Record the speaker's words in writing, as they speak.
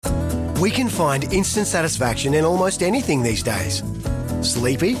We can find instant satisfaction in almost anything these days.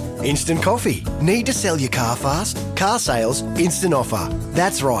 Sleepy? Instant coffee. Need to sell your car fast? Car sales, instant offer.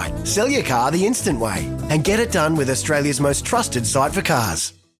 That's right, sell your car the instant way and get it done with Australia's most trusted site for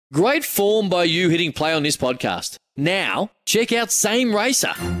cars. Great form by you hitting play on this podcast. Now, check out Same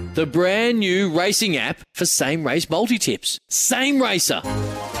Racer, the brand new racing app for same race multi-tips. Same Racer.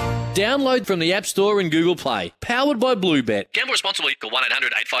 Download from the App Store and Google Play. Powered by Bluebet. Gamble responsibly. Call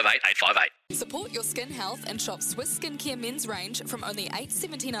 1-800-858-858. Support your skin health and shop Swiss Skincare men's range from only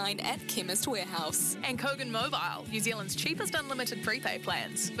 $8.79 at Chemist Warehouse. And Kogan Mobile, New Zealand's cheapest unlimited prepaid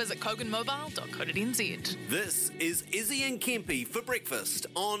plans. Visit koganmobile.co.nz. This is Izzy and Kempy for breakfast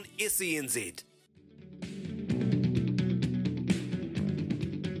on SENZ.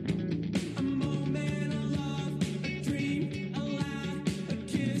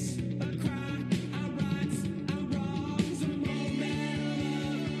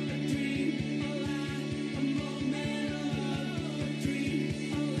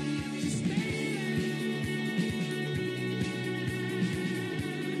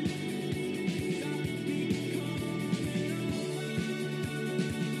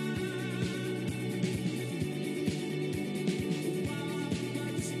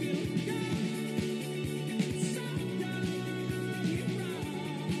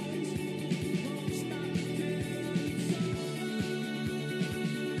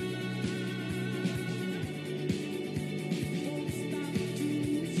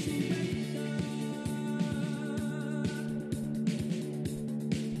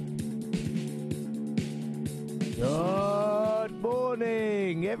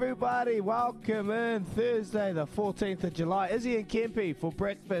 Everybody, welcome in Thursday, the 14th of July. Izzy and Kempy for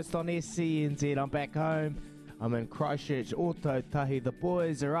breakfast on SCNZ. I'm back home. I'm in Christchurch, Ōtautahi. The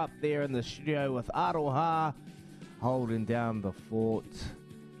boys are up there in the studio with Aroha holding down the fort.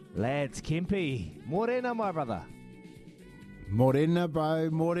 Lads, Kempy, morena, my brother. Morena, bro,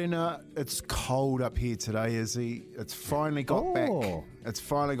 morena. It's cold up here today, Izzy. It's finally got back. It's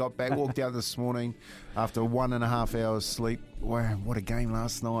finally got back. Walked out this morning after 1.5 hours sleep. Wow, what a game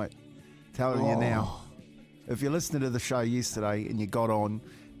last night. Telling you now, if you listened to the show yesterday and you got on,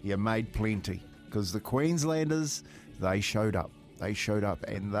 you made plenty. Because the Queenslanders, they showed up. They showed up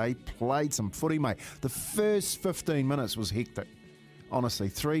and they played some footy, mate. The first 15 minutes was hectic. Honestly,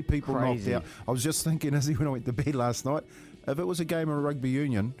 3 people knocked out. I was just thinking, Izzy, when I went to bed last night, if it was a game of rugby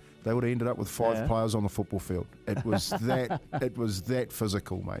union, they would have ended up with 5 players on the football field. It was that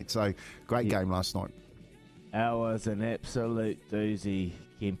physical, mate. So, great game last night. That was an absolute doozy,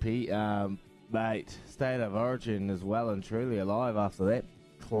 Kempy. Mate, State of Origin is well and truly alive after that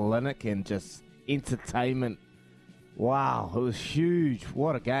clinic and just entertainment. Wow, it was huge.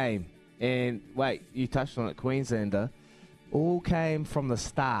 What a game. And, wait, you touched on it, Queenslander. All came from the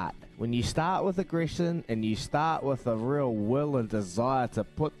start. When you start with aggression and you start with a real will and desire to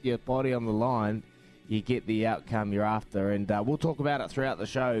put your body on the line, you get the outcome you're after. And we'll talk about it throughout the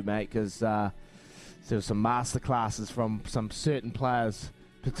show, mate, because there were some masterclasses from some certain players,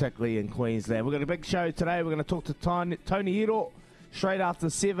 particularly in Queensland. We've got a big show today. We're going to talk to Tony Hiro straight after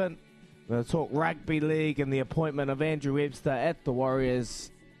 7. We're going to talk rugby league and the appointment of Andrew Webster at the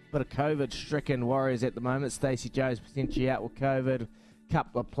Warriors. Bit of COVID-stricken Warriors at the moment. Stacey Jones potentially out with COVID.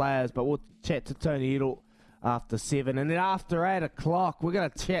 Couple of players, but we'll chat to Tony Edel after 7. And then after 8 o'clock, we're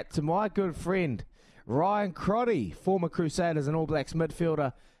going to chat to my good friend, Ryan Crotty, former Crusaders and All Blacks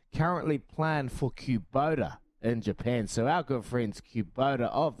midfielder, currently playing for Kubota in Japan. So our good friends Kubota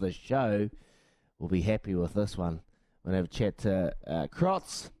of the show will be happy with this one. We're going to have a chat to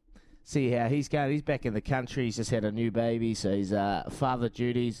Crotts, see how he's going. He's back in the country. He's just had a new baby, so he's father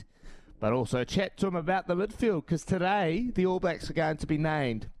duties. But also chat to him about the midfield, because today the All Blacks are going to be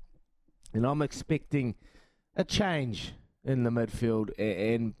named. And I'm expecting a change in the midfield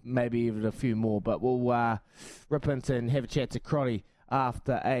and maybe even a few more. But we'll rip into and have a chat to Crotty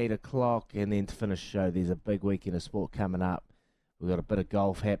after 8 o'clock. And then to finish the show, there's a big weekend of sport coming up. We've got a bit of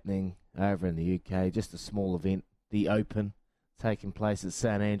golf happening over in the UK. Just a small event, the Open, taking place at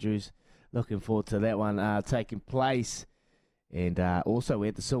St Andrews. Looking forward to that one taking place. And also we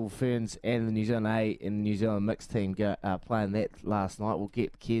had the Silver Ferns and the New Zealand A and New Zealand mixed team playing that last night. We'll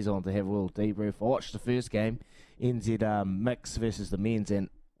get Kez on to have a little debrief. I watched the first game, NZ mix versus the men's, and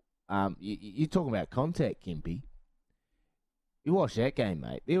you're talking about contact, Kempy. You watched that game,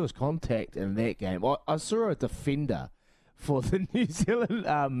 mate. There was contact in that game. I saw a defender for the New Zealand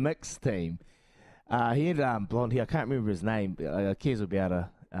mixed team. He had blonde hair. I can't remember his name. Kez will be able to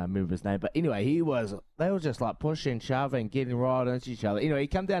remember his name. But anyway, they were just like pushing, shoving, getting right into each other. He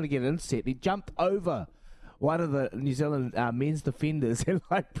come down to get an intercept. He jumped over one of the New Zealand men's defenders and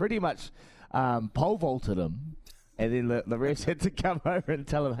like pretty much pole vaulted him. And then the refs had to come over and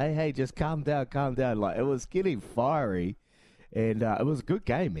tell him, hey, just calm down. Like, it was getting fiery. And it was a good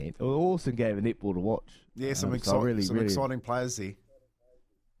game, man. It was an awesome game of netball to watch. Yeah, some exciting players there.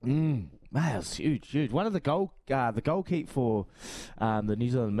 Man, it was huge. One of the goal keep for the New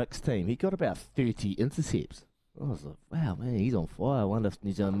Zealand mixed team, he got about 30 intercepts. I was like, wow, man, he's on fire. I wonder if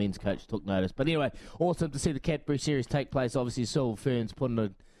New Zealand men's coach took notice. But anyway, awesome to see the Cadbury Series take place. Obviously, Silver Ferns putting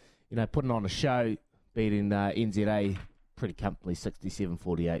on a show, beating NZA pretty comfortably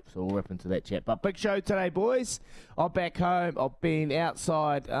 67-48. So we'll rip into that chat. But big show today, boys. I'm back home. I've been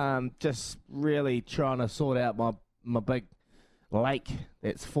outside, just really trying to sort out my big lake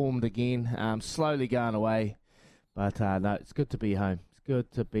that's formed again. Slowly going away. But no, it's good to be home. It's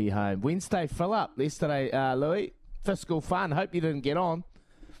good to be home. Wednesday fill up yesterday, Louis. Fiscal fun. Hope you didn't get on.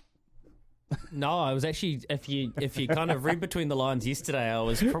 No, I was actually, if you kind of read between the lines yesterday, I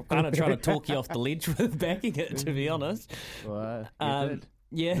was kind of trying to talk you off the ledge with backing it, to be honest. Well,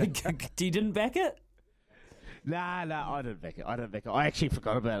 yeah, you didn't back it? No, I didn't back it. I actually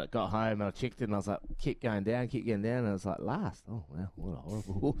forgot about it. Got home and I checked it and I was like, keep going down. And I was like, last. Oh, wow, what a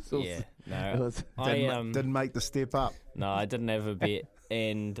horrible horse. Yeah, no. Didn't make the step up. No, I didn't have a bet.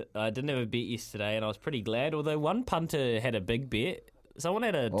 And I didn't have a bet yesterday and I was pretty glad, although one punter had a big bet. Someone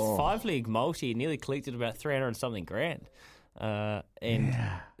had a 5-leg multi and nearly collected about 300 and something grand.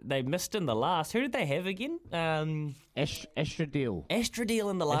 They missed in the last. Who did they have again? Estradiol.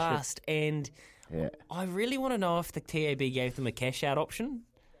 Estradiol in the last. And I really want to know if the TAB gave them a cash out option.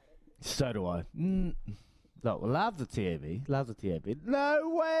 So do I. Look, love the TAB. No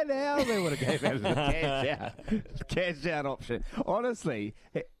way now they would have gave out the cash out option. Honestly,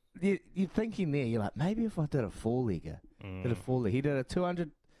 you're thinking there, you're like, maybe if I did a 4-legger. He did a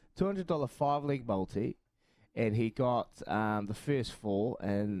 $200 5-leg multi, and he got the first 4,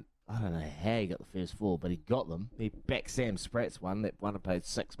 and I don't know how he got the first 4, but he got them. He backed Sam Spratt's one. That one paid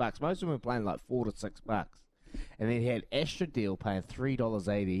 $6. Most of them were playing like $4 to $6. And then he had Estradiol paying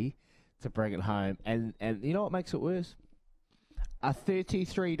 $3.80 to bring it home. And you know what makes it worse? A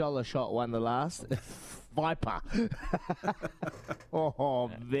 $33 shot won the last. Viper. Oh,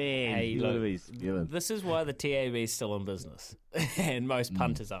 man. Hey, look, this is why the TAB is still in business. And most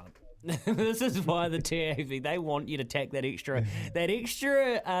punters aren't. This is why the TAB, they want you to tack that extra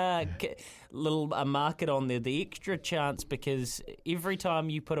little market on there, the extra chance, because every time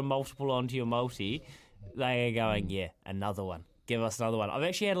you put a multiple onto your multi, they are going, another one. Give us another one. I've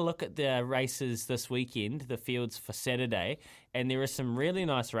actually had a look at the races this weekend, the fields for Saturday, and there is some really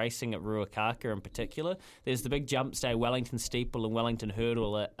nice racing at Ruakaka in particular. There's the big jumps day, Wellington Steeple and Wellington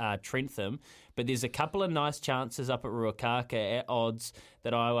Hurdle at Trentham, but there's a couple of nice chances up at Ruakaka at odds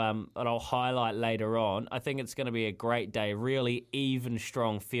that I'll highlight later on. I think it's going to be a great day, really even,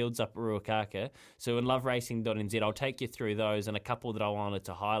 strong fields up at Ruakaka. So in loveracing.nz, I'll take you through those and a couple that I wanted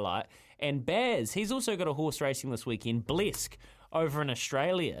to highlight. And Baz, he's also got a horse racing this weekend, Blesk, over in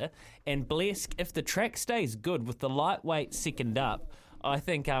Australia. And Blesk, if the track stays good with the lightweight second up, I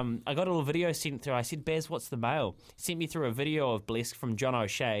think I got a little video sent through. I said, Baz, what's the mail? He sent me through a video of Blesk from John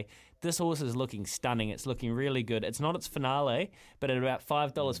O'Shea. This horse is looking stunning. It's looking really good. It's not its finale, but at about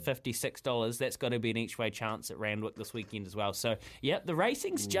 $5.50, $6, that's got to be an each-way chance at Randwick this weekend as well. So, the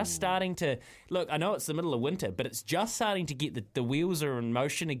racing's just starting to... Look, I know it's the middle of winter, but it's just starting to get... The wheels are in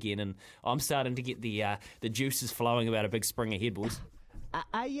motion again, and I'm starting to get the juices flowing about a big spring ahead, boys.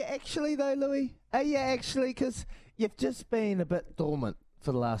 Are you actually, though, Louis? Are you actually? Because you've just been a bit dormant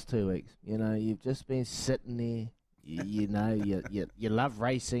for the last 2 weeks. You know, you've just been sitting there. You love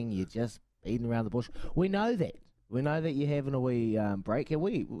racing. You're just beating around the bush. We know that. We know that you're having a wee break,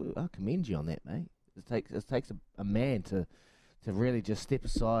 and I commend you on that, mate. It takes a man to really just step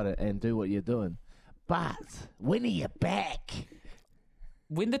aside and do what you're doing. But when are you back?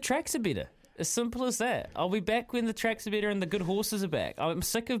 When the tracks are better. As simple as that. I'll be back when the tracks are better and the good horses are back. I'm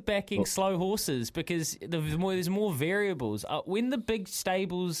sick of backing slow horses because there's more variables. When the big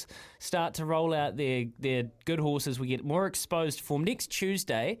stables start to roll out their good horses, we get more exposed form. Next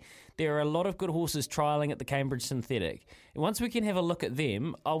Tuesday, there are a lot of good horses trialling at the Cambridge Synthetic. And once we can have a look at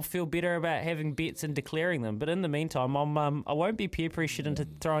them, I'll feel better about having bets and declaring them. But in the meantime, I won't be peer pressured into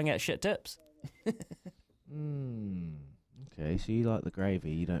throwing out shit tips. Okay, so you like the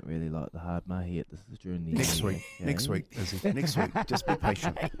gravy, you don't really like the hard mahi during the next week. Next week, just be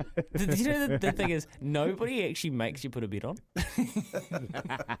patient. You know the thing is, nobody actually makes you put a bet on.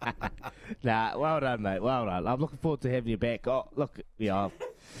 Nah, well done, mate. Well done. I'm looking forward to having you back. Oh, look,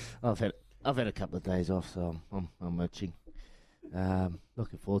 I've had a couple of days off, so I'm itching.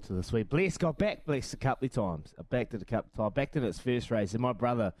 Looking forward to this week. Bless got back, Bless, a couple of times. I backed it a couple of times. Backed it its first race, and my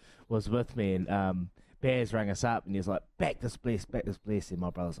brother was with me, and Bears rang us up, and he was like, back this Bless. And my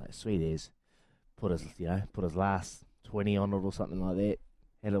brother's like, sweet as. Put his last 20 on it or something like that.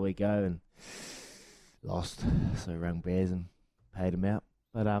 Had a wee go, and lost. So rang Bears and paid him out.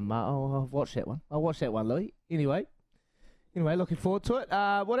 But I'll watch that one. Louis. Anyway, looking forward to it.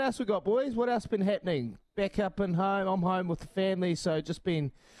 What else we got, boys? What else been happening? Back up and home. I'm home with the family, so just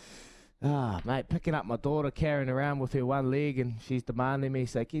been, picking up my daughter, carrying around with her one leg, and she's demanding me,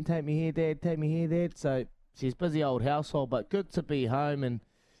 so can you take me here, Dad? So she's busy old household, but good to be home and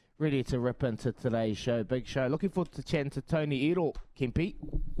ready to rip into today's show. Big show. Looking forward to chatting to Tony Errol, Kempy,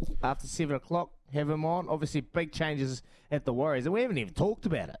 after 7 o'clock. Have him on. Obviously, big changes at the Warriors, and we haven't even talked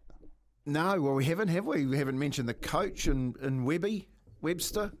about it. No, well, we haven't, have we? We haven't mentioned the coach and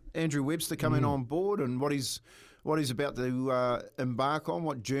Webster, Andrew Webster coming on board, and what he's about to embark on,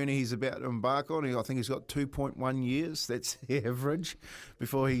 what journey he's about to embark on. I think he's got 2.1 years. That's the average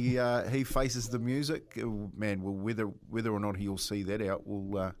before he faces the music. Man, well, whether or not he'll see that out,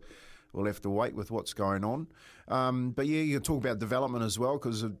 we'll have to wait with what's going on. But yeah, you can talk about development as well,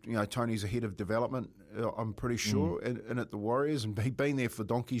 because Tony's ahead of development, I'm pretty sure, and at the Warriors, and he's been there for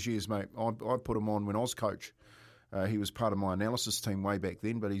donkey's years, mate. I put him on when I was coach. He was part of my analysis team way back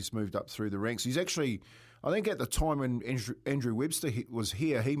then, but he's moved up through the ranks. He's actually, I think at the time when Andrew Webster was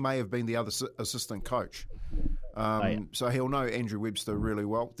here, he may have been the other assistant coach. So he'll know Andrew Webster really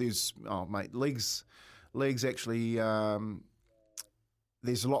well. There's, leagues actually,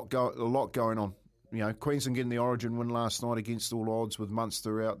 there's a lot going on. Queensland getting the Origin win last night against all odds with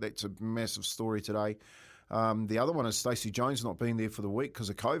Munster out. That's a massive story today. The other one is Stacey Jones not being there for the week because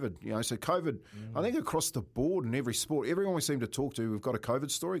of COVID. So COVID, I think across the board in every sport, everyone we seem to talk to, we've got a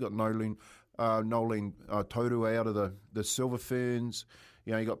COVID story. Got Nolene Toru out of the Silver Ferns.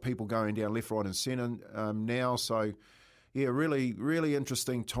 You got people going down left, right, and centre now. So yeah, really, really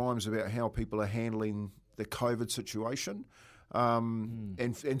interesting times about how people are handling the COVID situation. And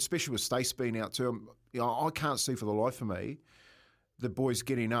especially with Stace being out too, I can't see for the life of me the boys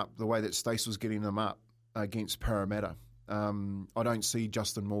getting up the way that Stace was getting them up against Parramatta. I don't see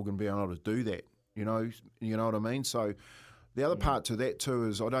Justin Morgan being able to do that. You know what I mean? So the other part to that too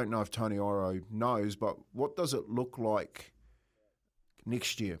is I don't know if Tony Oro knows, but what does it look like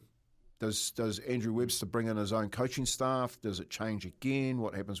next year? Does Andrew Webster bring in his own coaching staff? Does it change again?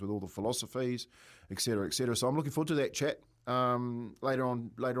 What happens with all the philosophies, et cetera, et cetera? So I'm looking forward to that chat later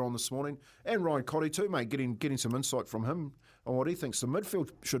on this morning. And Ryan Cotty too, mate, getting some insight from him on what he thinks the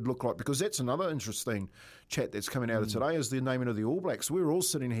midfield should look like, because that's another interesting chat that's coming out of today is the naming of the All Blacks. We were all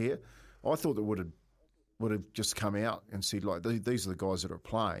sitting here. I thought that would have just come out and said, like, these are the guys that are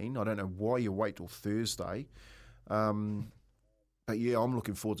playing. I don't know why you wait till Thursday. But yeah, I'm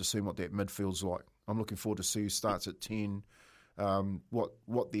looking forward to seeing what that midfield's like. I'm looking forward to see who starts at 10,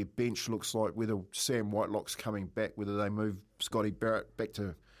 what their bench looks like, whether Sam Whitelock's coming back, whether they move Scotty Barrett back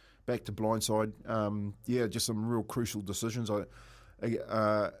to blindside. Just some real crucial decisions. And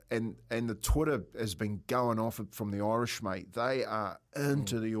the Twitter has been going off from the Irish, mate. They are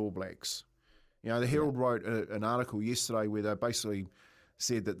into the All Blacks. The Herald wrote an article yesterday where they basically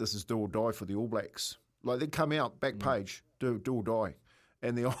said that this is do or die for the All Blacks. Like, they'd come out, back page, do or die.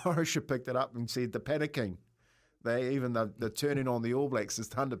 And the Irish have picked it up and said they're panicking. They're turning on the All Blacks is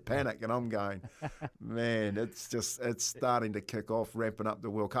time to panic. And I'm going, man, it's starting to kick off, ramping up the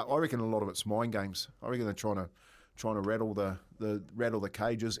World Cup. I reckon a lot of it's mind games. I reckon they're trying to rattle the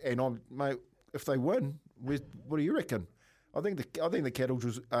cages. And mate, if they win, what do you reckon? I think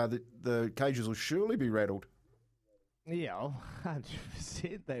the cages will surely be rattled. Yeah,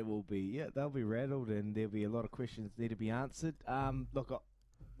 100% they will be. Yeah, they'll be rattled, and there'll be a lot of questions there to be answered. Look,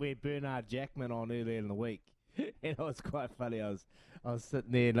 we had Bernard Jackman on earlier in the week, and it was quite funny. I was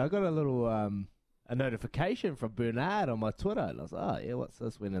sitting there, and I got a little a notification from Bernard on my Twitter, and I was like, oh yeah, what's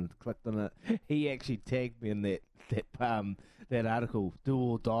this? Went and clicked on it. He actually tagged me in that article, Do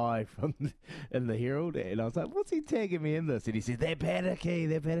or Die, in the Herald, and I was like, what's he tagging me in this? And he said, they're panicky.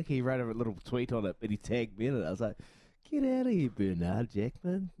 He wrote a little tweet on it, but he tagged me in it. I was like, get out of here, Bernard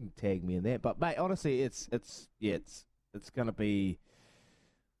Jackman. Tag me in that. But mate, honestly, it's going to be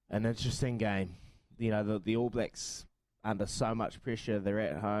an interesting game. The All Blacks under so much pressure. They're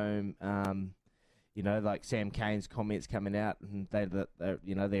at home. Like Sam Cane's comments coming out, and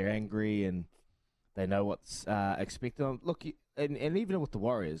they're angry and they know what's expected. Look, and even with the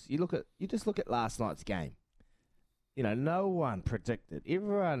Warriors, you just look at last night's game. No one predicted.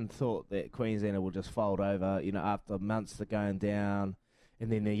 Everyone thought that Queenslander will just fold over, after months of going down.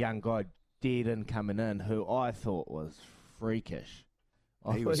 And then the young guy, Dearden, coming in, who I thought was freakish.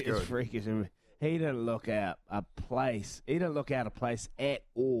 He was good. Freakish. He didn't look out of place. He didn't look out of place at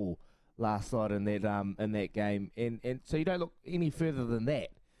all last night in that game. And so you don't look any further than that.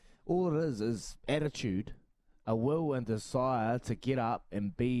 All it is attitude, a will and desire to get up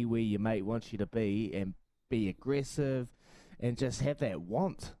and be where your mate wants you to be and be aggressive and just have that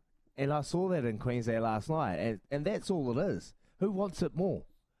want. And I saw that in Queensland last night. And that's all it is. Who wants it more?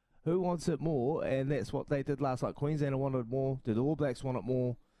 Who wants it more? And that's what they did last night. Queensland wanted more. Did the All Blacks want it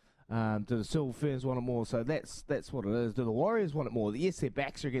more? Do the Silver Ferns want it more? So that's what it is. Do the Warriors want it more? Yes, their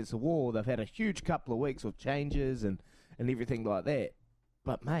backs are against the wall. They've had a huge couple of weeks of changes and everything like that.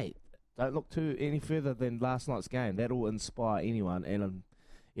 But, mate, don't look any further than last night's game. That'll inspire anyone. And,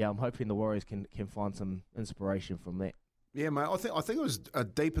 I'm hoping the Warriors can find some inspiration from that. Yeah, mate. I think it was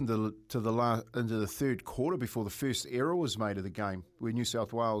deep into the third quarter before the first error was made of the game, where New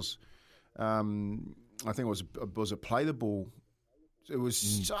South Wales, I think it was a play the ball. It was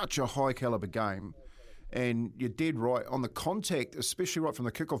such a high caliber game, and you're dead right on the contact, especially right from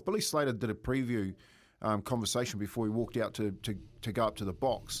the kickoff. Billy Slater did a preview conversation before he walked out to go up to the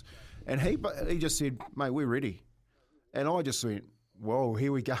box, and he just said, "Mate, we're ready," and I just went, "Whoa,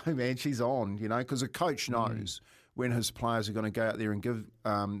 here we go, man! She's on," because a coach knows when his players are going to go out there and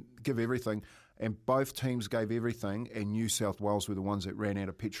give everything, and both teams gave everything, and New South Wales were the ones that ran out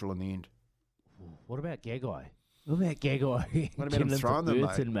of petrol in the end. What about Gagai? What about Gagai? What about him throwing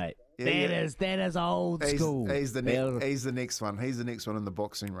them, mate? Yeah, that is old school. He's the next one. He's the next one in the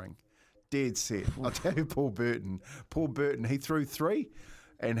boxing ring. Dead set. I'll tell you, Paul Burton, he threw 3,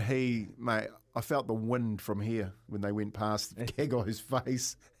 and I felt the wind from here when they went past Gagai's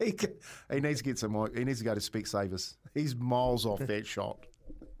face. He needs to get he needs to go to Specsavers. He's miles off that shot.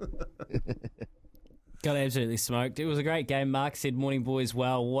 Got absolutely smoked. It was a great game. Mark said, "Morning, boys.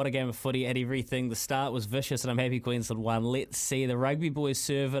 Well, what a game of footy. Had everything. The start was vicious, and I'm happy Queensland won. Let's see. The rugby boys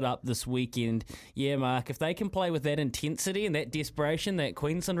serve it up this weekend." Yeah, Mark, if they can play with that intensity and that desperation that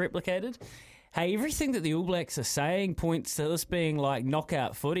Queensland replicated, hey, everything that the All Blacks are saying points to this being like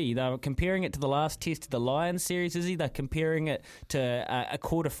knockout footy. They were comparing it to the last test of the Lions series, is he? They're comparing it to a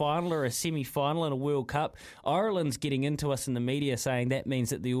quarter-final or a semi-final in a World Cup. Ireland's getting into us in the media saying that means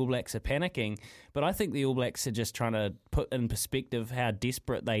that the All Blacks are panicking. But I think the All Blacks are just trying to put in perspective how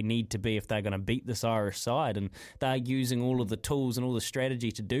desperate they need to be if they're going to beat this Irish side. And they're using all of the tools and all the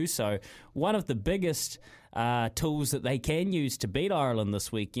strategy to do so. One of the biggest tools that they can use to beat Ireland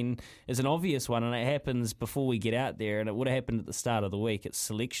this weekend is an obvious one, and it happens before we get out there, and it would have happened at the start of the week. It's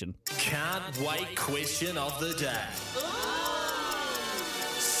selection. Can't wait question of the day.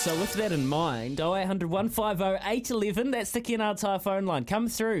 So with that in mind, 0800 150 811, that's the Kennards Hire phone line. Come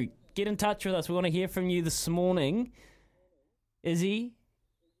through, get in touch with us. We want to hear from you this morning. Izzy,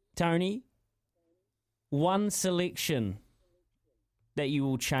 Tony, one selection that you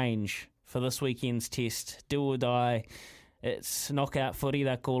will change for this weekend's test. Do or die. It's knockout footy,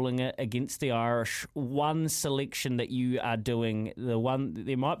 they're calling it, against the Irish. One selection that you are doing,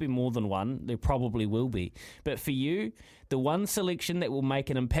 there might be more than one, there probably will be. But for you, the one selection that will make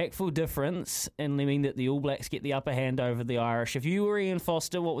an impactful difference and mean that the All Blacks get the upper hand over the Irish. If you were Ian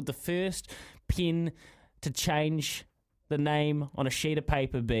Foster, what would the first pen to change the name on a sheet of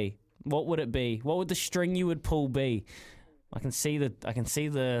paper be? What would it be? What would the string you would pull be? I can see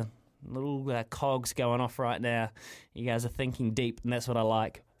the little cogs going off right now. You guys are thinking deep, and that's what I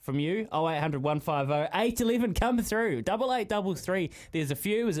like. From you, 0800 150 811, come through. 8833. There's a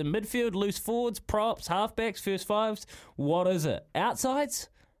few. Is it midfield, loose forwards, props, halfbacks, first fives? What is it? Outsides?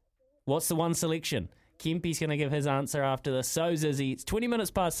 What's the one selection? Kempy's going to give his answer after this. So's Izzy. It's 20 minutes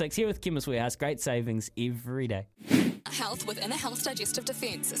past 6 here with Chemist Warehouse. Great savings every day. Health with Inner Health Digestive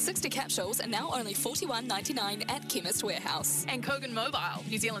Defence. 60 capsules and now only $41.99 at Chemist Warehouse. And Kogan Mobile,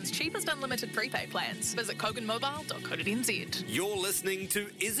 New Zealand's cheapest unlimited prepaid plans. Visit koganmobile.co.nz. You're listening to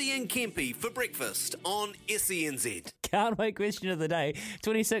Izzy and Kempy for breakfast on SENZ. Can't wait question of the day.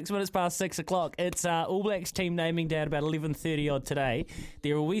 26 minutes past 6 o'clock. It's All Blacks team naming day at about 11:30 odd today.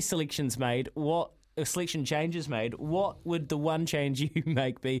 There are wee selections made. What selection changes made? What would the one change you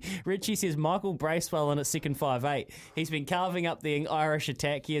make be? Richie says Michael Bracewell in at second 5'8". He's been carving up the Irish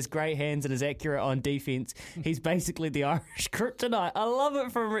attack. He has great hands and is accurate on defence. He's basically the Irish kryptonite. I love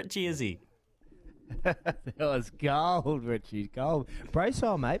it from Richie Izzy. That was gold, Richie, gold.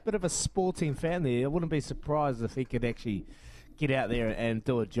 Bracewell, mate, bit of a sporting fan there. I wouldn't be surprised if he could actually get out there and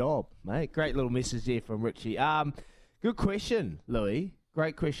do a job, mate. Great little message there from Richie. Good question, Louis.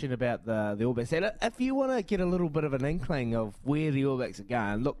 Great question about the All Blacks. And if you want to get a little bit of an inkling of where the All Blacks are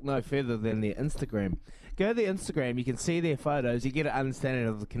going, look no further than their Instagram. Go to their Instagram, you can see their photos, you get an understanding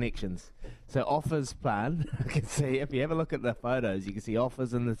of the connections. So Offers plan, you can see, if you have a look at the photos, you can see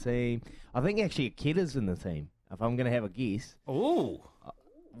Offers in the team. I think actually Akita's in the team, if I'm going to have a guess. Ooh.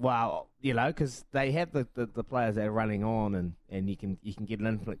 Well, because they have the players that are running on, and you can get an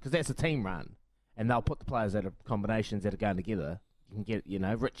influence, because that's a team run, and they'll put the players that are combinations that are going together. You can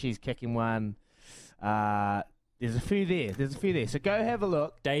get, Richie's kicking one. There's a few there. So go have a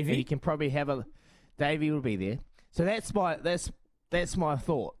look. Davey? You can probably have Davey will be there. So that's my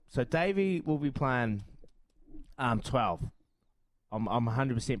thought. So Davey will be playing 12. I'm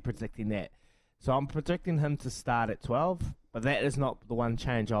 100% predicting that. So I'm predicting him to start at 12, but that is not the one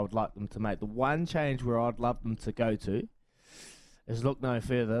change I would like them to make. The one change where I'd love them to go to is look no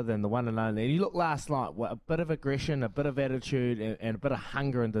further than the one and only. And you look last night, a bit of aggression, a bit of attitude, and a bit of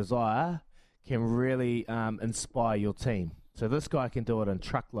hunger and desire can really inspire your team. So this guy can do it in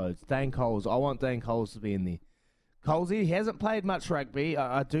truckloads. Dane Coles, I want Dane Coles to be in there. Colesy, he hasn't played much rugby,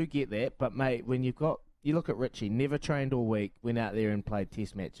 I do get that, but mate, when you look at Richie, never trained all week, went out there and played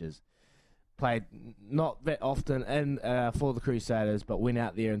test matches. Played not that often for the Crusaders, but went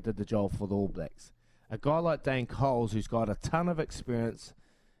out there and did the job for the All Blacks. A guy like Dane Coles, who's got a ton of experience,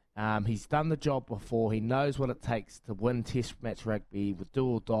 he's done the job before, he knows what it takes to win test match rugby with do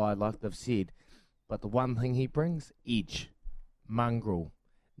or die, like they've said. But the one thing he brings, edge, mongrel,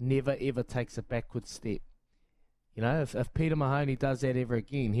 never ever takes a backward step. If Peter Mahoney does that ever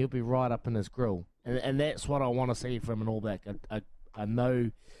again, he'll be right up in his grill. And that's what I want to see from an All Black, a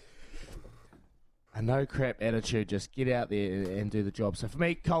no crap attitude, just get out there and do the job. So for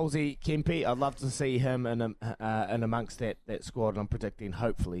me, Colesy, Kempe, I'd love to see him in amongst that squad. I'm predicting,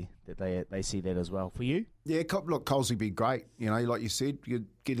 hopefully, that they see that as well. For you? Yeah, look, Colesy be great. Like you said, you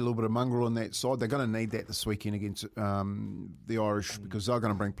get a little bit of mongrel on that side. They're going to need that this weekend against the Irish because they're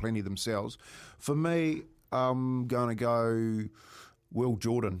going to bring plenty themselves. For me, I'm going to go Will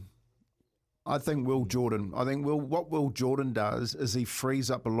Jordan. I think what Will Jordan does is he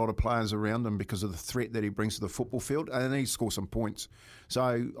frees up a lot of players around him because of the threat that he brings to the football field, and then he scores some points.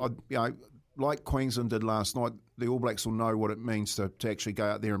 So, like Queensland did last night, the All Blacks will know what it means to actually go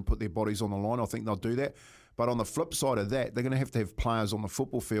out there and put their bodies on the line. I think they'll do that. But on the flip side of that, they're going to have players on the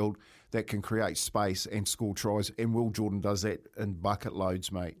football field that can create space and score tries, and Will Jordan does that in bucket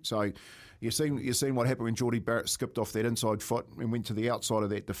loads, mate. So you've seen what happened when Geordie Barrett skipped off that inside foot and went to the outside of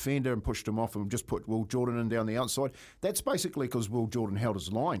that defender and pushed him off and just put Will Jordan in down the outside. That's basically because Will Jordan held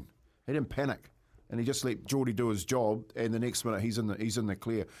his line. He didn't panic, and he just let Geordie do his job, and the next minute he's in the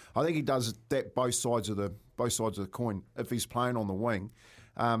clear. I think he does that both sides of the coin if he's playing on the wing.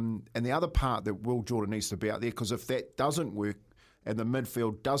 And the other part that Will Jordan needs to be out there, because if that doesn't work and the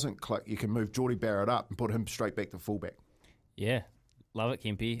midfield doesn't click, you can move Geordie Barrett up and put him straight back to fullback. Yeah, love it,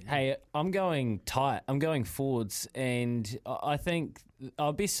 Kempy. Hey, I'm going tight. I'm going forwards, and I think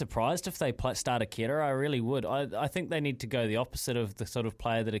I'd be surprised if they start Akira. I really would. I think they need to go the opposite of the sort of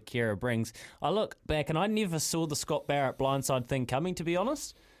player that Akira brings. I look back, and I never saw the Scott Barrett blindside thing coming, to be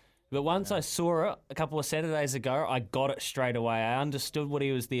honest. But once I saw it a couple of Saturdays ago, I got it straight away. I understood what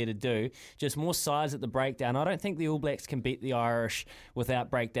he was there to do. Just more size at the breakdown. I don't think the All Blacks can beat the Irish without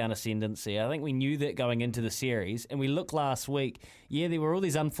breakdown ascendancy. I think we knew that going into the series. And we looked last week, there were all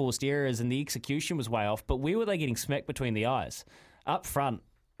these unforced errors and the execution was way off. But where were they getting smacked between the eyes? Up front,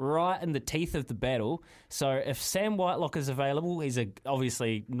 right in the teeth of the battle. So if Sam Whitelock is available, he's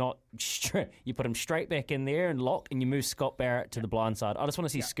obviously not. You put him straight back in there and lock, and you move Scott Barrett to the blind side. I just want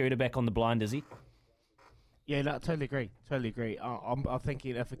to see Scooter back on the blind, is he? Yeah, no, totally agree. I'm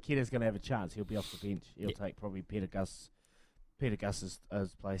thinking if Akita's going to have a chance, he'll be off the bench. He'll take probably Peter Gus's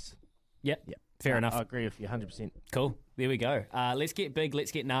place. Yep. Fair enough. I agree with you 100%. Cool. There we go. Let's get big.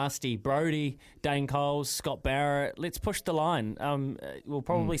 Let's get nasty. Brodie, Dane Coles, Scott Barrett. Let's push the line. We'll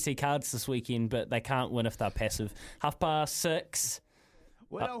probably see cards this weekend, but they can't win if they're passive. 6:30.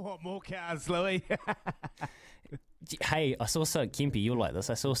 We don't want more cards, Louis. Hey, I saw Kempy, you'll like this.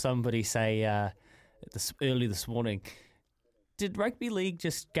 I saw somebody say early this morning, did rugby league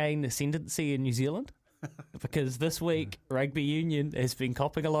just gain ascendancy in New Zealand? Because this week, Rugby Union has been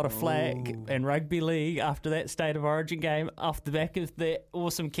copping a lot of flack in Rugby League after that State of Origin game, off the back of that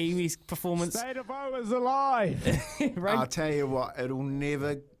awesome Kiwis performance. State of O is alive! I'll tell you what, it'll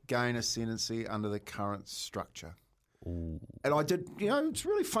never gain ascendancy under the current structure. Ooh. And I did, it's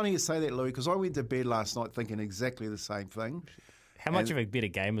really funny you say that, Louis, because I went to bed last night thinking exactly the same thing. How much of a better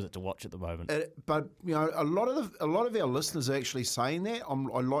game is it to watch at the moment? But a lot of our listeners are actually saying that. I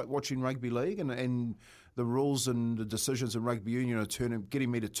like watching rugby league, and the rules and the decisions in rugby union are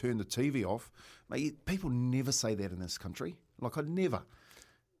getting me to turn the TV off. Mate, people never say that in this country. Like, I'd never.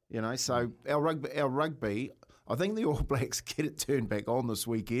 So our rugby, I think the All Blacks get it turned back on this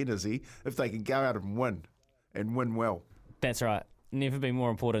weekend, if they can go out and win well. That's right. Never been more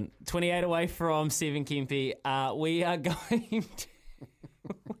important. 28 away from 7, Kempe. We are going to...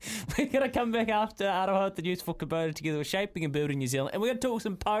 We're going to come back after Aroha at the news for Kubota together with Shaping and Building New Zealand. And we're going to talk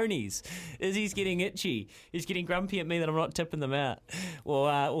some ponies. Izzy's getting itchy. He's getting grumpy at me that I'm not tipping them out.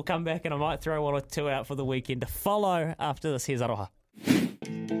 We'll come back and I might throw 1 or 2 out for the weekend to follow after this. Here's Aroha.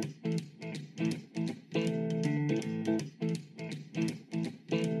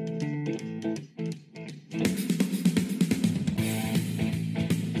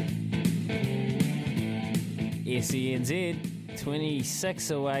 SENZ. 26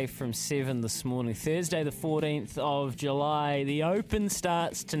 away from 7 this morning. Thursday the 14th of July. The Open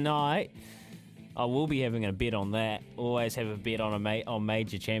starts tonight. I will be having a bet on that. Always have a bet on on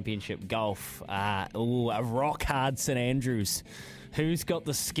major championship golf. A rock hard St Andrews. Who's got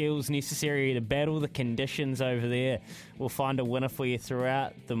the skills necessary to battle the conditions over there? We'll find a winner for you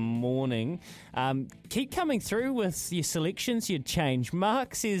throughout the morning. Keep coming through with your selections you'd change.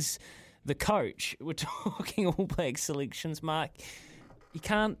 Mark says... The coach, we're talking All Black selections, Mark. You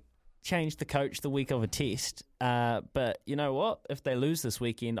can't change the coach the week of a test. But you know what? If they lose this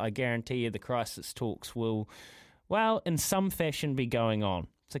weekend, I guarantee you the crisis talks will, in some fashion be going on.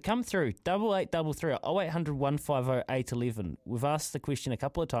 So come through, 8833 0800 150 811. We've asked the question a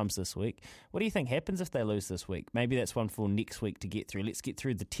couple of times this week. What do you think happens if they lose this week? Maybe that's one for next week to get through. Let's get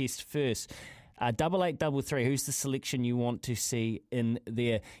through the test first. 8833, who's the selection you want to see in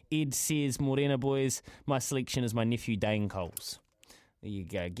there? Ed says, Morena boys, my selection is my nephew Dane Coles. There you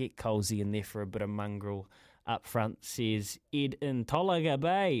go, get Colesy in there for a bit of mongrel up front, says Ed in Tolaga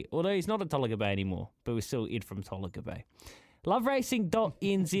Bay. Although he's not at Tolaga Bay anymore, but we're still Ed from Tolaga Bay.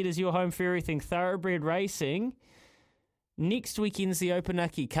 LoveRacing.nz is your home for everything thoroughbred racing. Next weekend's the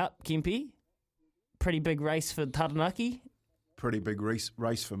Opunaki Cup, Kempe. Pretty big race for Taranaki. Pretty big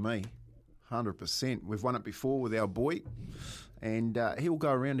race for me. 100%. We've won it before with our boy, and he'll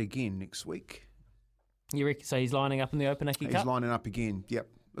go around again next week. You reckon? So he's lining up in the Opunaki Cup? He's lining up again, yep.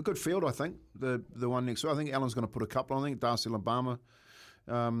 A good field, I think, the one next week. I think Alan's going to put a couple on. I think Darcy Labama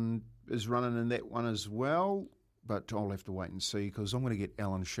is running in that one as well, but I'll have to wait and see because I'm going to get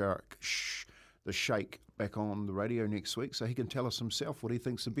Alan Sharrock, the Shake, back on the radio next week so he can tell us himself what he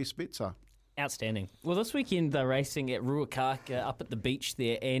thinks the best bets are. Outstanding. Well, this weekend they're racing at Ruakaka up at the beach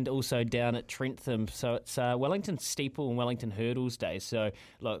there and also down at Trentham. So it's Wellington Steeple and Wellington Hurdles Day. So,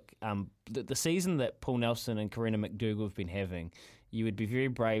 look, the season that Paul Nelson and Karina McDougall have been having, you would be very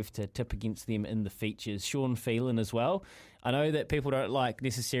brave to tip against them in the features. Sean Phelan as well. I know that people don't like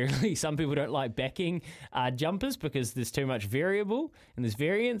necessarily, some people don't like backing jumpers because there's too much variable and there's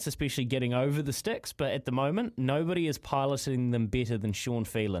variance, especially getting over the sticks. But at the moment, nobody is piloting them better than Sean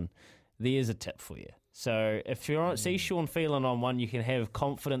Phelan. There's a tip for you. So if you don't see Sean Phelan on one, you can have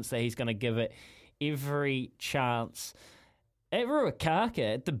confidence that he's going to give it every chance. At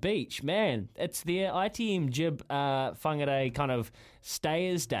Ruakaka, at the beach, man, it's their ITM Jib Whangarei kind of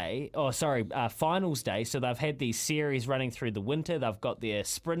finals day. So they've had these series running through the winter. They've got their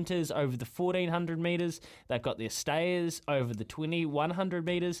sprinters over the 1,400 metres. They've got their stayers over the 2,100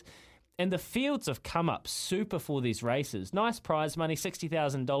 metres. And the fields have come up super for these races. Nice prize money,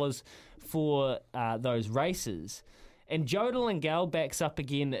 $60,000 for those races. And Jodel and Gal backs up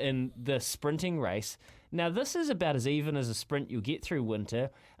again in the sprinting race. Now, this is about as even as a sprint you'll get through winter.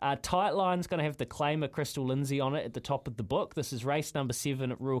 Tightline's going to have the claimer Crystal Lindsay on it at the top of the book. This is race number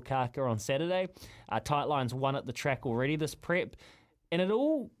 7 at Ruakaka on Saturday. Tightline's won at the track already this prep. And it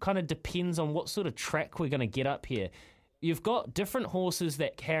all kind of depends on what sort of track we're going to get up here. You've got different horses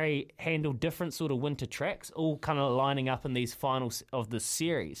that handle different sort of winter tracks, all kind of lining up in these finals of this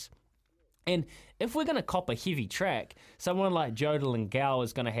series. And if we're going to cop a heavy track, someone like Jodel and Gal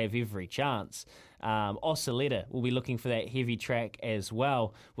is going to have every chance. Oscilleta will be looking for that heavy track as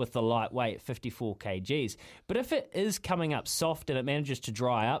well with the lightweight 54 kgs. But if it is coming up soft and it manages to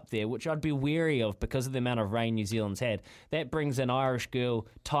dry up there, which I'd be wary of because of the amount of rain New Zealand's had, that brings an Irish Girl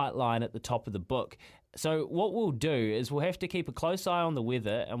Tightline at the top of the book. So what we'll do is we'll have to keep a close eye on the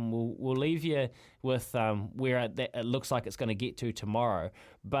weather and we'll leave you with where it looks like it's going to get to tomorrow.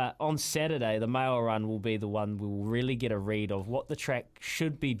 But on Saturday, the mail run will be the one we will really get a read of what the track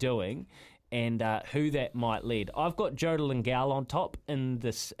should be doing and who that might lead. I've got Jodie Gal on top in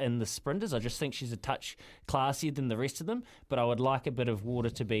the sprinters. I just think she's a touch classier than the rest of them, but I would like a bit of water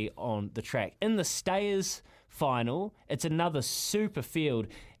to be on the track. In the stayers final, it's another super field,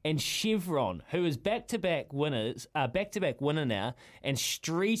 and Chevron, who is back-to-back winner now, and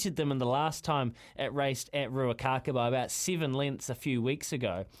streeted them in the last time it raced at Ruakaka by about 7 lengths a few weeks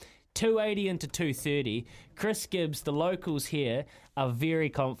ago. 280 into 230. Chris Gibbs, the locals here, are very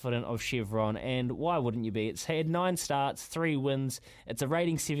confident of Chevron, and why wouldn't you be? It's had 9 starts, 3 wins. It's a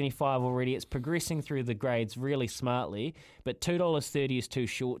rating 75 already. It's progressing through the grades really smartly, but $2.30 is too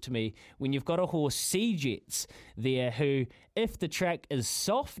short to me when you've got a horse, Sea Jets, there, who, if the track is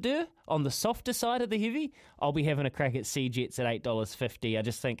softer, on the softer side of the heavy, I'll be having a crack at Sea Jets at $8.50. I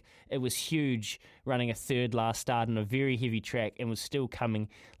just think it was huge running a third last start on a very heavy track and was still coming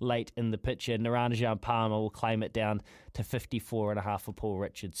late in the picture. Naranjan Palmer will claim it down to 54.5 for Paul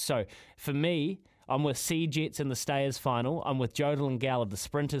Richards. So for me, I'm with Sea Jets in the Stayers final. I'm with Jodie Gal at the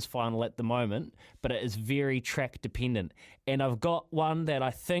Sprinters final at the moment, but it is very track dependent. And I've got one that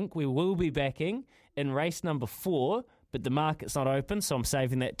I think we will be backing in race number 4, but the market's not open, so I'm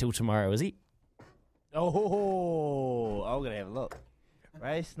saving that till tomorrow, is he? Oh, I'm going to have a look.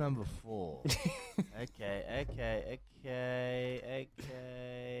 Race number 4. Okay.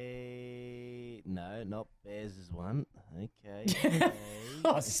 No, not Bears' one. Okay.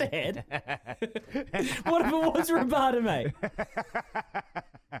 Oh, sad. What if it was Rabada, mate?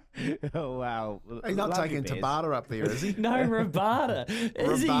 Oh, wow. He's not Lucky taking Bears. Tabata up there, is he? No, Rabada.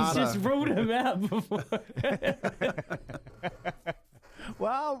 Izzy's Rabada. just ruled him out before.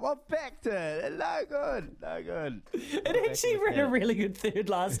 Well, I backed it. No good. It actually ran a really good third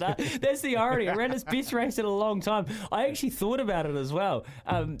last start. That's the irony. It ran its best race in a long time. I actually thought about it as well.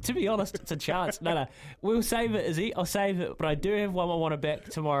 To be honest, it's a chance. No. We'll save it, Izzy. I'll save it. But I do have one I want to back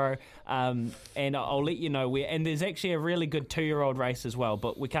tomorrow. And I'll let you know where. And there's actually a really good 2-year-old race as well.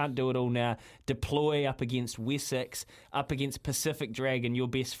 But we can't do it all now. Deploy up against Wessex, up against Pacific Dragon, your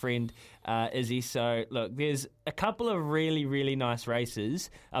best friend, Izzy. So, look, there's a couple of really, really nice races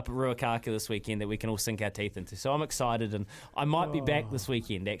up at Ruakaka this weekend that we can all sink our teeth into. So I'm excited, and I might be back this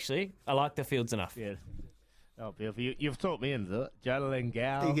weekend, actually. I like the fields enough. Yeah. Oh, beautiful. You've taught me into it. Jodie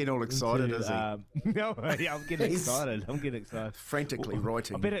Gal. You get all excited, is he? No, yeah, I'm getting excited. Frantically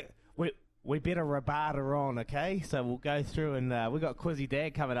writing. We better Rabada on, okay? So we'll go through, and we got Quizzy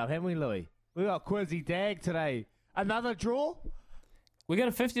Dag coming up, haven't we, Louis? We got Quizzy Dag today. Another draw? We got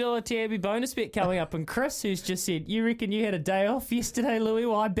a $50 TAB bonus bet coming up, and Chris, who's just said, you reckon you had a day off yesterday, Louis?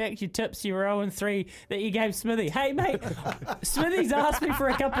 Well, I backed your tips. You were 0-3 that you gave Smithy. Hey, mate, Smithy's asked me for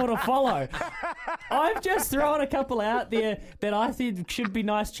a couple to follow. I've just thrown a couple out there that I think should be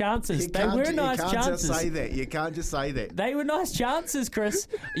nice chances. They were nice chances. You can't just say that. They were nice chances, Chris.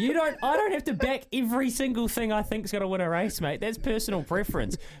 I don't have to back every single thing I think's going to win a race, mate. That's personal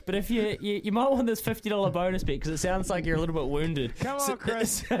preference. But if you might want this $50 bonus bet because it sounds like you're a little bit wounded. Come on,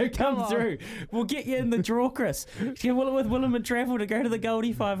 Chris. So come through. We'll get you in the draw, Chris. Get with Willem and Travel to go to the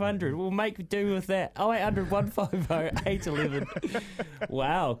Goldie 500. We'll make do with that. 0800 150 811.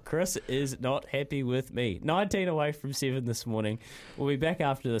 Wow, Chris is not happy with me. 19 away from 7 this morning. We'll be back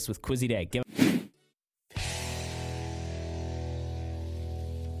after this with Quizzy Dag.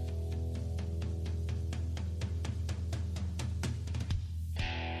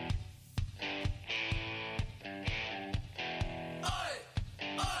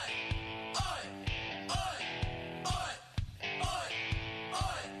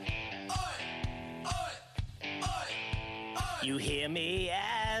 You hear me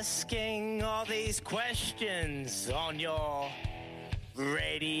asking all these questions on your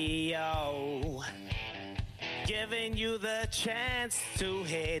radio, giving you the chance to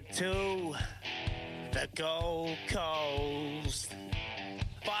head to the Gold Coast.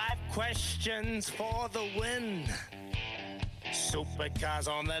 5 questions for the win, supercars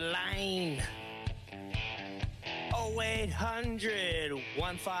on the line. 0800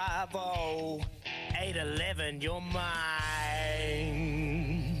 150 811, you're mine.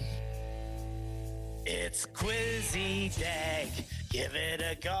 It's Quizzy Dag, give it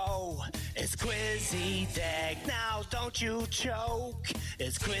a go. It's Quizzy Dag, now don't you choke.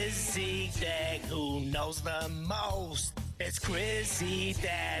 It's Quizzy Dag, who knows the most. It's Quizzy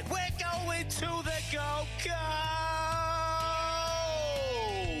Dag, we're going to the Gold Coast.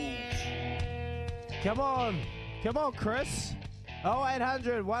 Come on, Chris.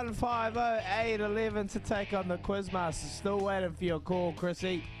 0800 150 811 to take on the Quizmaster. Still waiting for your call,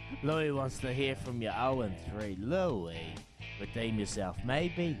 Chrissy. Louis wants to hear from you. 0-3. Louis, redeem yourself.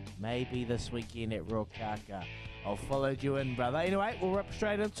 Maybe this weekend at Ruakaka. I've followed you in, brother. Anyway, we'll rip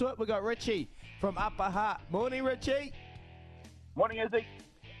straight into it. We got Richie from Upper Hutt. Morning, Richie. Morning, Izzy.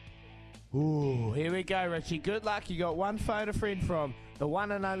 Ooh, here we go, Richie. Good luck. You got one phone a friend from the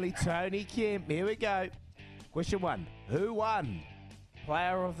one and only Tony Kemp. Here we go. Question 1. Who won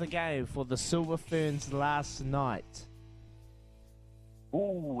Player of the Game for the Silver Ferns last night?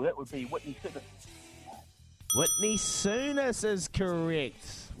 Ooh, that would be Whitney Simmons. Whitney Sooners is correct.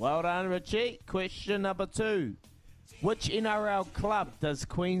 Well done, Richie. Question number 2. Which NRL club does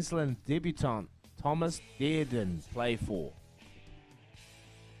Queensland debutant Thomas Dearden play for?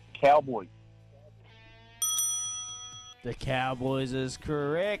 Cowboys. The Cowboys is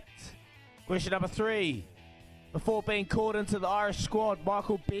correct. Question number 3. Before being called into the Irish squad,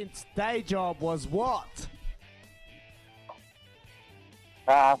 Michael Bent's day job was what?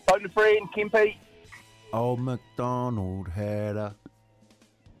 Phone a friend, Kempy. Old MacDonald had a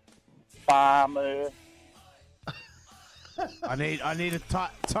Farmer. I need a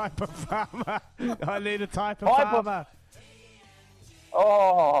type of farmer. I need a type of farmer.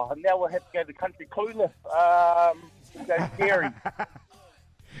 Oh, now we'll have to go to Country Clueless. We'll go dairy.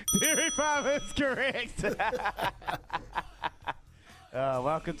 Dairy farmer is correct.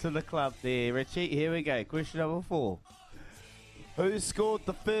 Welcome to the club there, Richie. Here we go. Question number 4. Who scored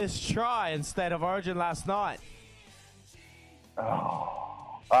the first try in State of Origin last night?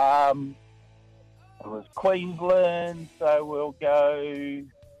 It was Queensland, so we'll go.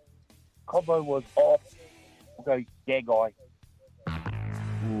 Cobbo was off. We'll go Gagai.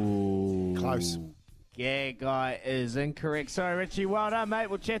 Ooh. Close. Gagai is incorrect. Sorry, Richie. Well done,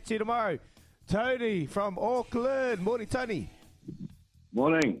 mate. We'll chat to you tomorrow. Tony from Auckland. Morning, Tony.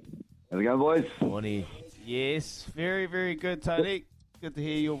 Morning. How's it going, boys? Morning. Yes, very, very good, Tony. Good to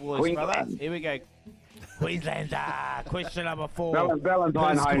hear your voice, brother. Here we go. Queenslander. Question number 4.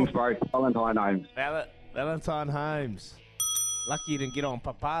 Valentine Holmes, bro. Valentine Holmes. Valentine Holmes. Lucky you didn't get on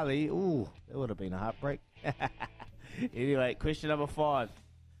Papali. Ooh, that would have been a heartbreak. Anyway, question number 5.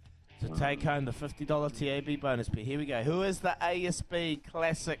 To take home the $50 TAB bonus bet. Here we go. Who is the ASB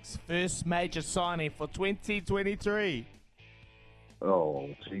Classics first major signing for 2023? Oh,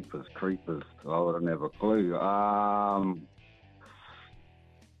 jeepers creepers. I would have never a clue. I'll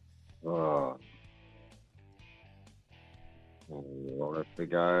have to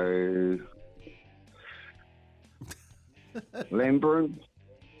go. Lambrun.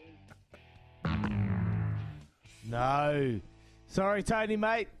 No. Sorry, Tony,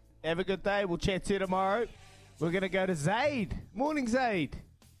 mate. Have a good day. We'll chat to you tomorrow. We're going to go to Zaid. Morning, Zaid.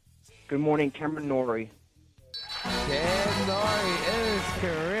 Good morning, Cameron Norrie. Cam Norrie is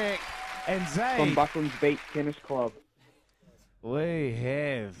correct. And Zaid. From Bucklands Beach Tennis Club. We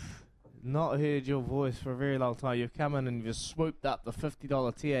have not heard your voice for a very long time. You've come in and you've swooped up the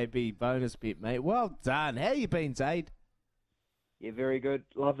 $50 TAB bonus bet, mate. Well done. How you been, Zaid? Yeah, very good.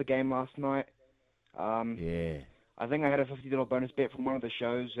 Love the game last night. Yeah. I think I had a $50 bonus bet from one of the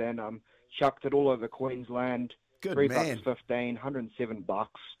shows and chucked it all over Queensland. Good $3 man. $15, $107.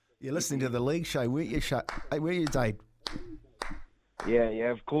 You're listening to the league show, weren't you? Hey, where you, Dave?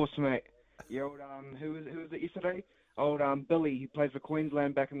 Yeah, of course, mate. Yeah, old, who was it yesterday? Old Billy, he plays for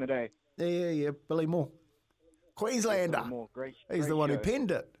Queensland back in the day. Yeah, Billy Moore. Queenslander. Billy Moore. Great He's the one show. who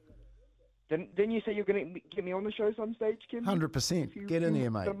penned it. Didn't you say you were going to get me on the show some stage, Kim? 100%. Get in here,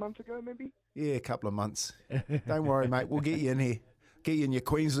 mate. A month ago, maybe? Yeah, a couple of months. Don't worry, mate. We'll get you in here. Get you in your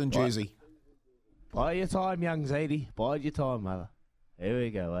Queensland jersey. Bide your time, young Zadie. Bide your time, mother. Here we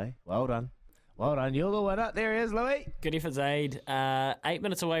go, eh? Well done. Well done. You're the winner. There he is, Louis. Good effort, Zaid. 8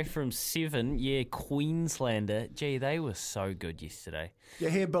 minutes away from 7. Yeah, Queenslander. Gee, they were so good yesterday. Yeah,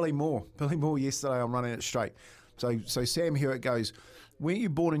 here, Billy Moore. Billy Moore yesterday, I'm running it straight. So Sam Hewitt goes, weren't you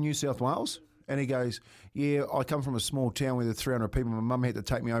born in New South Wales? And he goes, yeah, I come from a small town where there are 300 people. My mum had to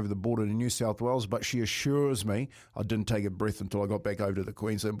take me over the border to New South Wales, but she assures me I didn't take a breath until I got back over to the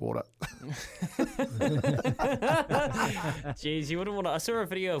Queensland border. Jeez, you wouldn't want to... I saw a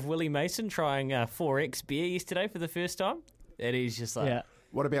video of Willie Mason trying 4X beer yesterday for the first time. And he's just like... Yeah.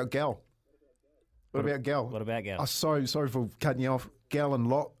 What about Gal? What about Gal? What about Gal? Oh, sorry for cutting you off. Gal and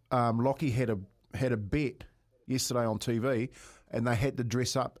Lockie had a bet yesterday on TV, and they had to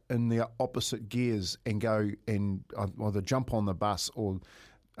dress up in their opposite gears and go and either jump on the bus or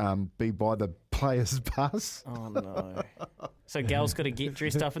be by the player's bus. Oh, no. So Gal's got to get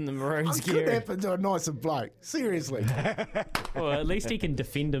dressed up in the Maroons It could gear. happen to a nicer bloke. Seriously. Well, at least he can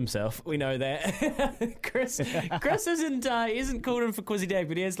defend himself. We know that. Chris isn't called in for Quizzy Dag,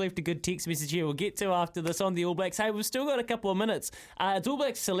 but he has left a good text message here we'll get to after this on the All Blacks. Hey, we've still got a couple of minutes. It's All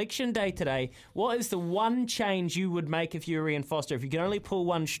Blacks selection day today. What is the one change you would make if you were Ian Foster? If you could only pull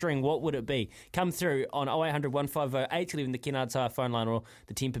one string, what would it be? Come through on 0800 150 811, the Kennards Hire phone line, or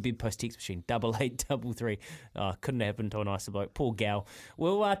the Temper Bed Post text machine, 8833. Couldn't happen to a nicer bloke. Poor Gal.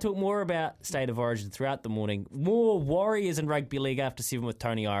 We'll talk more about State of Origin throughout the morning. More Warriors in Rugby League after 7 with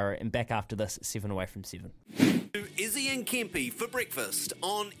Tony Ira, and back after this, 7 away from 7. Izzy and Kempy for breakfast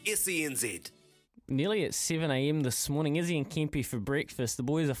on SENZ. Nearly at 7 a.m. this morning, Izzy and Kempy for breakfast. The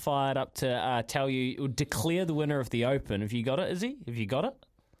boys are fired up to tell you, declare the winner of the Open. Have you got it, Izzy? Have you got it?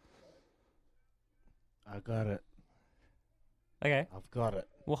 I got it. Okay. I've got it.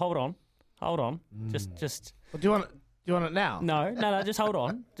 Well, hold on. Just. Well, do you want it now? No. Just hold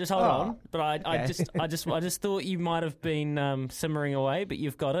on. Just hold on. But I just thought you might have been simmering away, but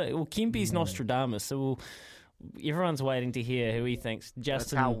you've got it. Well, Kempy's Nostradamus, so everyone's waiting to hear who he thinks.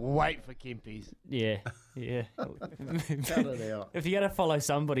 Justin, I can't wait for Kempy's. Yeah. Cut it out. If you got to follow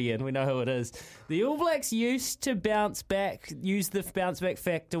somebody in, we know who it is. The All Blacks used to use the bounce back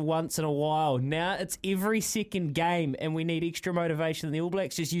factor once in a while. Now it's every second game, and we need extra motivation. The All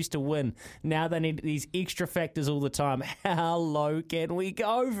Blacks just used to win. Now they need these extra factors all the time. How low can we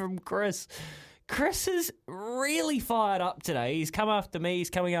go from Chris? Chris is really fired up today. He's come after me. He's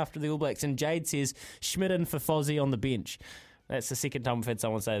coming after the All Blacks. And Jade says, Schmidt in for Fozzie on the bench. That's the second time we've had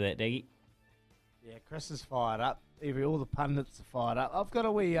someone say that, Daggy. Yeah, Chris is fired up. All the pundits are fired up. I've got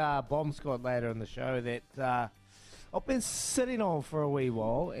a wee bomb squad later in the show that I've been sitting on for a wee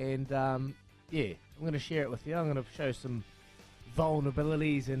while. And, I'm going to share it with you. I'm going to show some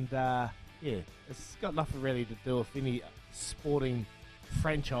vulnerabilities. And, it's got nothing really to do with any sporting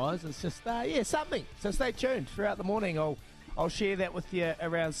franchise. It's just something. So stay tuned throughout the morning. I'll share that with you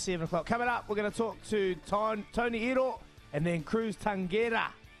around 7 o'clock. Coming up, we're going to talk to Tony Iro and then Cruz Tanguera.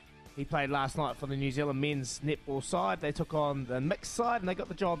 He played last night for the New Zealand men's netball side. They took on the mixed side and they got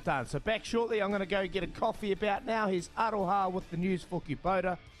the job done. So back shortly. I'm going to go get a coffee about now. Here's Aroha with the news for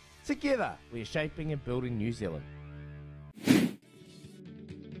Kubota. Together, we are shaping and building New Zealand.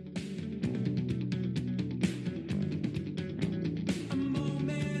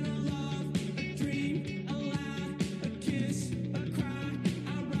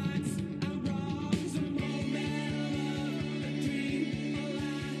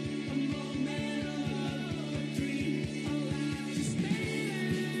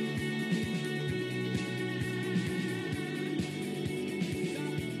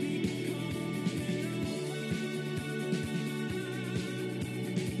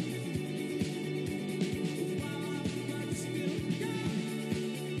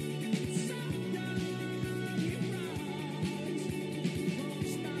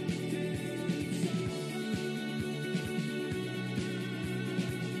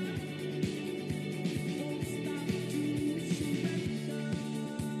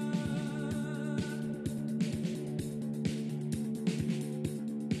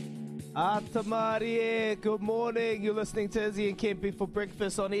 Atamarie, good morning. You're listening to Izzy and Kempy for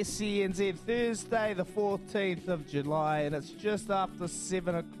breakfast on SCNZ, Thursday the 14th of July, and it's just after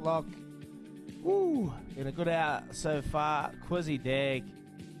 7 o'clock. Woo, been a good hour so far. Quizzy Dag.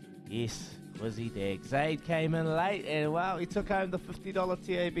 Yes, Quizzy Dag. Zaid came in late and, well, he took home the $50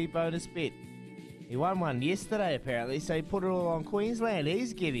 TAB bonus bet. He won one yesterday, apparently, so he put it all on Queensland.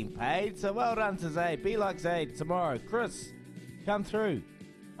 He's getting paid, so well done to Zaid. Be like Zaid tomorrow. Chris, come through.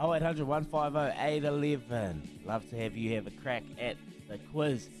 0800 150 811. Love to have you have a crack at the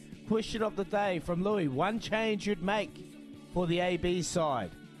quiz. Question of the day from Louis. One change you'd make for the AB side.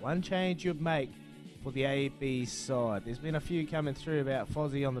 One change you'd make for the AB side. There's been a few coming through about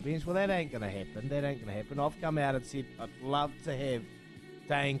Fozzie on the bench. Well, that ain't going to happen. That ain't going to happen. I've come out and said I'd love to have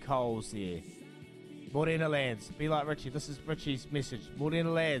Dane Coles there. Morena lads. Be like Richie. This is Richie's message.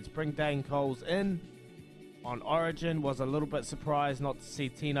 Morena lads. Bring Dane Coles in. On Origin, was a little bit surprised not to see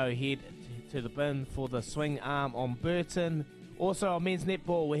Tino head to the bin for the swing arm on Burton. Also on men's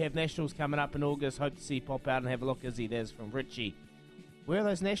netball, we have nationals coming up in August. Hope to see you pop out and have a look, Izzy. There's from Richie. Where are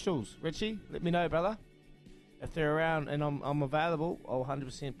those nationals, Richie? Let me know, brother. If they're around and I'm available, I'll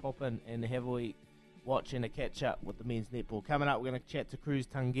 100% pop in and have a wee watch and a catch up with the men's netball. Coming up, we're going to chat to Cruz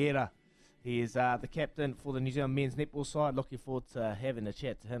Tanguera. He is the captain for the New Zealand men's netball side. Looking forward to having a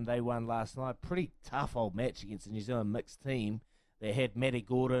chat to him. They won last night. Pretty tough old match against the New Zealand mixed team. They had Maddie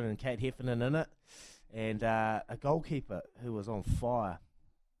Gordon and Kate Heffernan in it. And a goalkeeper who was on fire.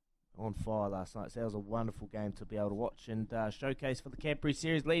 on fire last night. So that was a wonderful game to be able to watch and showcase for the Cadbury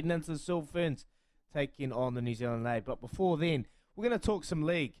Series leading into the Silver Ferns taking on the New Zealand A. But before then, we're going to talk some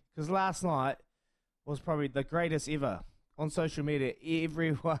league because last night was probably the greatest ever. On social media,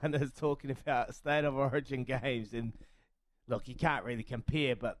 everyone is talking about State of Origin games. And look, you can't really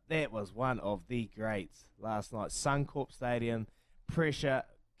compare, but that was one of the greats last night. Suncorp Stadium, pressure,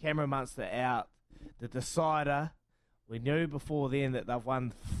 Cameron Munster out, the decider. We knew before then that they've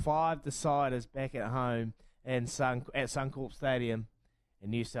won 5 deciders back at home and at Suncorp Stadium in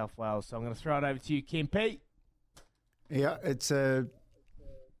New South Wales. So I'm going to throw it over to you, Kempy. Yeah, it's a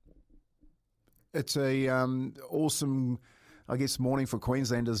awesome, I guess, morning for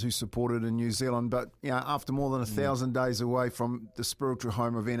Queenslanders who supported in New Zealand. But after more than 1,000 days away from the spiritual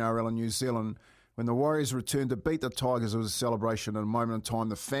home of NRL in New Zealand, when the Warriors returned to beat the Tigers, it was a celebration and a moment in time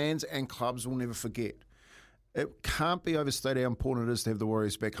the fans and clubs will never forget. It can't be overstated how important it is to have the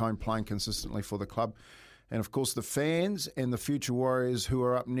Warriors back home playing consistently for the club. And, of course, the fans and the future Warriors who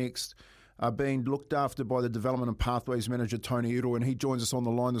are up next are being looked after by the Development and Pathways Manager, Tony Udall, and he joins us on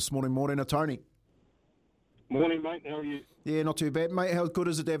the line this morning. Morning, Tony. Morning, mate. How are you? Yeah, not too bad, mate. How good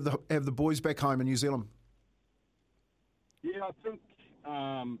is it to have the boys back home in New Zealand? Yeah, I think,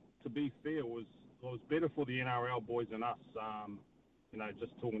 to be fair, it was better for the NRL boys and us.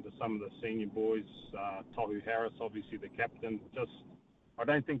 Just talking to some of the senior boys, Tohu Harris, obviously the captain, I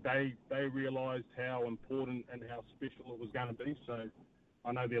don't think they realised how important and how special it was going to be. So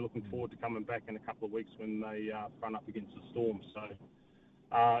I know they're looking forward to coming back in a couple of weeks when they front up against the Storm. So,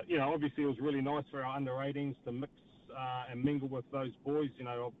 obviously it was really nice for our under 18s to mix and mingle with those boys.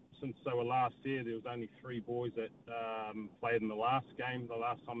 Since they were last here, there was only 3 boys that played in the last game, the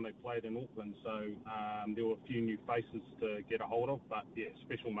last time they played in Auckland. So there were a few new faces to get a hold of. But, yeah,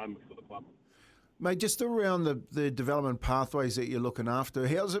 special moment for the club. Mate, just around the development pathways that you're looking after,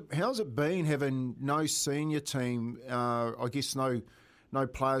 how's it been having no senior team, I guess no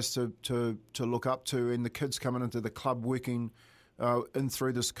players to look up to, and the kids coming into the club working in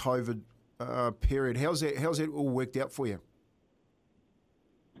through this COVID period? How's that all worked out for you?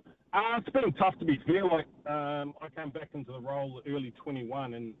 It's been tough, to be fair. I came back into the role early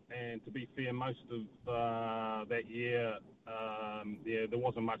 21, and to be fair, most of that year, there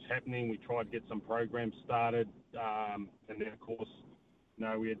wasn't much happening. We tried to get some programs started, and then, of course,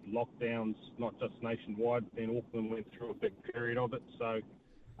 we had lockdowns, not just nationwide. Then Auckland went through a big period of it. So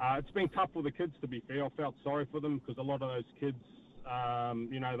it's been tough for the kids, to be fair. I felt sorry for them because a lot of those kids,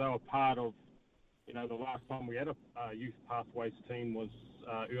 they were part of, the last time we had a youth pathways team was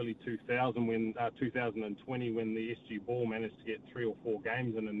early 2020 when the SG Ball managed to get 3 or 4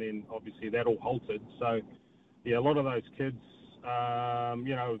 games in, and then obviously that all halted. So, yeah, a lot of those kids, have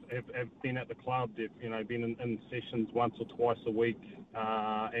been at the club. They've, been in sessions once or twice a week,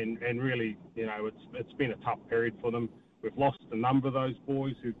 and really, it's been a tough period for them. We've lost a number of those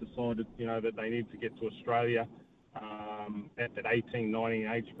boys who've decided, that they need to get to Australia at that 18, 19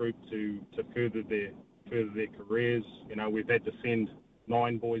 age group to further their careers. We've had to send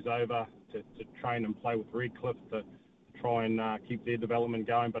 9 boys over to train and play with Redcliffe to try and keep their development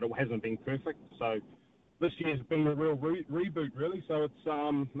going, but it hasn't been perfect. So this year's been a real reboot, really. So it's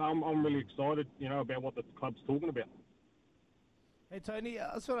I'm really excited, about what the club's talking about. Hey Tony,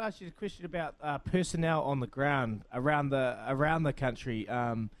 I just want to ask you a question about personnel on the ground around the country.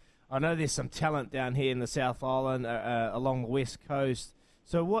 I know there's some talent down here in the South Island, along the West Coast.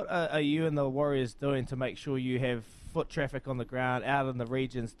 So what are you and the Warriors doing to make sure you have foot traffic on the ground out in the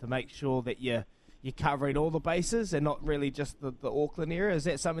regions to make sure that you're covering all the bases and not really just the Auckland area? Is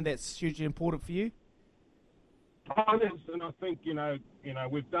that something that's hugely important for you? It is, and I think,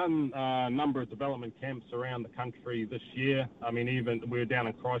 we've done a number of development camps around the country this year. I mean, even we were down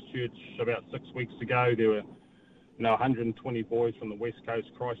in Christchurch about 6 weeks ago. There were 120 boys from the West Coast,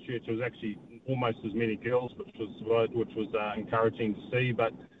 Christchurch. It was actually almost as many girls, which was encouraging to see.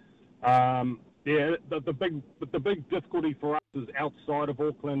 But the big difficulty for us is outside of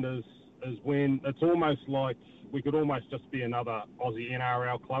Auckland is when it's almost like we could almost just be another Aussie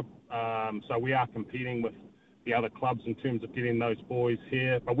NRL club. So we are competing with the other clubs in terms of getting those boys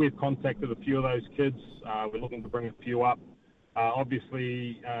here. But we've contacted a few of those kids. We're looking to bring a few up.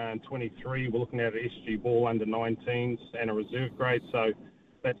 Obviously, in 23, we're looking at an SG Ball under 19s and a reserve grade. So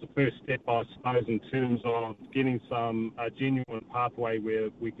that's the first step, I suppose, in terms of getting some genuine pathway where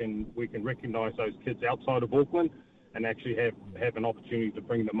we can recognise those kids outside of Auckland and actually have an opportunity to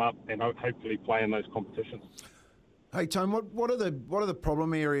bring them up and hopefully play in those competitions. Hey Tone, what are the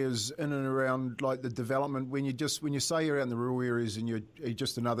problem areas in and around like the development when you say you're out in the rural areas and you're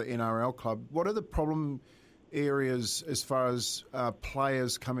just another NRL club? What are the problem areas as far as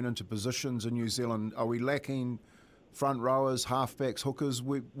players coming into positions in New Zealand? Are we lacking front rowers, halfbacks, hookers?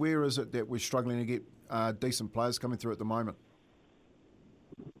 Where is it that we're struggling to get decent players coming through at the moment?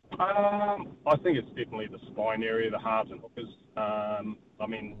 I think it's definitely the spine area, the halves and hookers. I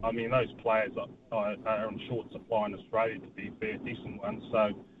mean, those players are in short supply in Australia, to be fair, decent ones.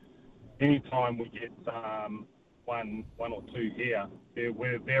 So anytime we get one or two here,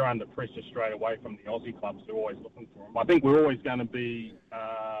 they're under pressure straight away from the Aussie clubs. They're always looking for them. I think we're always going to be,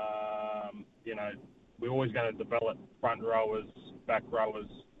 we're always going to develop front rowers, back rowers,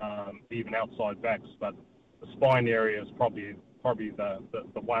 even outside backs. But the spine area is probably the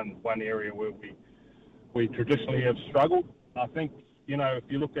one area where we traditionally have struggled. I think, if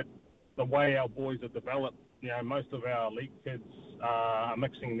you look at the way our boys are developed, most of our elite kids are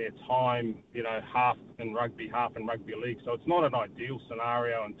mixing their time, half in rugby league. So it's not an ideal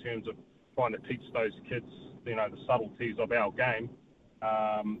scenario in terms of trying to teach those kids, the subtleties of our game,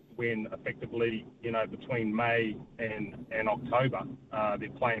 when effectively, between May and October, they're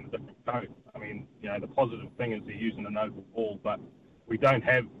playing a different code. I mean, the positive thing is they're using an oval ball, but we don't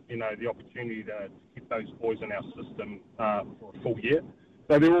have, the opportunity to keep those boys in our system for a full year.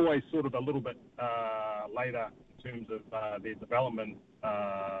 So they're always sort of a little bit later in terms of their development,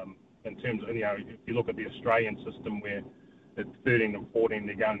 in terms of, if you look at the Australian system where at 13 and 14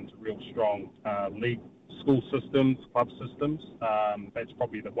 they're going into real strong league school systems, club systems. That's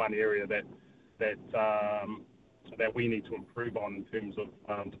probably the one area that we need to improve on in terms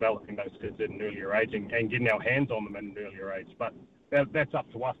of developing those kids at an earlier age and getting our hands on them at an earlier age. But that's up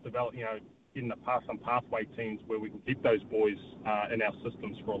to us, getting some pathway teams where we can keep those boys in our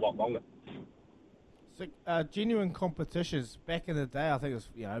systems for a lot longer. So, genuine competitions back in the day, I think it was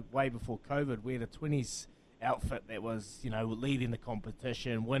way before COVID, we had a 20s outfit that was leading the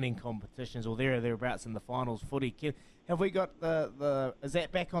competition, winning competitions, or thereabouts in the finals. Footy, have we got is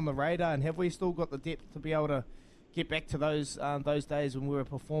that back on the radar, and have we still got the depth to be able to get back to those days when we were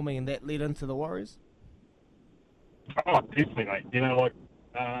performing and that led into the Warriors? Oh, definitely, mate.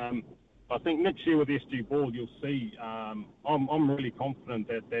 I think next year with SG Ball, you'll see. I'm really confident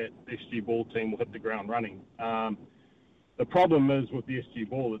that SG Ball team will hit the ground running. The problem is with the SG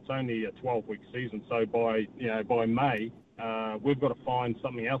Ball, it's only a 12-week season. So by May, we've got to find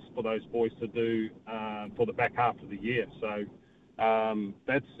something else for those boys to do for the back half of the year. So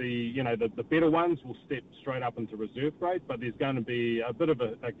that's the better ones will step straight up into reserve grade, but there's going to be a bit of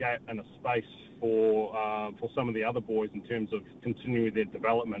a gap and a space for some of the other boys in terms of continuing their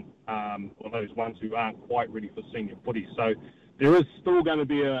development, or those ones who aren't quite ready for senior footy. So there is still going to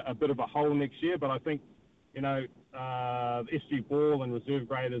be a bit of a hole next year, but I think SG Ball and reserve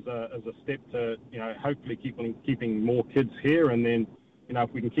grade is a step to hopefully keeping more kids here, and then if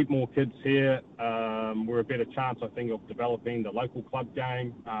we can keep more kids here, we're a better chance, I think, of developing the local club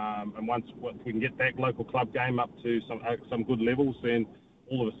game. And once we can get that local club game up to some good levels, then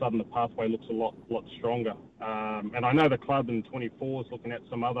all of a sudden the pathway looks a lot stronger. And I know the club in 24 is looking at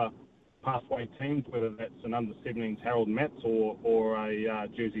some other pathway teams, whether that's an under-17s Harold Matts or a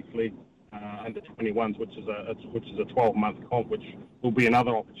Jersey Flegg under 21s, which is a 12-month comp, which will be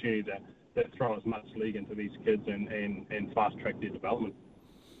another opportunity to throw as much league into these kids and fast-track their development.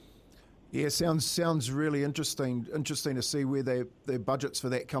 Yeah, sounds really interesting. Interesting to see where their budgets for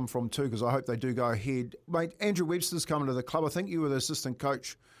that come from too, because I hope they do go ahead. Mate, Andrew Webster's coming to the club. I think you were the assistant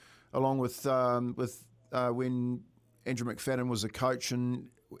coach along with when Andrew McFadden was a coach, and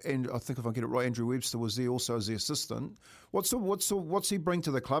I think if I get it right, Andrew Webster was there also as the assistant. What's he bring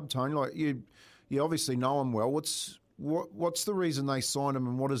to the club, Tony? Like you obviously know him well. What's the reason they signed him,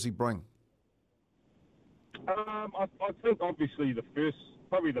 and what does he bring? I think obviously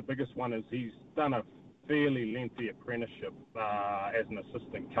probably the biggest one is he's done a fairly lengthy apprenticeship as an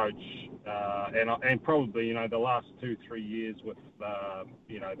assistant coach, and probably the last 2-3 years with the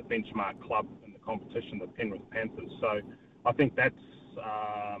benchmark club in the competition, the Penrith Panthers. So I think that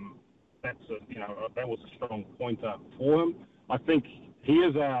was a strong pointer for him. I think he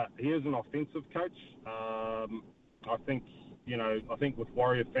is an offensive coach. I think with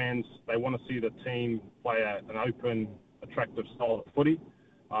Warrior fans, they want to see the team play an open, attractive style of footy.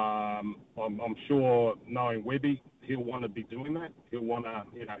 I'm sure, knowing Webby, he'll want to be doing that. He'll want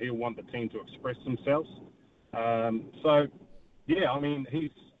the team to express themselves. So, yeah, I mean,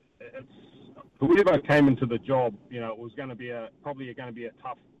 whoever came into the job, it was going to be probably going to be a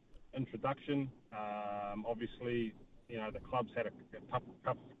tough introduction. Obviously, the club's had a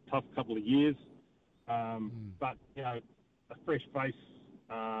tough couple of years, but a fresh face.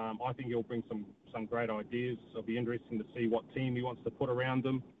 I think he'll bring some great ideas. It'll be interesting to see what team he wants to put around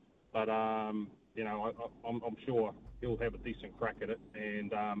him. But I'm sure he'll have a decent crack at it.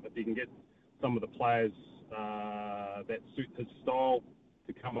 And if he can get some of the players that suit his style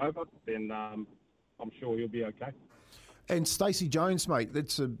to come over, then I'm sure he'll be okay. And Stacey Jones, mate,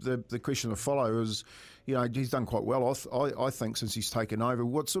 that's the question to follow is, he's done quite well, I think, since he's taken over.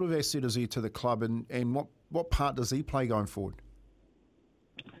 What sort of asset is he to the club, and what part does he play going forward?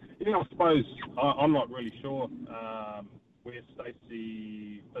 I suppose I'm not really sure where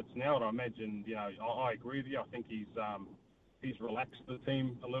Stacey fits now. And I imagine, I agree with you. I think he's relaxed the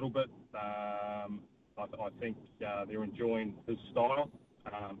team a little bit. I think they're enjoying his style.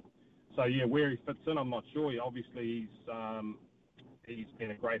 So where he fits in, I'm not sure. Obviously, he's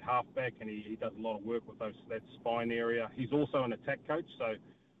been a great halfback, and he does a lot of work with that spine area. He's also an attack coach, so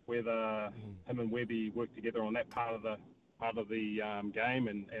whether him and Webby work together on that part of the game,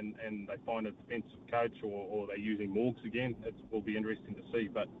 and they find a defensive coach, or they're using Morgs again, it will be interesting to see.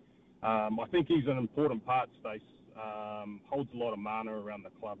 But I think he's an important part, Stace. Holds a lot of mana around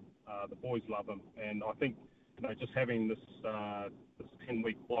the club. The boys love him, and I think just having this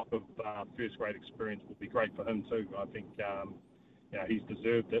 10-week block of first-grade experience will be great for him too. I think he's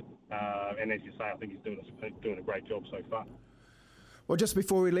deserved it, and as you say, I think he's doing a great job so far. Well, just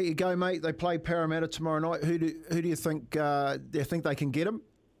before we let you go, mate, they play Parramatta tomorrow night. Who do you think they can get him?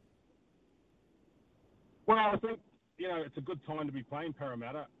 Well, I think it's a good time to be playing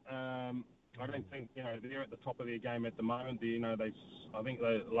Parramatta. I don't think they're at the top of their game at the moment. I think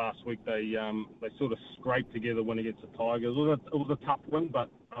last week they sort of scraped together win against the Tigers. It was a tough win, but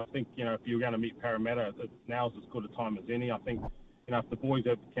I think if you're going to meet Parramatta, now's as good a time as any. I think if the boys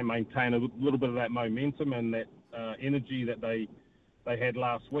can maintain a little bit of that momentum and that energy that they had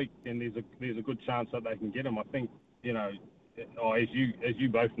last week, then there's a good chance that they can get them. I think as you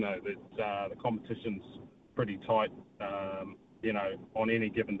both know, that the competition's pretty tight. On any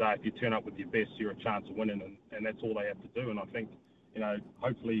given day, if you turn up with your best, you're a chance of winning, and that's all they have to do. And I think,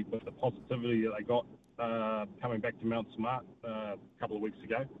 hopefully with the positivity that they got coming back to Mount Smart a couple of weeks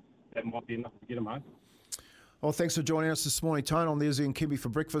ago, that might be enough to get them home. Well, thanks for joining us this morning, Tone, on the Izzy and Kempy for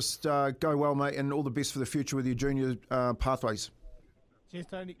breakfast. Go well, mate, and all the best for the future with your junior pathways. Cheers,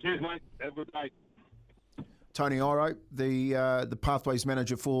 Tony. Cheers, mate. Have a good day. Tony Iro, the pathways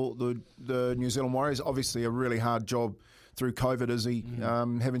manager for the New Zealand Warriors. Obviously a really hard job through COVID, Izzy,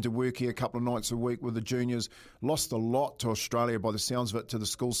 having to work here a couple of nights a week with the juniors. Lost a lot to Australia by the sounds of it, to the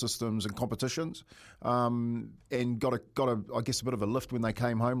school systems and competitions, and got a I guess a bit of a lift when they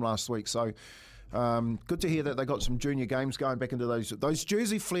came home last week. So good to hear that they got some junior games going back into those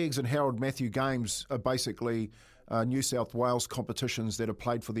Jersey Flags and Harold Matthew games are basically New South Wales competitions that are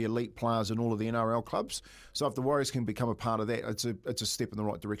played for the elite players in all of the NRL clubs. So if the Warriors can become a part of that, it's a step in the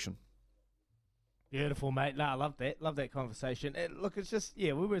right direction. Beautiful, mate. No, I love that. Love that conversation. Look, it's just,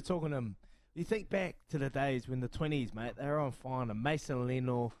 we were talking to him. You think back to the days when the 20s, mate, they were on fire, and Mason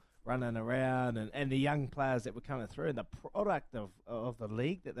Leno running around, and the young players that were coming through, and the product of the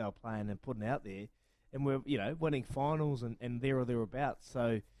league that they were playing and putting out there, and we're, winning finals and there or thereabouts.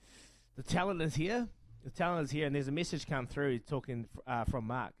 So the talent is here. And there's a message come through talking from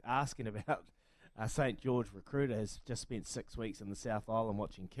Mark asking about St. George Recruiter has just spent 6 weeks in the South Island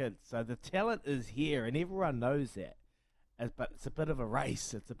watching kids. So the talent is here, and everyone knows that. But it's a bit of a race.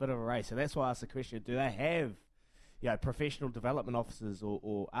 So that's why I asked the question, do they have professional development officers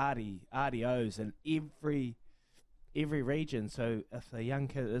or RDOs in every region? So if a young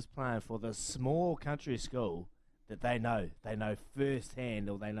kid is playing for the small country school, that they know firsthand,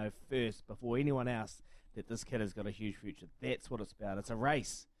 or they know first before anyone else, that this kid has got a huge future. That's what it's about. It's a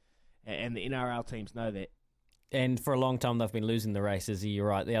race. And the NRL teams know that. And for a long time, they've been losing the races. You're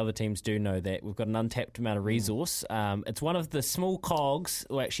right. The other teams do know that. We've got an untapped amount of resource. It's one of the small cogs,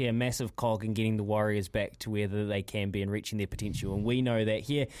 or actually a massive cog, in getting the Warriors back to where they can be and reaching their potential. And we know that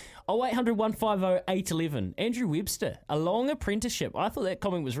here. 0800 150 811. Andrew Webster, a long apprenticeship. I thought that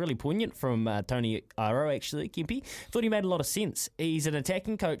comment was really poignant from Tony Iro, actually, Kempy. Thought he made a lot of sense. He's an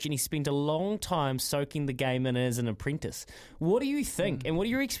attacking coach, and he spent a long time soaking the game in as an apprentice. What do you think? And what are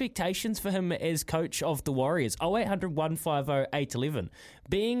your expectations for him as coach of the Warriors? 0800 150 811.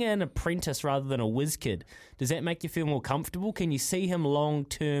 Being an apprentice rather than a whiz kid, does that make you feel more comfortable? Can you see him long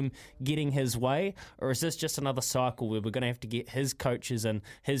term getting his way? Or is this just another cycle where we're going to have to get his coaches and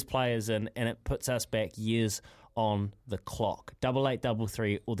his players in, and it puts us back years on the clock?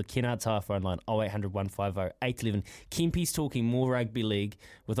 8833 or the Kennards Hire phone line 0800 150 811. Kempy's talking more rugby league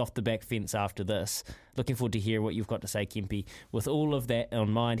with Off the Back Fence after this. Looking forward to hear what you've got to say, Kempy. With all of that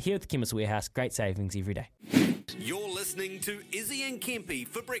on mind, here at the Chemist Warehouse, great savings every day. You're listening to Izzy and Kempy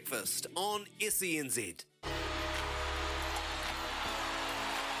for breakfast on SENZ.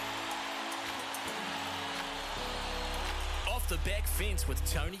 the back fence with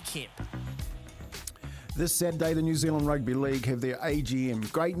Tony Kemp. This Saturday, the New Zealand Rugby League have their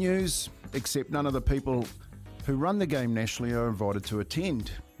AGM. Great news, except none of the people who run the game nationally are invited to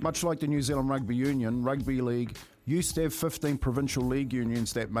attend. Much like the New Zealand Rugby Union, Rugby League used to have 15 provincial league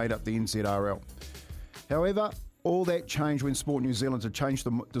unions that made up the NZRL. However, all that changed when Sport New Zealand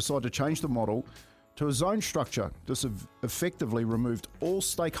decided to change the model to a zone structure. This effectively removed all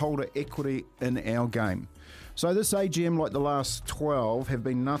stakeholder equity in our game. So this AGM, like the last 12, have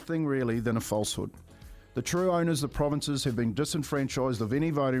been nothing really than a falsehood. The true owners, the provinces, have been disenfranchised of any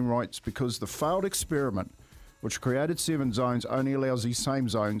voting rights because the failed experiment, which created 7 zones, only allows these same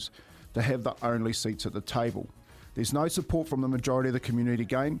zones to have the only seats at the table. There's no support from the majority of the community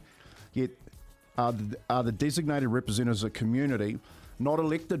game, yet are the designated representatives of the community not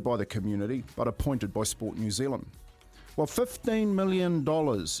elected by the community, but appointed by Sport New Zealand. Well, $15 million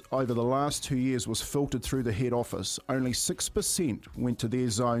over the last 2 years was filtered through the head office. Only 6% went to their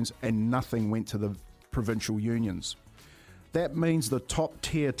zones and nothing went to the provincial unions. That means the top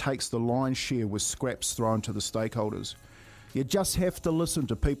tier takes the lion's share with scraps thrown to the stakeholders. You just have to listen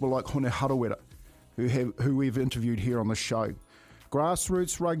to people like Hone Harawira, who we've interviewed here on the show.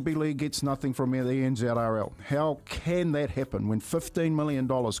 Grassroots rugby league gets nothing from the NZRL. How can that happen when $15 million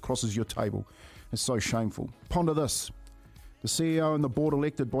crosses your table? It's so shameful. Ponder this. The CEO and the board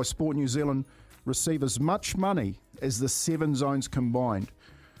elected by Sport New Zealand receive as much money as the 7 zones combined,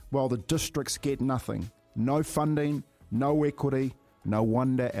 while the districts get nothing. No funding, no equity. No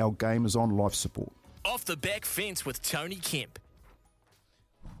wonder our game is on life support. Off the back fence with Tony Kemp.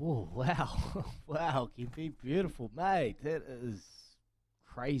 Oh, wow. Wow, Kempy, beautiful, mate. That is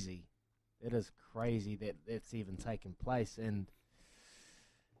crazy. That is crazy that that's even taken place. And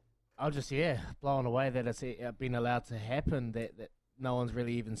I'm just, blown away that it's been allowed to happen, that no one's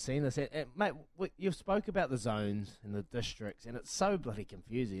really even seen this. And, mate, you've spoke about the zones and the districts, and it's so bloody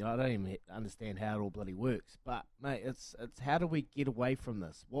confusing. I don't even understand how it all bloody works. But, mate, it's how do we get away from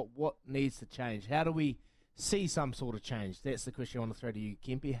this? What needs to change? How do we see some sort of change? That's the question I want to throw to you,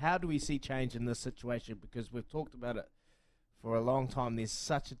 Kempy. How do we see change in this situation? Because we've talked about it for a long time. There's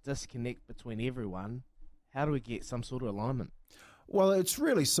such a disconnect between everyone. How do we get some sort of alignment? Well, it's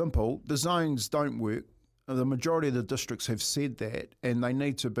really simple. The zones don't work. The majority of the districts have said that, and they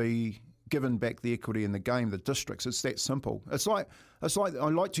need to be given back the equity in the game, the districts. It's that simple. It's like I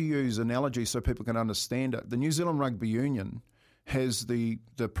like to use analogies so people can understand it. The New Zealand Rugby Union has the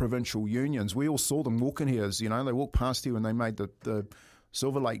provincial unions. We all saw them walking here, they walked past here when they made the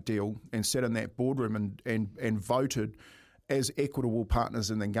Silver Lake deal and sat in that boardroom and voted as equitable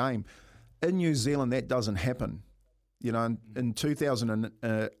partners in the game. In New Zealand, that doesn't happen. In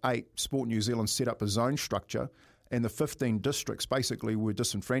 2008, Sport New Zealand set up a zone structure, and the 15 districts basically were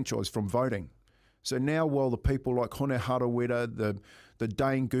disenfranchised from voting. So now, while the people like Hone Harawira, the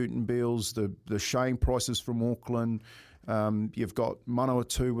Dane Gutenbeels, the Shane Prices from Auckland, you've got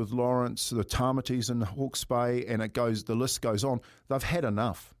Manawatu with Lawrence, the Tamatis in Hawke's Bay, and the list goes on. They've had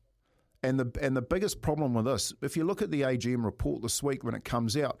enough. And the biggest problem with this, if you look at the AGM report this week when it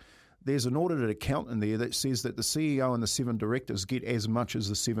comes out, there's an audited account in there that says that the CEO and the 7 directors get as much as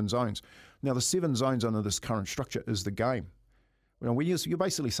the 7 zones. Now, the 7 zones under this current structure is the game. You're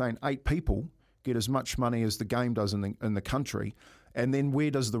basically saying 8 people get as much money as the game does in the country, and then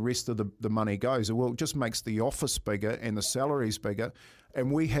where does the rest of the money go? So, well, it just makes the office bigger and the salaries bigger,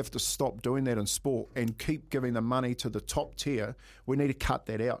 and we have to stop doing that in sport and keep giving the money to the top tier. We need to cut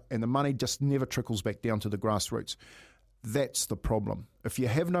that out, and the money just never trickles back down to the grassroots. That's the problem. If you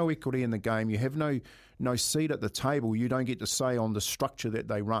have no equity in the game, you have no seat at the table, you don't get to say on the structure that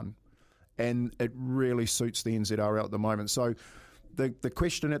they run. And it really suits the NZRL at the moment. So the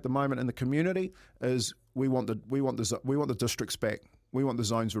question at the moment in the community is we want the districts back. We want the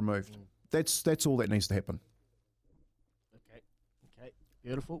zones removed. That's all that needs to happen. Okay.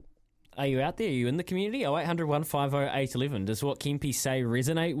 Beautiful. Are you out there? Are you in the community? 0800 150 811. Does what Kempy say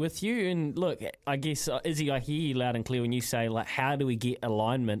resonate with you? And look, I guess, Izzy, I hear you loud and clear when you say, how do we get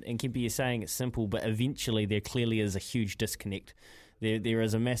alignment? And Kempy, you're saying it's simple, but eventually there clearly is a huge disconnect. There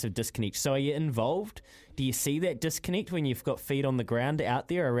is a massive disconnect. So are you involved? Do you see that disconnect when you've got feet on the ground out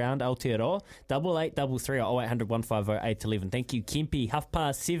there around Aotearoa? 8833 or 0800 150 811. Thank you, Kempy.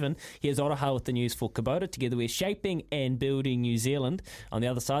 7:30. Here's Oroha with the news for Kubota. Together we're shaping and building New Zealand. On the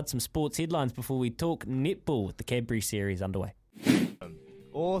other side, some sports headlines before we talk netball with the Cadbury Series underway.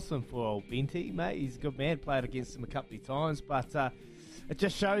 Awesome for old Benty, mate. He's a good man. Played against him a couple of times, but it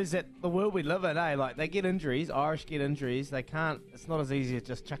just shows that the world we live in, they get injuries. Irish get injuries. They can't. It's not as easy as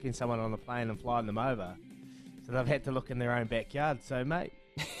just chucking someone on a plane and flying them over. So they've had to look in their own backyard. So, mate,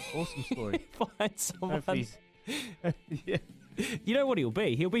 awesome story. Find someone. Yeah. You know what he'll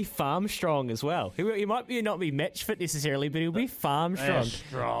be? He'll be farm strong as well. He might not be match fit necessarily, but he'll be farm strong.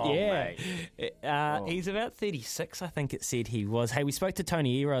 Strong, yeah. mate. He's about 36, I think it said he was. Hey, we spoke to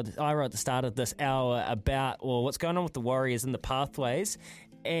Tony Iro at the start of this hour about what's going on with the Warriors and the pathways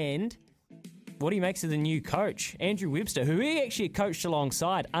and what he makes of the new coach, Andrew Webster, who he actually coached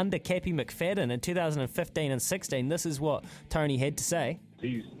alongside under Cappy McFadden in 2015 and 16. This is what Tony had to say.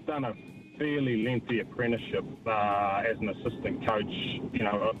 He's done a fairly lengthy apprenticeship as an assistant coach. You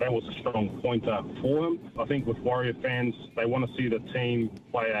know, that was a strong pointer for him. I think with Warrior fans, they want to see the team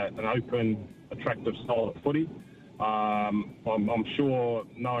play an open, attractive style of footy. I'm sure,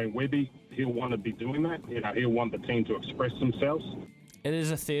 knowing Webby, he'll want to be doing that. You know, he'll want the team to express themselves. It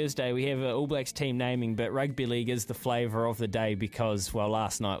is a Thursday. We have an All Blacks team naming, but rugby league is the flavour of the day because, well,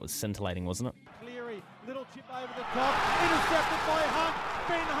 last night was scintillating, wasn't it? Cleary, little chip over the top, intercepted by Hunt.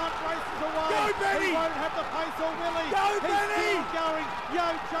 Ben Hunt races away. Go, Benny! He won't have the pace or will he? Go, He's Benny! still going. Yo,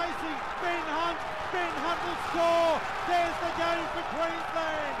 chasing. Ben Hunt. Ben Hunt will score. There's the game for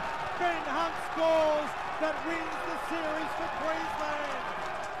Queensland. Ben Hunt scores. That wins the series for Queensland.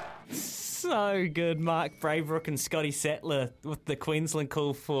 So good, Mark Braybrook and Scotty Sattler with the Queensland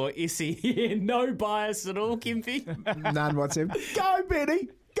call for Essie. No bias at all, Kempy. None whatsoever. Go, Benny!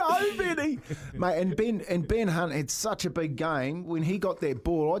 Go, Benny! Mate, and Ben Hunt had such a big game. When he got that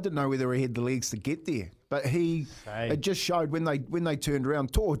ball, I didn't know whether he had the legs to get there. But it just showed when they turned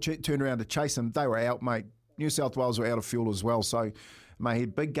around to chase him, they were out, mate. New South Wales were out of fuel as well. So, mate, he had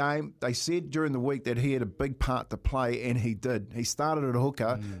a big game. They said during the week that he had a big part to play, and he did. He started at a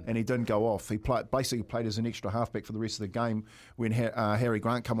hooker, and he didn't go off. He basically played as an extra halfback for the rest of the game when Harry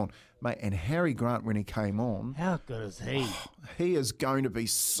Grant came on. Mate, and Harry Grant, when he came on... How good is he? He is going to be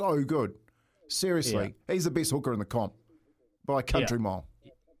so good. Seriously. Yeah. He's the best hooker in the comp by a country mile.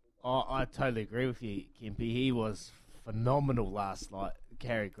 Oh, I totally agree with you, Kempy. He was phenomenal last night,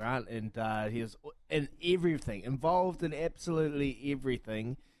 Harry Grant, and he was in everything, involved in absolutely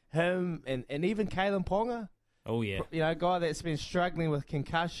everything. Him and even Kalen Ponga. Oh yeah, you know, a guy that's been struggling with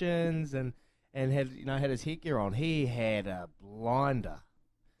concussions and had his headgear on. He had a blinder.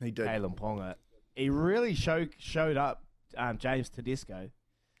 He did. Kalen Ponga. He really showed up. James Tedesco.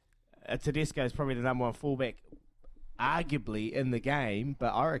 Tedesco is probably the number one fullback, arguably in the game,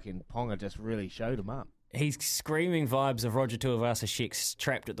 but I reckon Ponga just really showed him up. He's screaming vibes of Roger Tuivasa-Sheck's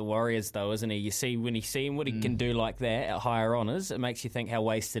trapped at the Warriors, though, isn't he? You see, when you see him, what he can do like that at higher honours, it makes you think how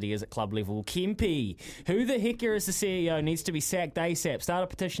wasted he is at club level. Kempy, who the hecker is the CEO, needs to be sacked ASAP. Start a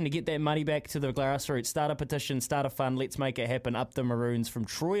petition to get that money back to the grassroots. Start a petition, start a fund, let's make it happen. Up the Maroons from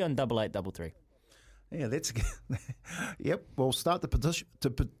Troy on 8833. Yeah, that's... Yep, well, start the petition.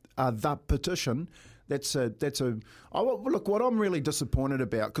 Look, what I'm really disappointed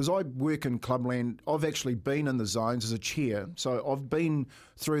about, because I work in clubland, I've actually been in the zones as a chair, so I've been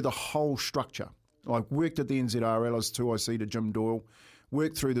through the whole structure. I've worked at the NZRL as 2IC to Jim Doyle,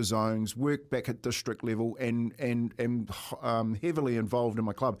 worked through the zones, worked back at district level, and heavily involved in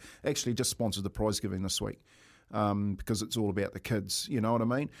my club. Actually just sponsored the prize giving this week. Because it's all about the kids, you know what I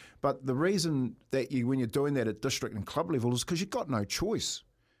mean? But the reason that when you're doing that at district and club level is because you've got no choice.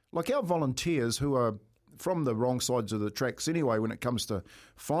 Like our volunteers who are from the wrong sides of the tracks anyway when it comes to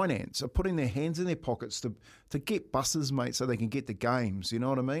finance are putting their hands in their pockets to get buses, mate, so they can get the games, you know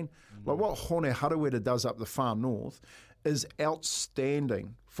what I mean? Like what Hone Harawira does up the far north is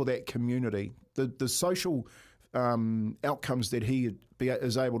outstanding for that community. The social outcomes that he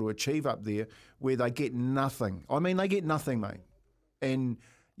is able to achieve up there where they get nothing. I mean, they get nothing, mate. And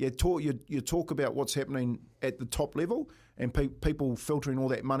you talk about what's happening at the top level and people filtering all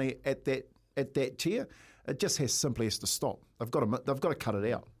that money at that tier. It just simply has to stop. They've got to cut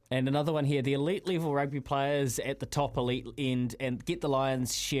it out. And another one here, the elite level rugby players at the top elite end and get the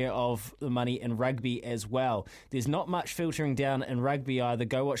Lions' share of the money in rugby as well. There's not much filtering down in rugby either.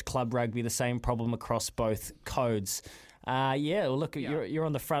 Go watch club rugby, the same problem across both codes. Look, you're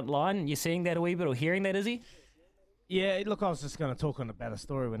on the front line. You're seeing that a wee bit or hearing that, is he? Yeah, look, I was just going to talk about a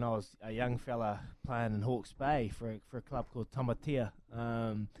story when I was a young fella playing in Hawke's Bay for a club called Tamatea.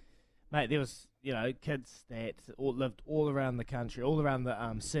 Mate, there was, kids that lived all around the country, all around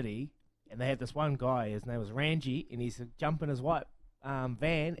the city, and they had this one guy, his name was Ranji, and he'd jump in his white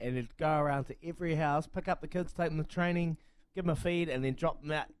van and he'd go around to every house, pick up the kids, take them to training, give them a feed, and then drop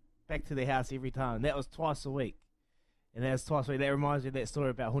them out back to their house every time. And that was twice a week. That reminds me of that story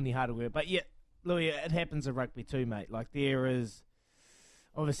about Huni Harawira. But yeah, Louis, it happens in rugby too, mate. Like there is...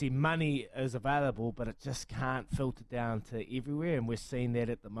 Obviously, money is available, but it just can't filter down to everywhere, and we're seeing that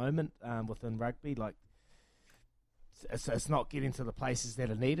at the moment within rugby. Like, it's not getting to the places that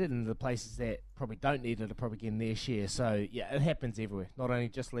are needed, and the places that probably don't need it are probably getting their share. So, yeah, it happens everywhere, not only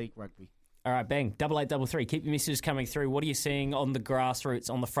just league rugby. All right, bang. 8833. Keep your messages coming through. What are you seeing on the grassroots,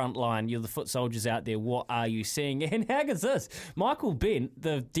 on the front line? You're the foot soldiers out there. What are you seeing? And how goes this? Michael Bent,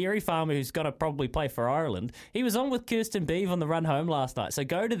 the dairy farmer who's going to probably play for Ireland, he was on with Kirsten Beeve on the run home last night. So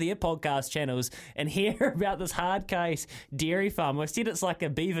go to their podcast channels and hear about this hard case dairy farmer. I said it's like a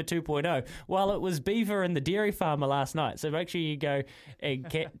Beaver 2.0. Well, it was Beaver and the dairy farmer last night. So make sure you go and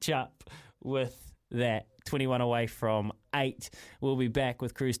catch up with that. 21 away from 8. We'll be back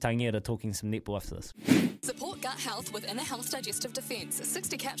with Cruz Tangiera talking some netball after this. Support gut health with Inner Health Digestive Defence.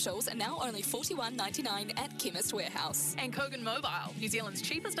 60 capsules and now only $41.99 at Chemist Warehouse. And Kogan Mobile, New Zealand's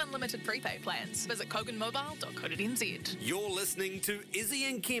cheapest unlimited prepaid plans. Visit koganmobile.co.nz. You're listening to Izzy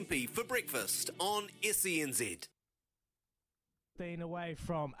and Kempy for breakfast on SENZ. Away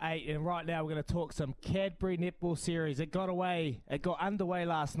from 8, and right now we're going to talk some Cadbury Netball Series. It got underway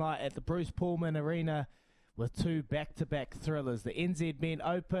last night at the Bruce Pullman Arena with 2 back-to-back thrillers. The NZ Men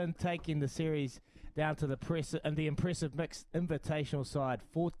Open taking the series down to the impressive mixed invitational side,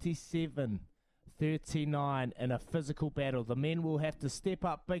 47-39 in a physical battle. The men will have to step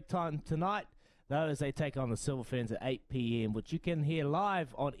up big time tonight, though, as they take on the Silver Ferns at 8 p.m, which you can hear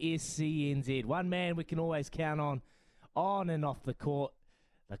live on SCNZ. One man we can always count on and off the court,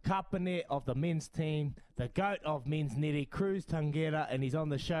 the kapanet of the men's team, the goat of men's netty, Cruz Tangiera, and he's on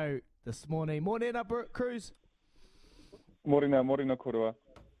the show this morning. Morena, Cruz. Morena korua.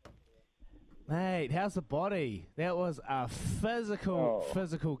 Mate, how's the body? That was a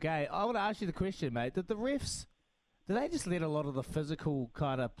physical game. I want to ask you the question, mate. Did they just let a lot of the physical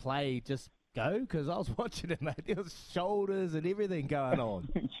kind of play just go? Because I was watching it, mate. There was shoulders and everything going on.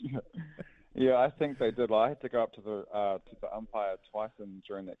 Yeah, I think they did. I had to go up to the umpire twice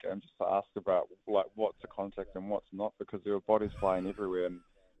during that game just to ask about what's the contact and what's not, because there were bodies flying everywhere,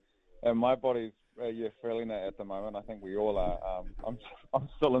 and my body's feeling it at the moment. I think we all are. I'm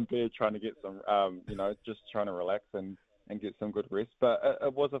still in bed trying to get some, just trying to relax and get some good rest. But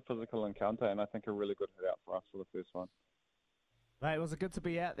it was a physical encounter, and I think a really good hit out for us for the first one. Mate, was it good to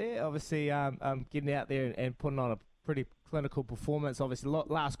be out there? Obviously, getting out there and putting on a pretty clinical performance. Obviously,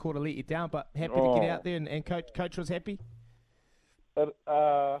 last quarter let you down, but happy to get out there, and coach was happy? I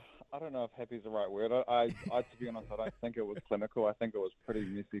don't know if happy is the right word. I to be honest, I don't think it was clinical. I think it was pretty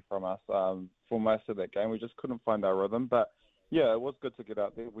messy from us for most of that game. We just couldn't find our rhythm. But, yeah, it was good to get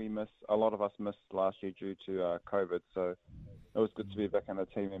out there. A lot of us missed last year due to COVID, so it was good to be back in the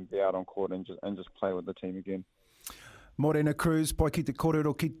team and be out on court and just play with the team again. Morena Cruz, pai ki te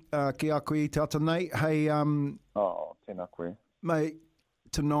kōrero ki a koe i tātou nei. Hey, tēnā koe. Mate,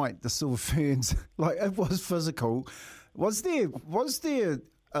 tonight, the Silver Ferns, it was physical. Was there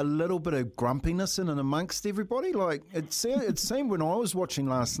a little bit of grumpiness in and amongst everybody? It seemed when I was watching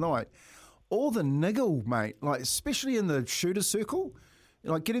last night, all the niggle, mate, especially in the shooter circle,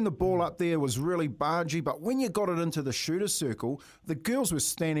 getting the ball up there was really bargy, but when you got it into the shooter circle, the girls were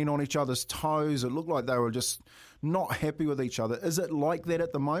standing on each other's toes. It looked like they were just not happy with each other. Is it like that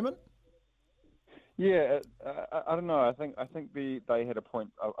at the moment? Yeah, I don't know. I think they had a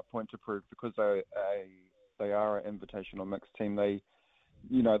point to prove, because they are an invitational mixed team. They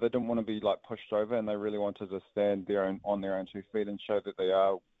didn't want to be pushed over, and they really wanted to stand on their own 2 feet and show that they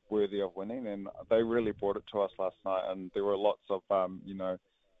are worthy of winning, and they really brought it to us last night. And there were lots of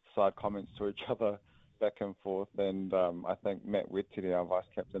side comments to each other back and forth, and I think Matt Wetiri, our vice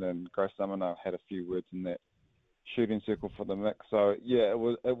captain, and Grace Samana had a few words in that shooting circle for the mix. So yeah, it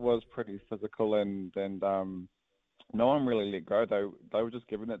was pretty physical, and no one really let go. They were just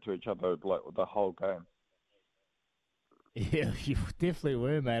giving it to each other the whole game. Yeah, you definitely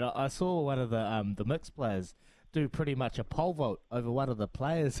were, mate. I saw one of the mixed players do pretty much a pole vault over one of the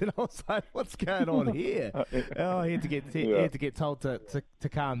players, and I was like, "What's going on here?" He had to get told to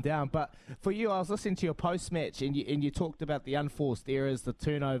calm down. But for you, I was listening to your post match, and you talked about the unforced errors, the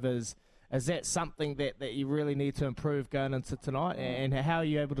turnovers. Is that something that you really need to improve going into tonight? And how are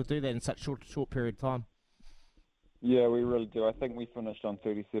you able to do that in such short period of time? Yeah, we really do. I think we finished on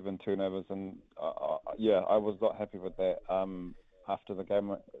 37 turnovers, and I was not happy with that after the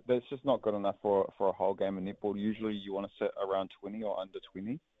game. That's just not good enough for a whole game of netball. Usually you want to sit around 20 or under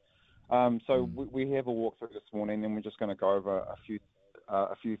 20. We have a walkthrough this morning, and we're just going to go over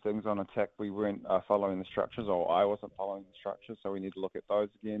a few things on attack. We weren't following the structures, or I wasn't following the structures, so we need to look at those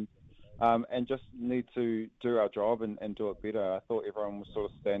again. And just need to do our job and do it better. I thought everyone was sort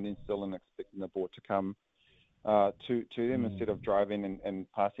of standing still and expecting the ball to come to them instead of driving and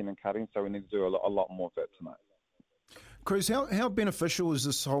passing and cutting. So we need to do a lot more of that tonight. Cruz, how beneficial is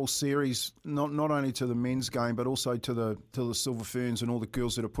this whole series, not only to the men's game, but also to the Silver Ferns and all the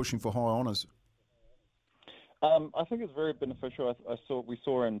girls that are pushing for high honours? I think it's very beneficial. We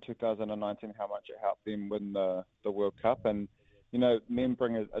saw in 2019 how much it helped them win the World Cup, and men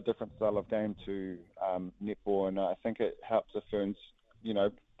bring a different style of game to netball, and I think it helps the Ferns,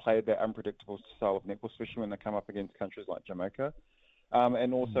 play that unpredictable style of netball, especially when they come up against countries like Jamaica.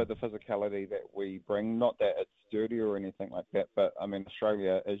 And also the physicality that we bring, not that it's dirty or anything like that, but I mean,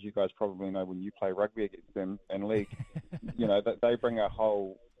 Australia, as you guys probably know, when you play rugby against them in league, they bring a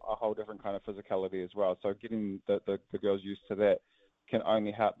whole different kind of physicality as well. So getting the girls used to that can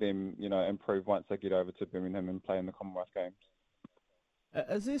only help them, improve once they get over to Birmingham and play in the Commonwealth Games.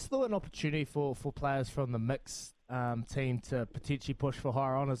 Is there still an opportunity for players from the mixed team to potentially push for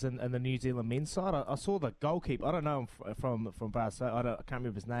higher honours in the New Zealand men's side? I saw the goalkeeper, I don't know him from Barcelona, I can't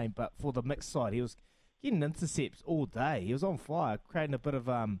remember his name, but for the mixed side, he was getting intercepts all day. He was on fire, creating a bit of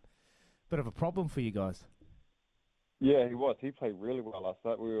a problem for you guys. Yeah, he was. He played really well last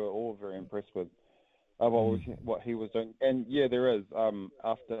night. We were all very impressed with what he was doing. And yeah, there is.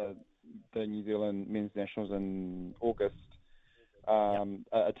 After the New Zealand men's nationals in August,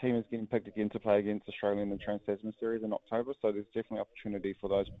 a team is getting picked again to play against Australia in the Trans-Tasman Series in October, so there's definitely opportunity for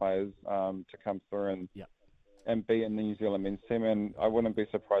those players to come through and be in the New Zealand men's team, and I wouldn't be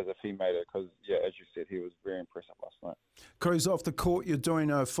surprised if he made it because, as you said, he was very impressive last night. Cruz, off the court, you're doing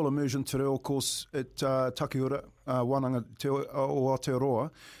a full immersion te reo course at Takiura, Wananga o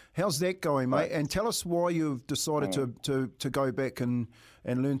Aotearoa. How's that going, mate? And tell us why you've decided to go back and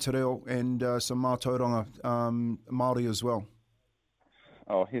learn te reo and some mātauranga Māori as well.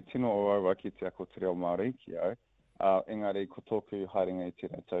 He tino o aua ki te ako te reo Māori ki au. Engari, ko tōku haerenga i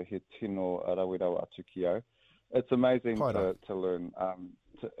tēnā tau, he tino rawirawa atu ki au. It's amazing to learn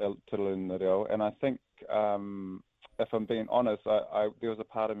to learn the reo, and I think if I'm being honest, there was a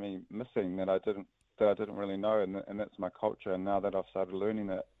part of me missing that I didn't really know, and that's my culture. And now that I've started learning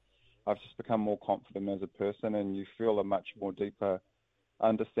it, I've just become more confident as a person, and you feel a much more deeper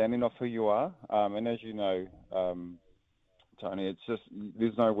understanding of who you are. And as you know, Tony, it's just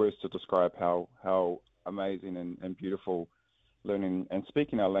there's no words to describe how amazing and beautiful learning and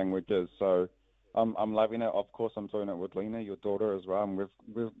speaking our language is. So I'm loving it. Of course, I'm doing it with Lena, your daughter, as well. And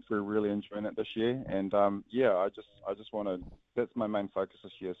we're really enjoying it this year. And I just want to. That's my main focus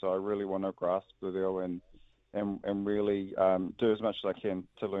this year. So I really want to grasp the reo and really do as much as I can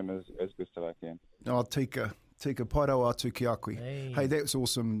to learn as best as I can. Oh, Tika pairau atu ki akui. Hey, that's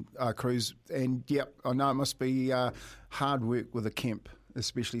awesome, Cruz. And I know it must be hard work with a Kemp,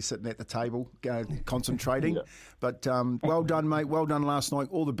 especially sitting at the table, concentrating. But well done, mate. Well done last night.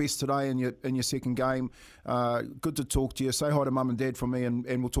 All the best today in your second game. Good to talk to you. Say hi to Mum and Dad for me, and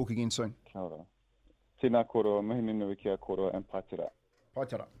we'll talk again soon. Kia ora. Tēnā koroa, mihi nui kia koroa, and pai tera. Pai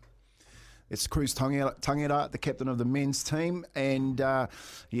tera. It's Cruz Tangera, the captain of the men's team, and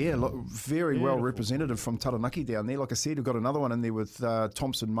very well representative from Taranaki down there. Like I said, we've got another one in there with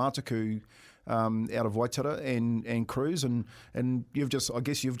Thompson Mataku out of Waitara and Cruz, and you've just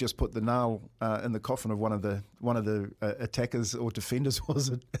put the nail in the coffin of one of the attackers or defenders, was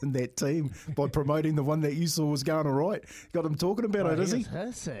it, in that team by promoting the one that you saw was going all right. Got him talking about it, is he?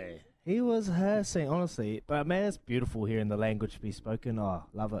 He was hissing, honestly. But man, it's beautiful hearing the language be spoken. Oh,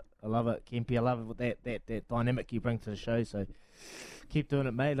 love it. I love it, Kempy. I love it, that dynamic you bring to the show. So keep doing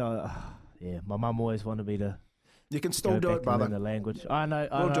it, mate. My mum always wanted me to. You can still do it, brother. Learn the language. I know.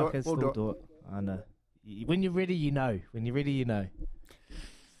 I can still do it. I know. When you're ready, you know. When you're ready, you know.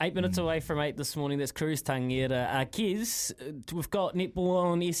 8 minutes away from 8 this morning. That's Cruz Tangera. Kez, we've got netball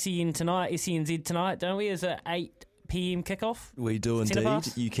on SENZ tonight, don't we? Is it 8 p.m. kickoff? We do indeed.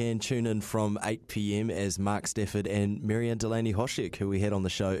 You can tune in from 8 p.m. as Mark Stafford and Marianne Delaney-Hoshek, who we had on the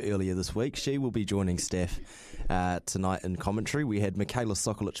show earlier this week. She will be joining Staff tonight in commentary. We had Michaela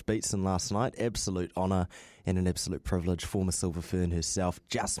Sokolic-Beatson last night. Absolute honour and an absolute privilege. Former Silver Fern herself,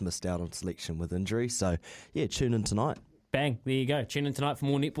 just missed out on selection with injury. So, tune in tonight. Bang, there you go. Tune in tonight for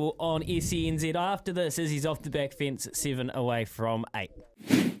more netball on SENZ. After this, Izzy's off the back fence, 7 away from 8.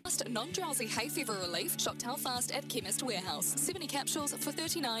 Fast non-drowsy hay fever relief. Shop Telfast at Chemist Warehouse. 70 capsules for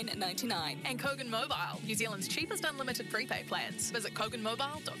 $39.99. And Kogan Mobile, New Zealand's cheapest unlimited prepaid plans. Visit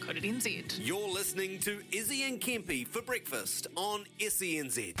koganmobile.co.nz. You're listening to Izzy and Kempy for breakfast on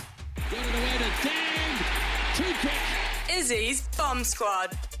SENZ. Getting away to Dan. Too quick. Izzy's Bomb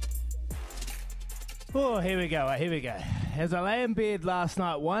Squad. Oh, here we go. As I lay in bed last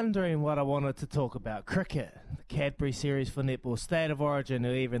night wondering what I wanted to talk about, cricket, the Cadbury Series for netball, State of Origin,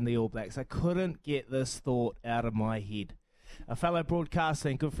 or even the All Blacks, I couldn't get this thought out of my head. A fellow broadcaster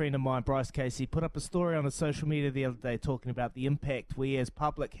and good friend of mine, Bryce Casey, put up a story on his social media the other day talking about the impact we as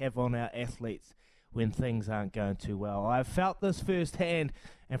public have on our athletes when things aren't going too well. I've felt this firsthand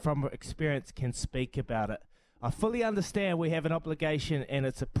and from experience can speak about it. I fully understand we have an obligation and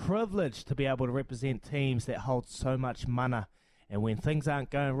it's a privilege to be able to represent teams that hold so much mana. And when things aren't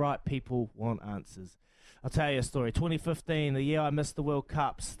going right, people want answers. I'll tell you a story. 2015, the year I missed the World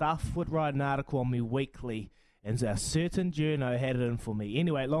Cup, Stuff would write an article on me weekly, and a certain journo had it in for me.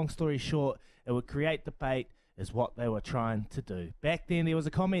 Anyway, long story short, it would create debate is what they were trying to do. Back then, there was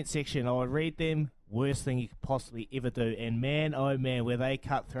a comment section. I would read them, worst thing you could possibly ever do. And man, oh man, were they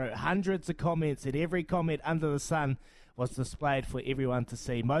cut through. Hundreds of comments, and every comment under the sun was displayed for everyone to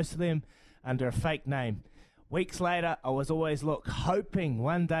see, most of them under a fake name. Weeks later, I was always hoping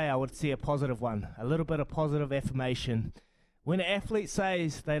one day I would see a positive one, a little bit of positive affirmation. When an athlete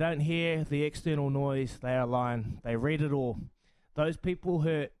says they don't hear the external noise, they are lying. They read it all. Those people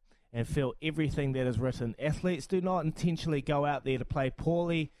hurt and feel everything that is written. Athletes do not intentionally go out there to play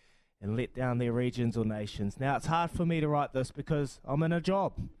poorly and let down their regions or nations. Now, it's hard for me to write this because I'm in a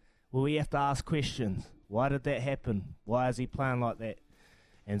job where we have to ask questions. Why did that happen? Why is he playing like that?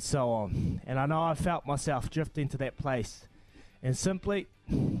 And so on. And I know I felt myself drift into that place. And simply,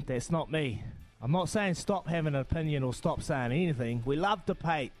 that's not me. I'm not saying stop having an opinion or stop saying anything. We love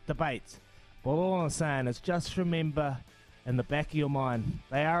debates. But all I'm saying is just remember in the back of your mind,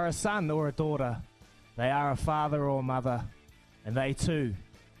 they are a son or a daughter. They are a father or a mother. And they too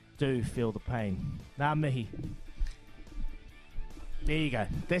do feel the pain. Ngā mihi. There you go.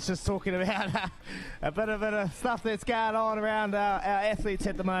 That's just talking about a bit of stuff that's going on around our athletes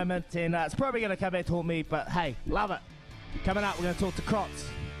at the moment. And it's probably going to come back to haunt me, but hey, love it. Coming up, we're going to talk to Crots.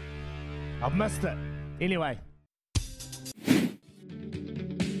 I've missed it. Anyway.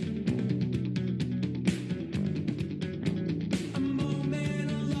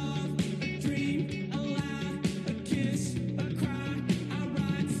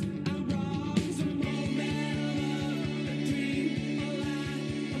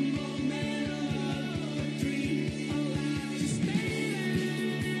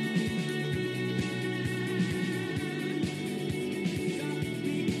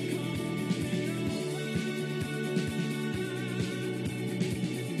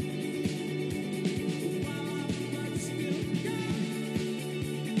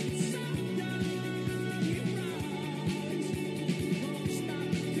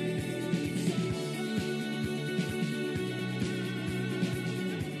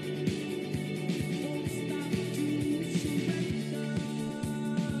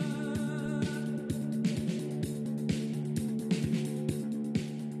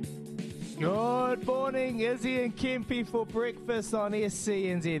 Good morning, Izzy and Kempy for breakfast on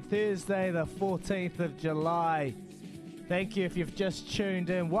SCNZ, Thursday the 14th of July. Thank you if you've just tuned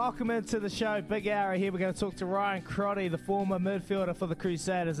in. Welcome into the show. Big hour here. We're going to talk to Ryan Crotty, the former midfielder for the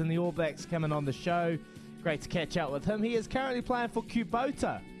Crusaders and the All Blacks, coming on the show. Great to catch up with him. He is currently playing for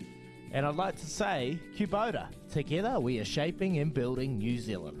Kubota. And I'd like to say, Kubota, together we are shaping and building New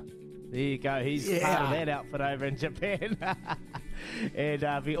Zealand. There you go. He's part of that outfit over in Japan. And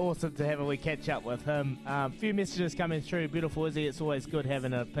it'd be awesome to have a wee catch up with him. A few messages coming through. Beautiful, Izzy. It's always good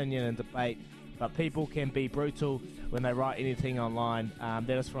having an opinion and debate. But people can be brutal when they write anything online.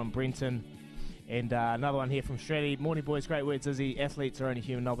 That is from Brenton. And another one here from Stratty. Morning, boys. Great words, Izzy. Athletes are only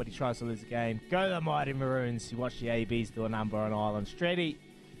human. Nobody tries to lose a game. Go the Mighty Maroons. You watch the ABs do a number on Ireland. Stratty,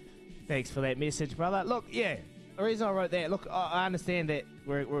 thanks for that message, brother. Look, yeah. The reason I wrote that, look, I understand that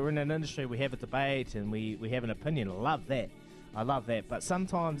we're in an industry, we have a debate and we have an opinion. I love that. But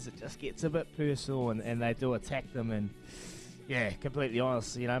sometimes it just gets a bit personal and they do attack them. And, yeah, completely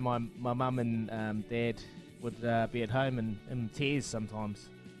honest, you know, my mum and dad would be at home in tears sometimes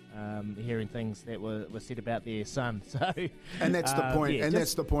hearing things that were said about their son. So, and that's the point. Yeah, and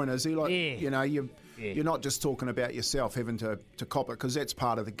that's the point, is he? Like, you know, you're not just talking about yourself having to cop it, because that's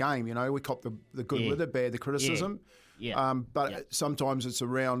part of the game. You know, we cop the good with the bad, the criticism. But sometimes it's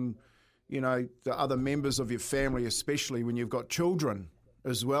around, you know, the other members of your family, especially when you've got children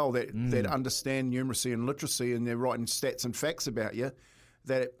as well that understand numeracy and literacy, and they're writing stats and facts about you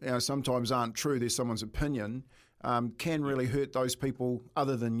that, you know, sometimes aren't true. There's someone's opinion. Can really hurt those people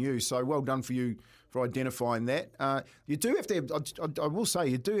other than you. So well done for you for identifying that. You do have to have, I will say,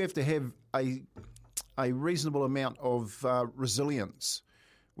 you do have to have a reasonable amount of resilience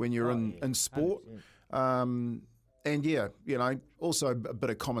when you're in sport. And yeah, you know, also a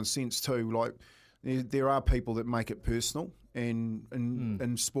bit of common sense too. Like there are people that make it personal, and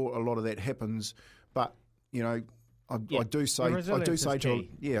in sport a lot of that happens. But you know, I do say to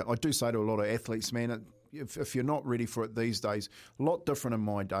a lot of athletes, man, if you're not ready for it these days, a lot different in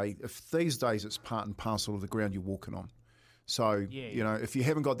my day. If these days it's part and parcel of the ground you're walking on. So, if you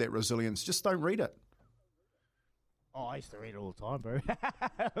haven't got that resilience, just don't read it. Oh, I used to read it all the time, bro.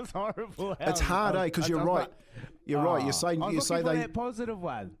 It's horrible. It's hard, Because you're right. You're right. You say I was looking for they that positive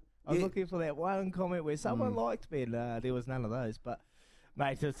one. I was looking for that one comment where someone liked me, and there was none of those. But,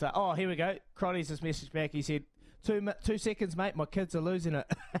 mate, it's here we go. Crotty's just messaged back. He said, 2 seconds, mate. My kids are losing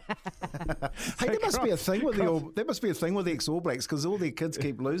it. Hey, there must be a thing with the ex-All Blacks because all their kids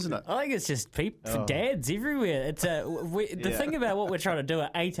keep losing it. I think it's just for dads everywhere. It's the thing about what we're trying to do at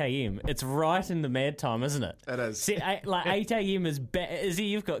 8 a.m. It's right in the mad time, isn't it? It is. See, 8 a.m. is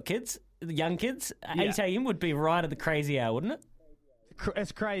you've got kids, young kids. 8 a.m. would be right at the crazy hour, wouldn't it?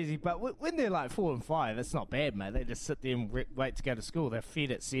 It's crazy, but when they're like 4 and 5, it's not bad, mate. They just sit there and wait to go to school. They're fed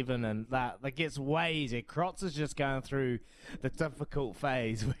at 7, and that gets way easier. Crotts is just going through the difficult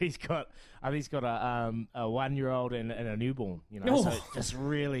phase where he's got a 1-year-old and a newborn. So it's just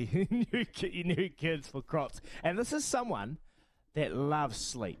really new kids for Crotts. And this is someone that loves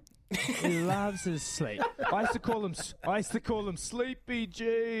sleep. He loves his sleep. I used to call him Sleepy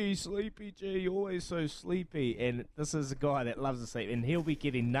G, always so sleepy. And this is a guy that loves to sleep, and he'll be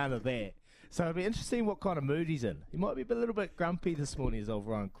getting none of that. So it'll be interesting what kind of mood he's in. He might be a little bit grumpy this morning, as old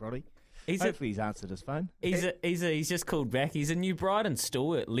Ryan Crotty. Hopefully he's answered his phone. He's just called back. He's a New Brighton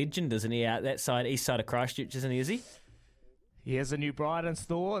stalwart legend, isn't he? Out that side, east side of Christchurch, isn't he? Is he? He has a New Brighton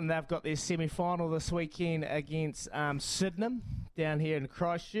store, and they've got their semi-final this weekend against Sydenham down here in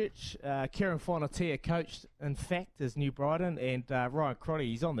Christchurch. Kieran Fonatia coached, in fact, as New Brighton, and Ryan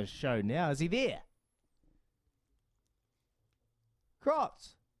Crotty, he's on the show now. Is he there?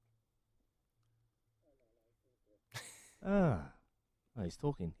 Crotts? Oh, he's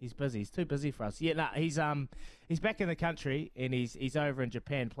talking. He's busy. He's too busy for us. Yeah, no, he's back in the country, and he's over in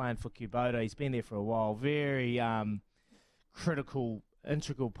Japan playing for Kubota. He's been there for a while. Very critical,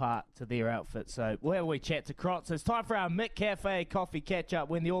 integral part to their outfit. So we'll have a wee chat to Crotts. It's time for our Mick Cafe coffee catch-up.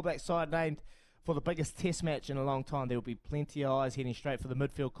 When the All Black side named for the biggest test match in a long time, there will be plenty of eyes heading straight for the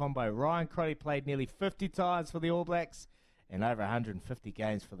midfield combo. Ryan Crotty played nearly 50 times for the All Blacks and over 150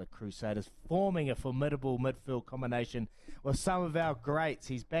 games for the Crusaders, forming a formidable midfield combination with some of our greats.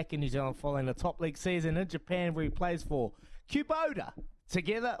 He's back in New Zealand following the top league season in Japan, where he plays for Kubota.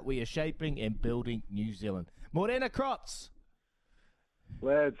 Together, we are shaping and building New Zealand. Morena Crotts.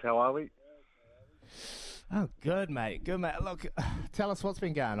 Lads, how are we? Oh, good, mate. Good, mate. Look, tell us what's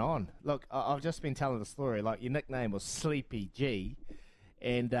been going on. Look, I've just been telling the story. Like, your nickname was Sleepy G,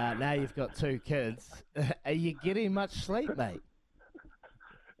 and now you've got 2 kids. Are you getting much sleep, mate?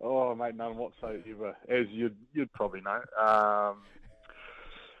 Oh, mate, none whatsoever, as you'd probably know.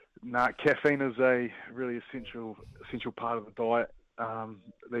 Caffeine is a really essential part of the diet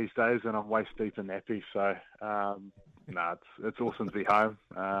these days, and I'm waist deep in nappy, so it's awesome to be home.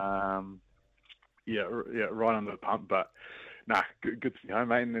 Right under the pump, but good to be home,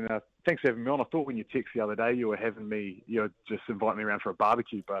 mate. And then, thanks for having me on. I thought when you texted the other day, you were just inviting me around for a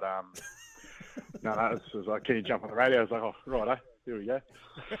barbecue, but it was like, can you jump on the radio? I was like, oh, righto, here we go.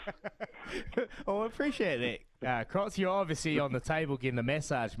 Well, I appreciate that. Crotts, you're obviously on the table getting a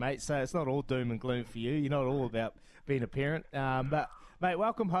massage, mate, so it's not all doom and gloom for you. You're not all about being a parent. But, mate,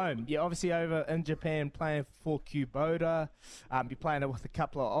 welcome home. You're obviously over in Japan playing for Kubota. You're playing with a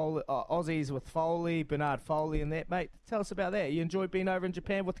couple of Aussies with Foley, Bernard Foley and that, mate. Tell us about that. You enjoy being over in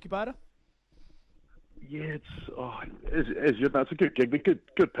Japan with Kubota? Yeah, as you know, it's a good gig. They're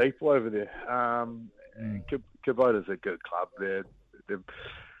good people over there. Kubota's a good club. They're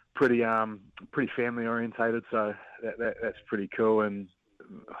pretty family orientated, so that's pretty cool. And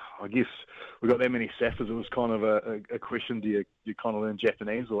I guess we got that many Saffers. It was kind of a question: do you kind of learn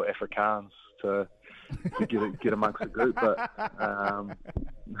Japanese or Afrikaans to get amongst the group? But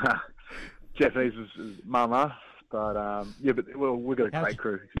Japanese is mama. But we've got a great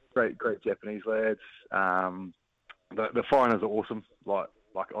crew, great Japanese lads. The foreigners are awesome. Like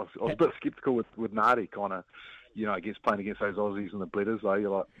I was a bit sceptical with Nadi, kind of, playing against those Aussies and the Bledders. Though you're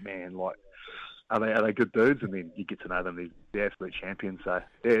like, man, like, are they good dudes? And then you get to know them. They're absolute champions. So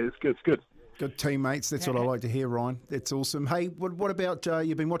yeah, it's good. It's good. Good teammates. That's what I like to hear, Ryan. That's awesome. Hey, what about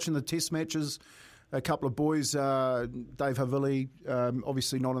you've been watching the test matches? A couple of boys, Dave Havili,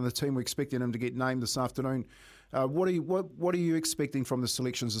 obviously not on the team. We're expecting him to get named this afternoon. What are you expecting from the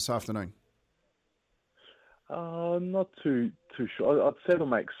selections this afternoon? Not too sure. I'd say they'll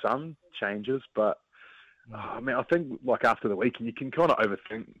make some changes, but I think like after the weekend, you can kind of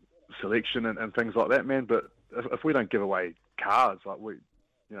overthink selection and things like that, man. But if we don't give away cards, like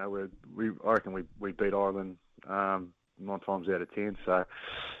I reckon we beat Ireland 9 times out of 10. So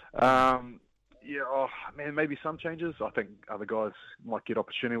Yeah, man, maybe some changes. I think other guys might get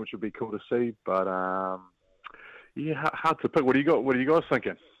opportunity, which would be cool to see. But yeah, hard to pick. What do you got? What are you guys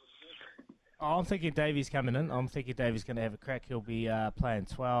thinking? I'm thinking Davey's coming in. I'm thinking Davey's going to have a crack. He'll be playing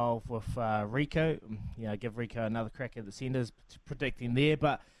 12 with Rico. Give Rico another crack at the centres, predicting there.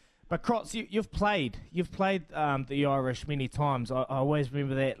 But Crotts, you've played the Irish many times. I always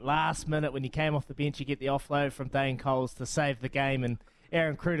remember that last minute when you came off the bench, you get the offload from Dane Coles to save the game, and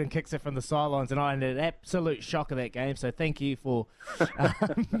Aaron Cruden kicks it from the sidelines, and I had an absolute shock of that game. So thank you for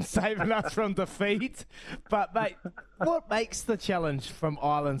saving us from defeat. But mate, what makes the challenge from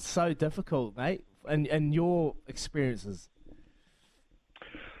Ireland so difficult, mate? And your experiences?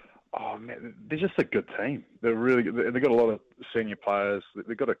 Oh man, they're just a good team. They're really good. They've got a lot of senior players.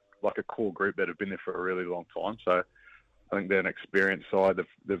 They've got a core group that have been there for a really long time. So I think they're an experienced side.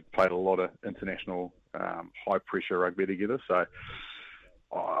 They've played a lot of international high pressure rugby together. So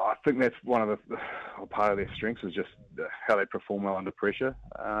I think that's one of the part of their strengths is just how they perform well under pressure.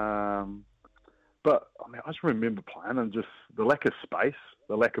 But I mean, I just remember playing and just the lack of space,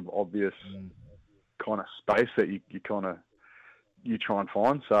 the lack of obvious kind of space that you try and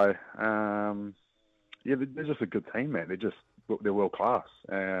find. So yeah, they're just a good team, man. They're world class,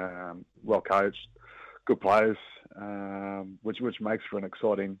 well coached, good players, which makes for an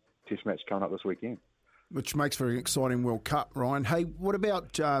exciting test match coming up this weekend. Which makes for an exciting World Cup, Ryan. Hey, what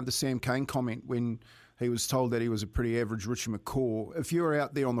about the Sam Cane comment when he was told that he was a pretty average Richie McCaw? If you were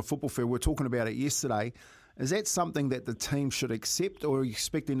out there on the football field, we were talking about it yesterday, is that something that the team should accept, or are you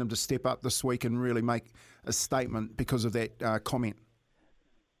expecting them to step up this week and really make a statement because of that comment?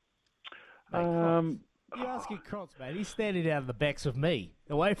 You asking Crotts, mate. He's standing out of the backs of me,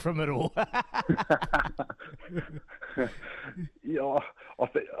 away from it all. Yeah,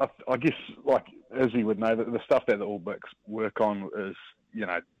 I guess, like, as he would know, the stuff that the All Blacks work on is,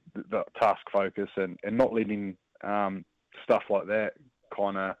 the task focus and not letting stuff like that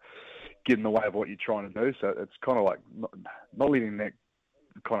kind of get in the way of what you're trying to do. So it's kind of like not letting that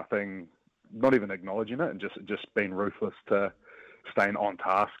kind of thing, not even acknowledging it, and just being ruthless to staying on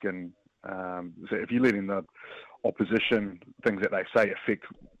task. And so if you're letting the opposition things that they say affect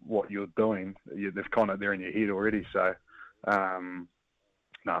what you're doing, they're in your head already. So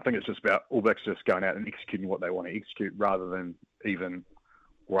no, I think it's just about All Blacks just going out and executing what they want to execute rather than even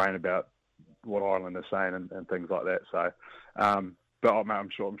worrying about what Ireland is saying and things like that. So, but I'm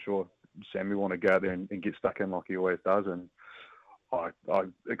sure Sammy want to go out there and get stuck in like he always does, and I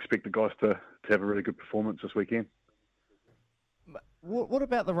expect the guys to have a really good performance this weekend. What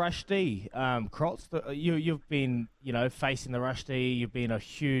about the Rush D, Crotts? You've been, facing the Rush D. You've been a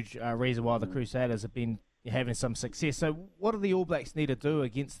huge reason why the Crusaders have been having some success. So what do the All Blacks need to do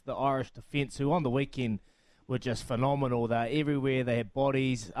against the Irish defence, who on the weekend were just phenomenal? They're everywhere. They have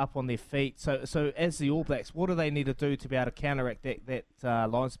bodies up on their feet. So as the All Blacks, what do they need to do to be able to counteract that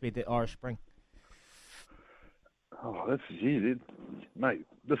line speed that Irish bring? Oh, mate.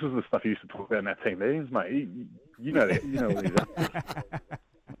 This is the stuff you used to talk about in our team meetings, mate. You know that. You know what it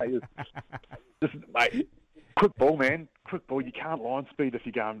is. Mate, quick ball, man. Quick ball. You can't line speed if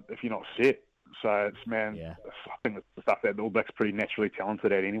you're not set. So it's, man. Yeah. I think it's the stuff that the All Blacks pretty naturally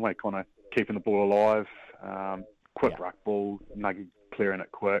talented at anyway. Kind of keeping the ball alive, quick ruck ball, nugget clearing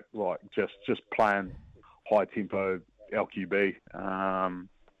it quick, like just playing high tempo LQB.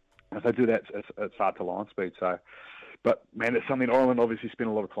 If they do that, it's hard to line speed. So, but man, it's something Ireland obviously spend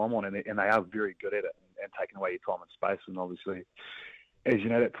a lot of time on, and they are very good at it and taking away your time and space. And obviously, as you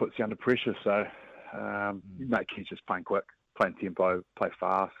know, that puts you under pressure. So, you make kids just playing quick, playing tempo, play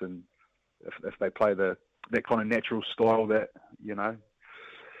fast, and if they play that kind of natural style that that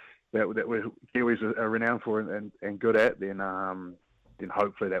we Kiwis are renowned for and good at, then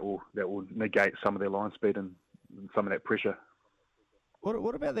hopefully that will negate some of their line speed and some of that pressure.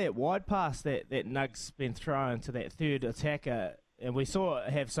 What about that wide pass that Nug's been throwing to that third attacker? And we saw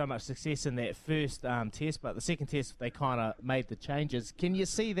it have so much success in that first test, but the second test they kind of made the changes. Can you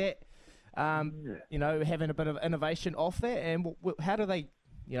see that, having a bit of innovation off that? And how do they,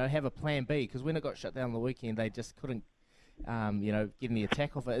 have a plan B? Because when it got shut down on the weekend, they just couldn't, get any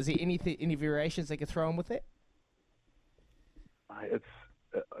attack off it. Is there any variations they could throw in with that? It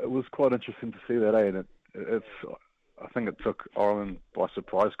was quite interesting to see that, and I think it took Ireland by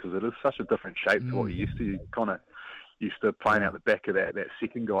surprise because it is such a different shape to what you're used to. You kind of used to playing out the back of that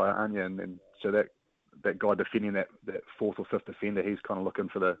second guy, aren't you? And so that guy defending that fourth or fifth defender, he's kind of looking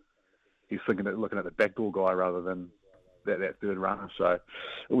at the backdoor guy rather than that third runner. So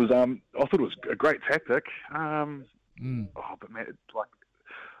it was. I thought it was a great tactic. But man,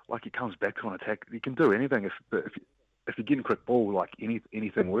 like he comes back to an attack, you can do anything if you're getting quick ball, like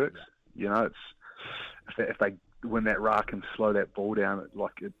anything works. it's if they win that ruck and slow that ball down,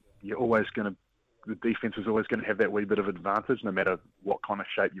 you're always going to. The defense is always going to have that wee bit of advantage, no matter what kind of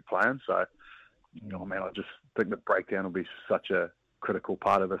shape you're playing. So, I just think the breakdown will be such a critical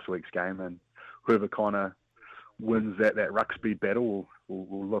part of this week's game, and whoever kind of wins that ruck speed battle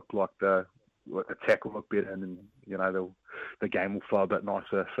will look like the attack will look better, and the game will flow a bit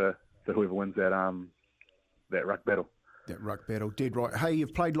nicer for whoever wins that ruck battle. That ruck battle, dead right. Hey,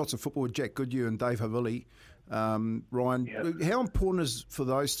 you've played lots of football with Jack Goodyear and Dave Havili. Ryan, how important is for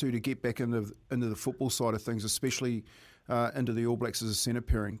those two to get back into the football side of things, especially into the All Blacks as a centre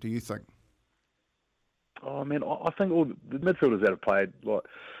pairing, do you think? Oh, man, I think all the midfielders that have played, like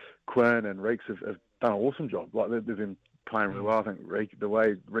Quinn and Reeks, have done an awesome job. Like, they've been playing really well. I think the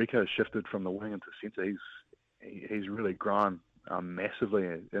way Rico has shifted from the wing into centre, he's really grown massively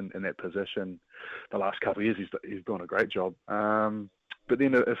in that position. The last couple of years, he's done a great job. But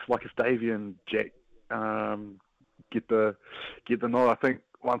then if Davey and Jack get the nod, I think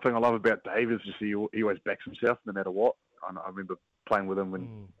one thing I love about Dave is just he always backs himself no matter what. I remember playing with him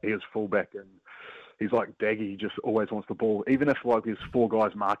when he was fullback, and he's like Daggy. He just always wants the ball, even if there's 4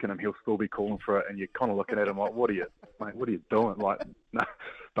 guys marking him, he'll still be calling for it, and you're kind of looking at him like, what are you doing? Like, no.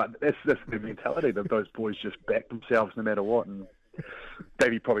 But that's their mentality, that those boys just back themselves no matter what. And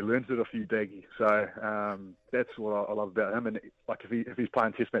Davey probably learns it off you, Daggy. So that's what I love about him. And if he's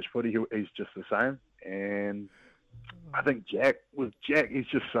playing Test match footy, he's just the same. And I think Jack, he's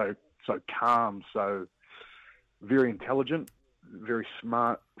just so calm, so very intelligent, very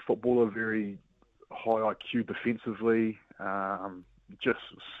smart footballer, very high IQ defensively, just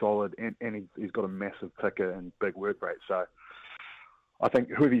solid, and he's got a massive kicker and big work rate. So I think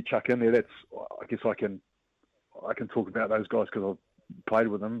whoever you chuck in there, I guess I can talk about those guys because I've played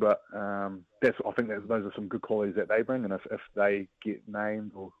with them, but I think those are some good qualities that they bring, and if they get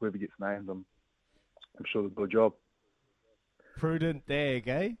named, or whoever gets named, I'm sure they'll do a job. Prudent Dag,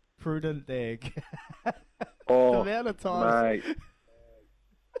 eh? Prudent Dag. Oh, the amount of times.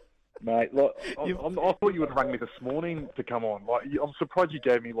 Mate, look, I thought you would have rang me this morning to come on. I'm surprised you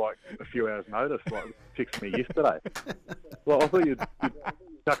gave me a few hours' notice. Texted me yesterday. Well, I thought you'd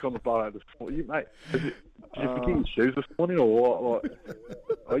chuck on the boat this morning, mate. Did you forget your shoes this morning, or what?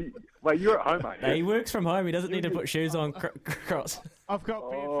 Wait, you're at home, mate. No, he works from home. He doesn't need to put shoes on, Cross. I've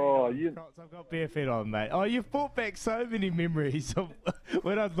got bare feet on, Cross. I've got bare feet on, mate. Oh, you've brought back so many memories of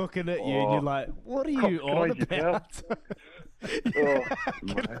when I'm looking at you, and you're like, what are you on about? Mate.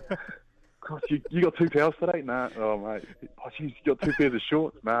 Gosh, you got 2 towels today? Nah. Oh, mate. You got 2 pairs of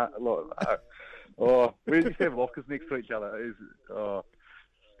shorts? Nah. Oh, we used to have lockers next to each other. It was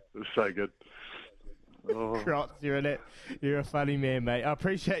so good. Oh. Crocs, you're a funny man, mate. I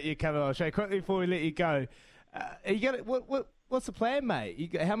appreciate you coming on the show. Quickly before we let you go, what's the plan,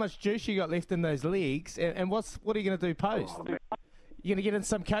 mate? How much juice you got left in those legs, and what are you going to do post? You going to get in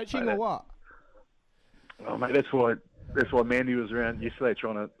some coaching, or what? Oh, mate, that's why Mandy was around yesterday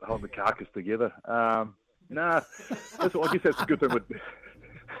trying to hold the carcass together. I guess that's a good thing with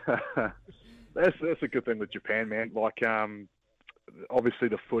that's a good thing with Japan, man. Obviously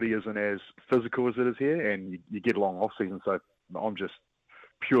the footy isn't as physical as it is here, and you get a long off season. So I'm just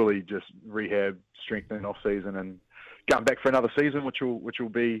purely rehab, strengthening off season, and going back for another season, which will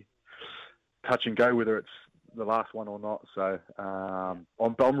be touch and go whether it's the last one or not. So I'm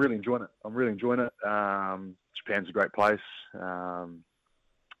really enjoying it. Japan's a great place. And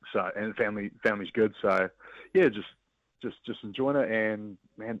family's good. So yeah, just enjoying it. And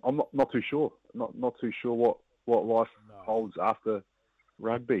man, I'm not too sure. Not too sure what life holds after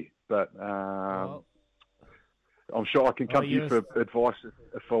rugby, but I'm sure I can come to you for advice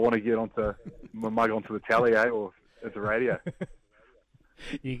if I want to get onto the tally, or at the radio.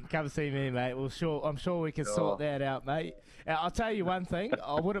 You can come see me, mate. I'm sure we can sort that out, mate. I'll tell you one thing.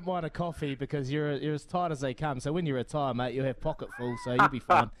 I wouldn't mind a coffee because you're as tight as they come. So when you retire, mate, you'll have pocket full. So you'll be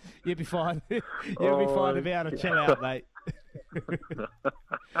fine. You'll be fine. You'll be fine to be able to chill out, mate.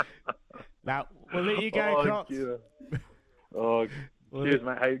 Now we'll let you go, Crocs. Cheers,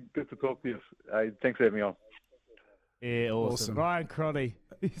 mate. Hey, good to talk to you. Hey, thanks for having me on. Yeah, awesome. Ryan Crotty.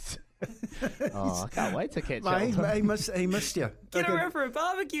 I can't wait to catch up. He missed you. Get around for a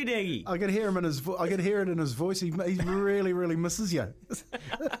barbecue, Daggy. I could hear him in his. I could hear it in his voice. He really, really misses you.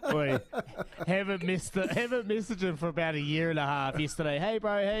 Boy, haven't messaged him for about 1.5 years yesterday. Hey,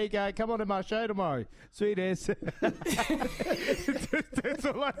 bro, how you going? Come on to my show tomorrow. Sweet ass. That's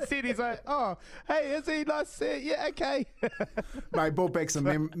all I said. He's like, oh, hey, is he nice? Yeah, okay. Mate, brought back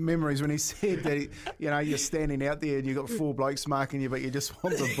some memories when he said that you're standing out there and you got 4 blokes marking you, but you just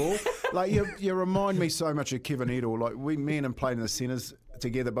want the ball. You remind me so much of Kevin Edel. Me and him played in the centres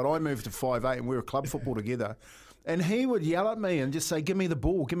together, but I moved to 5'8", and we were club football together. And he would yell at me and just say, give me the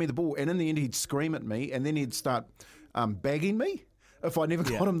ball. And in the end, he'd scream at me, and then he'd start bagging me if I never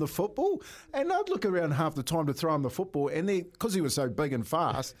got him the football. And I'd look around half the time to throw him the football, and then, because he was so big and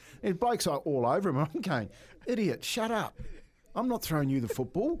fast, and blokes are all over him. I'm going, idiot, shut up. I'm not throwing you the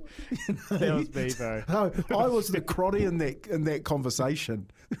football. That was me, bro. No, I was the crotty in that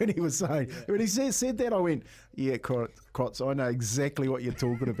conversation. When he was saying, when he said that, I went, yeah, Crots, I know exactly what you're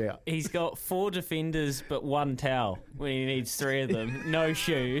talking about. He's got 4 defenders but 1 towel when he needs 3 of them. No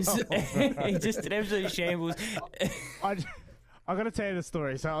shoes. He just did absolute shambles. I'm going to tell you the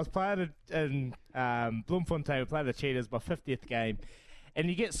story. So I was playing in Bloemfontein. We played the Cheetahs, my 50th game. And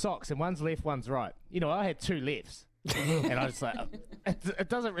you get socks, and one's left, one's right. You know, I had 2 lefts. And I was like, it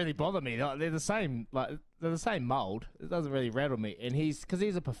doesn't really bother me. They're the same, they're the same mould. It doesn't really rattle me. And because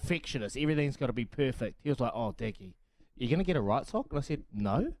he's a perfectionist, everything's got to be perfect. He was like, "Oh, Decky, you're gonna get a right sock?" And I said,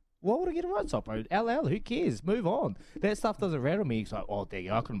 "No. Why would I get a right sock, bro? LL, who cares? Move on. That stuff doesn't rattle me." He's like, "Oh, Decky,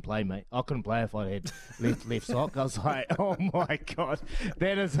 I couldn't play, mate. I couldn't play if I had left sock." I was like, "Oh my god,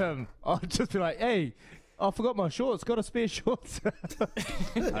 that is him." I'd just be like, "Hey, I forgot my shorts. Got a spare shorts."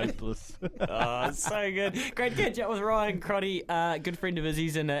 Hopeless. Oh, so good. Great catch up with Ryan Crotty, good friend of his.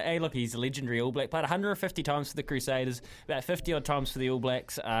 He's hey, look, he's a legendary All Black. Played 150 times for the Crusaders, about 50 odd times for the All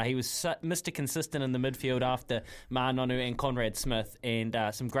Blacks. He was Mr. Consistent in the midfield after Manonu and Conrad Smith, and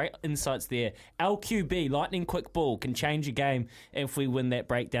some great insights there. LQB, lightning quick ball, can change a game if we win that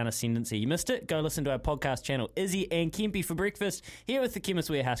breakdown ascendancy. You missed it? Go listen to our podcast channel. Izzy and Kempy for breakfast here with the Chemist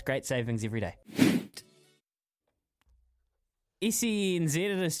Warehouse. Great savings every day. SENZ,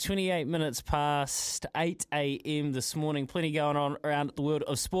 it is 28 minutes past 8 a.m. this morning. Plenty going on around the world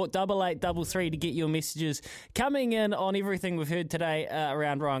of sport. 8833 to get your messages coming in on everything we've heard today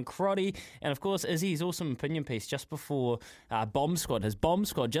around Ryan Crotty. And, of course, Izzy's awesome opinion piece just before Bomb Squad, his Bomb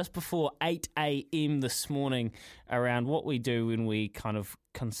Squad, just before 8 a.m. this morning around what we do when we kind of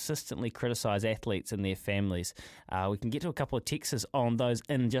consistently criticise athletes and their families. We can get to a couple of texts on those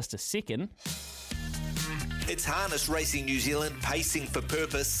in just a second. It's Harness Racing New Zealand Pacing for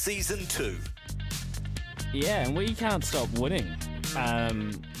Purpose Season 2. Yeah, and we can't stop winning.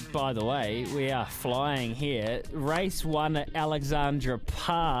 By the way, we are flying here. Race 1 at Alexandra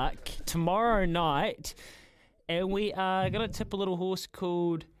Park tomorrow night. And we are going to tip a little horse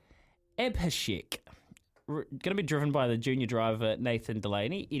called Abhishek. Going to be driven by the junior driver Nathan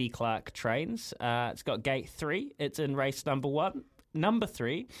Delaney. Eddie Clark trains. It's got gate 3. It's in race number 1. Number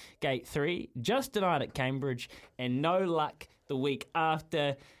 3, gate 3, just denied at Cambridge, and no luck the week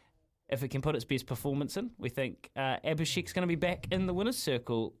after. If it can put its best performance in, we think Abhishek's going to be back in the winner's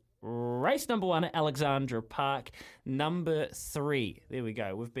circle. Race number 1 at Alexandra Park, number 3. There we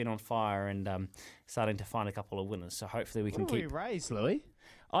go. We've been on fire and starting to find a couple of winners, so hopefully we can keep. What race, Louis?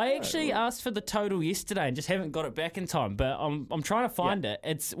 I actually asked for the total yesterday and just haven't got it back in time, but I'm trying to find it.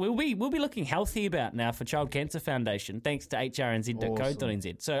 We'll be looking healthy about now for Child Cancer Foundation, thanks to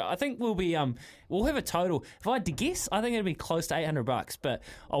hrnz.co.nz. So I think we'll have a total. If I had to guess, I think it'll be close to $800, but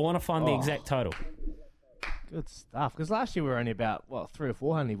I want to find the exact total. Good stuff. Because last year we were only about 300 or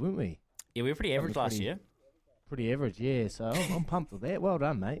 400, weren't we? Yeah, we were pretty average last year. Pretty average, yeah. So I'm pumped with that. Well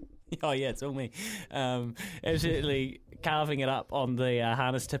done, mate. Oh, yeah, it's all me. Absolutely carving it up on the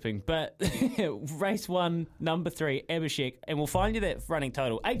harness tipping. But race 1, number 3, Abhishek, and we'll find you that running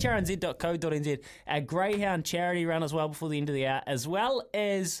total. hrnz.co.nz, a Greyhound charity run as well before the end of the hour, as well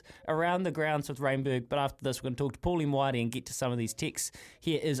as Around the Grounds with Rainberg. But after this, we're going to talk to Paulie Whitey and get to some of these texts.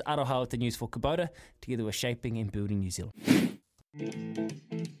 Here is Aroha with the news for Kubota. Together we're shaping and building New Zealand.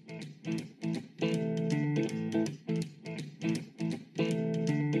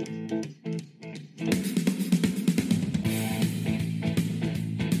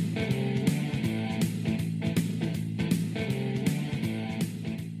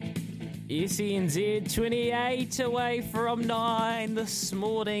 SENZ 28 away from 9 this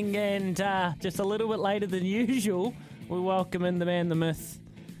morning, and just a little bit later than usual, we welcome in the man, the myth,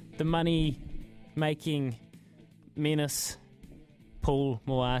 the money-making menace, Paul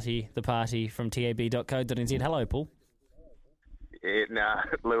Moati, the party from tab.co.nz. Hello, Paul. Yeah,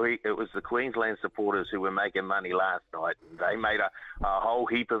 Louis, it was the Queensland supporters who were making money last night. They made a whole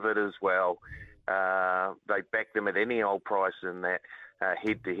heap of it as well. They backed them at any old price in that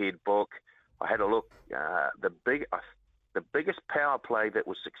head-to-head book. I had a look. The biggest power play that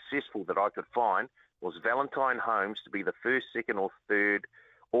was successful that I could find was Valentine Holmes to be the first, second, or third,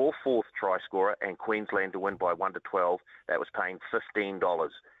 or fourth try scorer, and Queensland to win by 1-12. That was paying $15.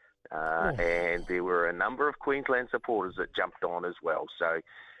 And there were a number of Queensland supporters that jumped on as well. So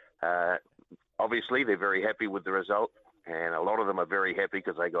obviously they're very happy with the result. And a lot of them are very happy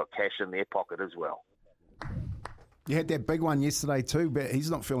because they got cash in their pocket as well. You had that big one yesterday too, but he's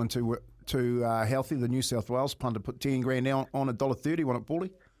not feeling too healthy. The New South Wales punter put 10 grand on $1.30, wasn't it,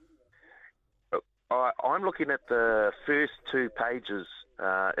 Paulie? I'm looking at the first 2 pages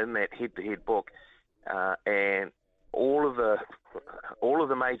in that head-to-head book, and all of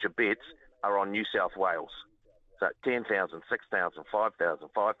the major bets are on New South Wales. So 10,000, 6,000, 5,000,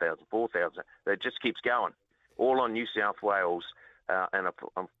 5,000, 4,000. It just keeps going. All on New South Wales, and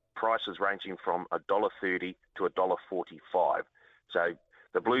prices ranging from $1.30 to $1.45. So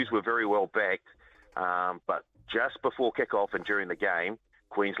the Blues were very well backed, but just before kick-off and during the game,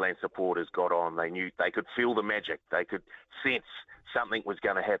 Queensland supporters got on. They knew they could feel the magic. They could sense something was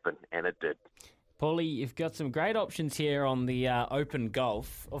going to happen, and it did. Paulie, you've got some great options here on the Open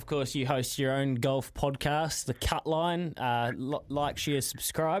Golf. Of course, you host your own golf podcast, The Cut Line. Like, share,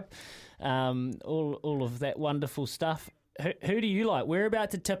 subscribe. All of that wonderful stuff. Who do you like? We're about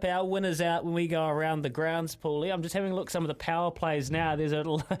to tip our winners out when we go around the grounds, Paulie. I'm just having a look at some of the power plays now.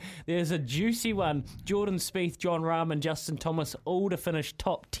 There's a juicy one. Jordan Spieth, Jon Rahm and Justin Thomas all to finish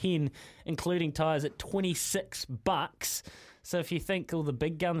top 10, including tyres at $26. So if you think all the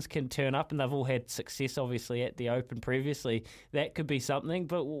big guns can turn up, and they've all had success, obviously, at the Open previously, that could be something.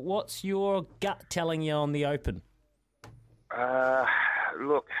 But what's your gut telling you on the Open?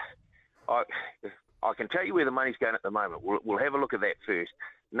 Look, I can tell you where the money's going at the moment. We'll have a look at that first.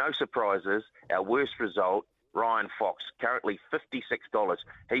 No surprises. Our worst result, Ryan Fox, currently $56.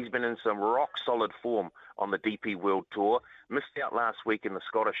 He's been in some rock-solid form on the DP World Tour. Missed out last week in the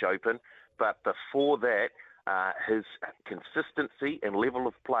Scottish Open. But before that, his consistency and level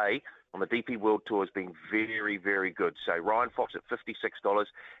of play on the DP World Tour has been very, very good. So Ryan Fox at $56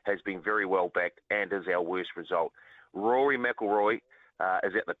 has been very well backed and is our worst result. Rory McIlroy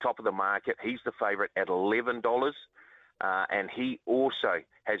is at the top of the market. He's the favourite at $11, and he also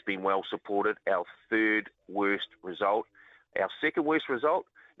has been well supported, our third worst result. Our second worst result,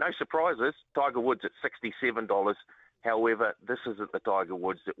 no surprises, Tiger Woods at $67. However, this isn't the Tiger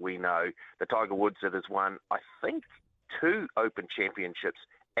Woods that we know. The Tiger Woods that has won, I think, 2 Open Championships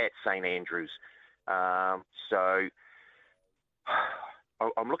at St Andrews. So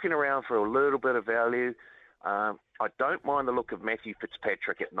I'm looking around for a little bit of value. I don't mind the look of Matthew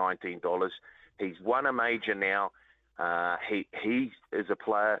Fitzpatrick at $19. He's won a major now. He is a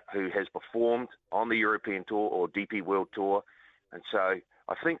player who has performed on the European Tour or DP World Tour. And so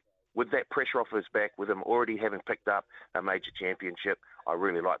I think with that pressure off his back, with him already having picked up a major championship, I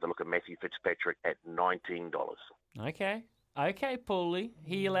really like the look of Matthew Fitzpatrick at $19. Okay, Paulie,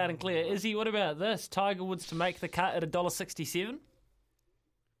 hear you loud and clear. Izzy, what about this? Tiger Woods to make the cut at $1.67?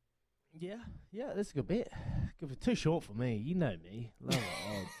 Yeah, that's a good bet. Too short for me. You know me. Love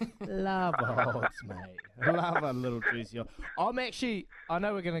odds. Love odds, mate. Love a little juicy. I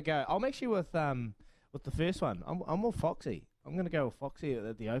know we're going to go. I'm actually with the first one. I'm more Foxy. I'm going to go with Foxy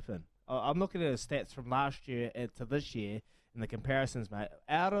at the Open. I'm looking at his stats from last year to this year and the comparisons, mate.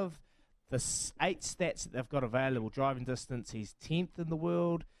 Out of the 8 stats that they've got available, driving distance, he's 10th in the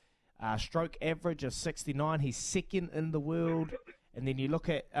world. Stroke average of 69, he's 2nd in the world. And then you look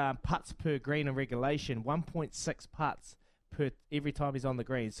at putts per green in regulation, 1.6 putts per every time he's on the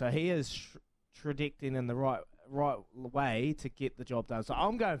green. So he is trajecting in the right way to get the job done. So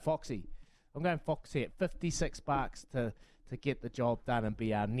I'm going Foxy. I'm going Foxy at $56 to get the job done and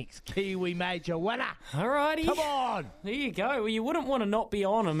be our next Kiwi major winner. Alrighty. Come on. There you go. Well, you wouldn't want to not be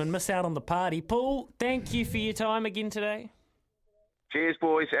on him and miss out on the party. Paul, thank you for your time again today. Cheers,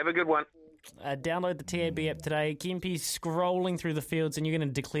 boys. Have a good one. Download the TAB app today. Kempy's scrolling through the fields, and you're going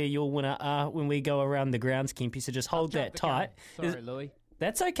to declare your winner when we go around the grounds, Kempy, so just hold that tight. Sorry, Louis.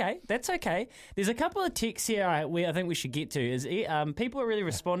 That's okay. There's a couple of texts here I think we should get to. People are really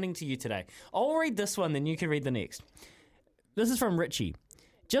responding to you today. I'll read this one, then you can read the next. This is from Richie.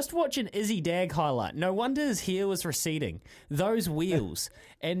 Just watch an Izzy Dag highlight. No wonder his hair was receding. Those wheels.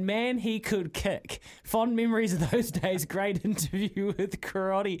 And man, he could kick. Fond memories of those days. Great interview with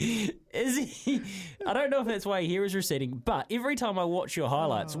Karate. Izzy, I don't know if that's why your hair is receding, but every time I watch your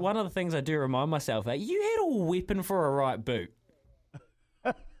highlights, one of the things I do remind myself that you had a weapon for a right boot.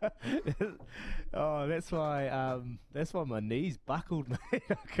 Oh, that's why my knees buckled, mate.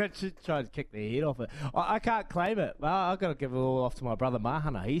 I should try to kick the head off it. I can't claim it. Well, I've got to give it all off to my brother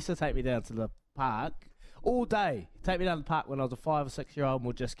Mahana. He used to take me down to the park all day. Take me down to the park when I was a 5 or 6 year old and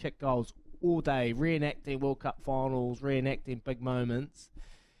we'll just kick goals all day, reenacting World Cup finals, reenacting big moments.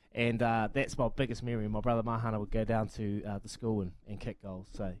 And that's my biggest memory. My brother Mahana would go down to the school and kick goals.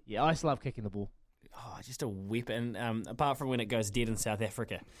 So, yeah, I used to love kicking the ball. just a weapon. Apart from when it goes dead in South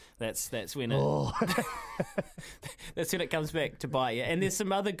Africa, that's when it that's when it comes back to bite you. And there's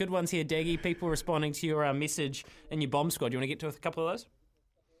some other good ones here, Daggy. People responding to your message in your bomb squad. Do you want to get to a couple of those?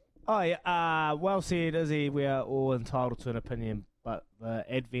 Oh, yeah. Well said, Izzy. We are all entitled to an opinion, but the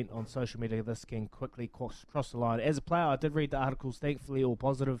advent on social media, this can quickly cross the line. As a player, I did read the articles, thankfully all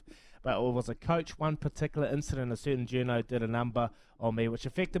positive, but it was a coach. One particular incident, a certain journo did a number on me, which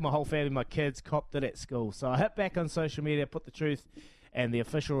affected my whole family. My kids copped it at school. So I hit back on social media, put the truth, and the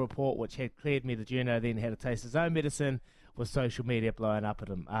official report, which had cleared me, the journo then had to taste his own medicine with social media blowing up at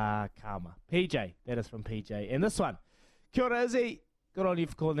him. Karma. PJ, that is from PJ. And this one, kia ora, Izzy. Good on you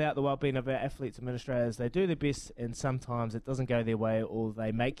for calling out the well-being of our athletes administrators. They do their best, and sometimes it doesn't go their way, or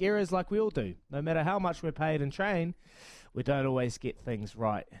they make errors like we all do. No matter how much we're paid and trained, we don't always get things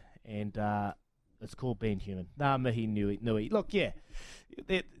right. And it's called being human. Ngā mihi nui. Look, yeah,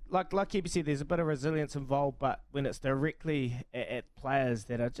 like Kipi said, there's a bit of resilience involved, but when it's directly at players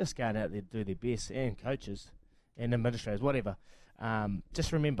that are just going out there to do their best, and coaches and administrators, whatever,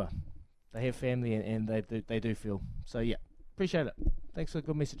 just remember, they have family and they do feel. So, yeah, appreciate it. Thanks for the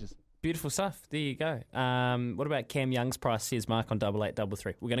good messages. Beautiful stuff. There you go. What about Cam Young's price, says Mark on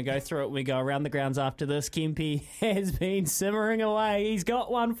 8833. We're going to go through it when we go around the grounds after this. Kempe has been simmering away. He's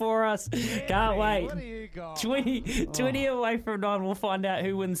got one for us. Can't wait. What do you got? 20 away from 9. We'll find out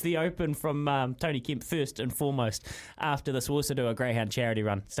who wins the Open from Tony Kemp first and foremost. After this, we'll also do a Greyhound charity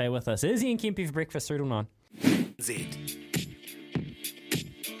run. Stay with us. Izzy and Kempe for breakfast, 3 till 9. Z.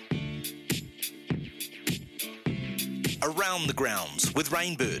 Around the grounds with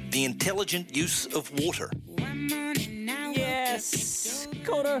Rainbird, the intelligent use of water. Yes,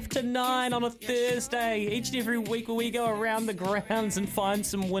 8:45 on a Thursday. Each and every week we go around the grounds and find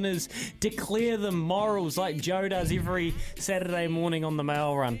some winners, declare them morals like Joe does every Saturday morning on the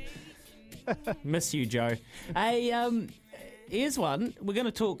mail run. Miss you, Joe. Hey, here's one. We're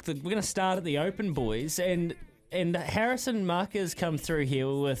going to start at the Open, boys, and Harrison Marker's come through here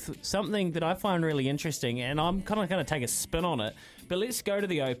with something that I find really interesting, and I'm kind of going to take a spin on it. But let's go to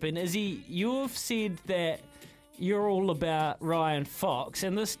the Open. Izzy, you've said that you're all about Ryan Fox,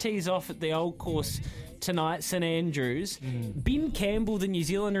 and this tees off at the old course tonight, St Andrews. Ben Campbell, the New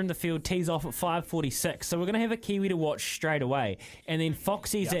Zealander in the field, tees off at 5:46, so we're going to have a Kiwi to watch straight away. And then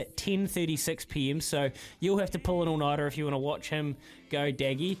Foxy's at 10:36 p.m, so you'll have to pull an all-nighter if you want to watch him go,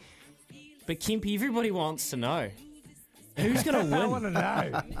 Daggy. But Kempe, everybody wants to know who's going to win. I want to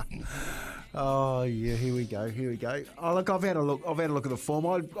know. Oh yeah, here we go. Oh look, I've had a look at the form.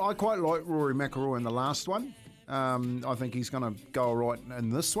 I quite like Rory McIlroy in the last one. I think he's going to go all right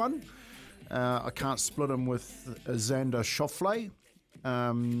in this one. I can't split him with Xander Schauffele.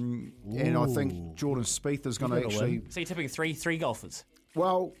 And I think Jordan Spieth is going to actually. So you're tipping three golfers?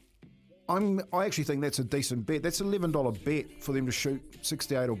 Well, I actually think that's a decent bet. That's $11 bet for them to shoot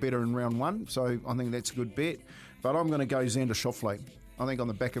 68 or better in round one. So I think that's a good bet. But I'm going to go Xander Schauffele. I think on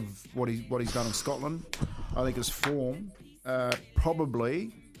the back of what he's done in Scotland, I think his form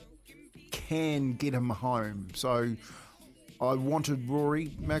probably can get him home. So I wanted Rory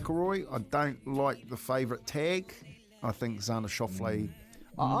McIlroy. I don't like the favourite tag. I think Xander Schauffele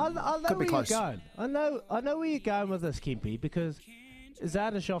I know could be where close. you're going. I know where you're going with this, Kempe, because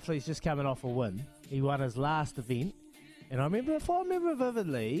Xander Schauffele's just coming off a win. He won his last event. And if I remember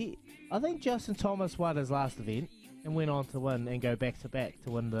vividly, I think Justin Thomas won his last event and went on to win and go back-to-back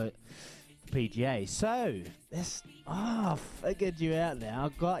to win the PGA. So, figured you out now.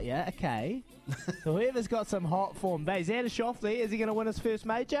 Got you. Okay. So whoever's got some hot form. Xander Schauffele, is he going to win his first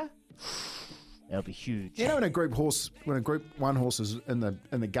major? That'll be huge. You know, when a Group One horse is in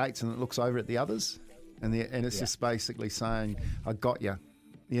the gates and it looks over at the others, and it's just basically saying, "I got you."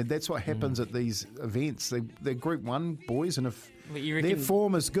 Yeah, that's what happens at these events. They're Group One boys, and if their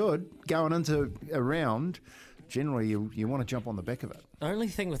form is good going into a round, generally you want to jump on the back of it. The only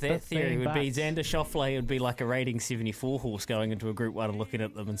thing with that theory would be Xander Schauffele would be like a rating 74 horse going into a Group 1 and looking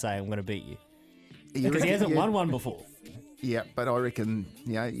at them and saying, I'm going to beat you. Because he hasn't won one before. Yeah, but I reckon,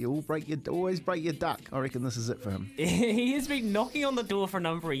 you always break your duck. I reckon this is it for him. He has been knocking on the door for a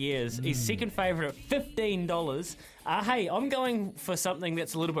number of years. He's second favourite at $15. Hey, I'm going for something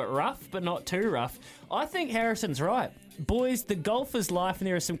that's a little bit rough, but not too rough. I think Harrison's right. Boys, the golf is life, and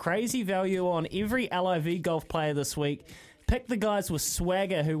there is some crazy value on every LIV golf player this week. Pick the guys with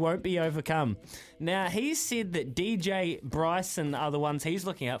swagger who won't be overcome. Now, he said that DJ, Bryson are the ones he's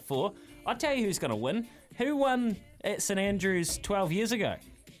looking out for. I'll tell you who's going to win. Who won at St Andrews 12 years ago?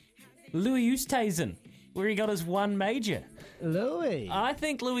 Louis Oosthuizen, where he got his one major. Louis. I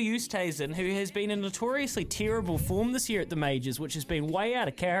think Louis Oosthuizen, who has been in notoriously terrible form this year at the majors, which has been way out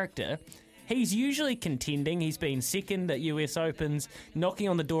of character, He's usually contending. He's been second at US Opens, knocking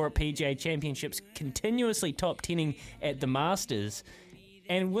on the door at PGA Championships, continuously top 10ing at the Masters.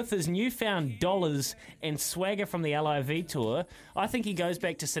 And with his newfound dollars and swagger from the LIV Tour, I think he goes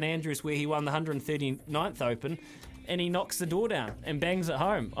back to St Andrews where he won the 139th Open and he knocks the door down and bangs it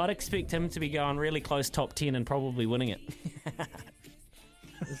home. I'd expect him to be going really close top 10 and probably winning it.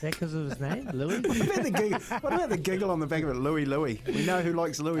 Is that because of his name, Louis? What about the giggle on the back of it, Louis Louis? We know who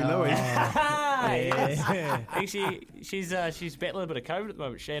likes Louis Louis. Yeah. Actually, she's battling a bit of COVID at the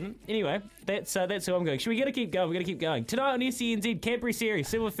moment, Shannon. Anyway, that's who I'm going. We got to keep going. We got to keep going. Tonight on SENZ, Cadbury Series,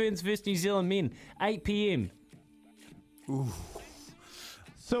 Silver Ferns versus New Zealand men, 8 p.m. Ooh.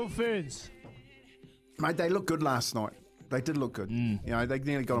 Silver Ferns. Mate, they looked good last night. They did look good. You know, they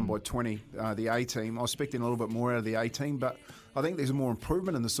nearly got them by 20, the A team. I was expecting a little bit more out of the A team, but I think there's more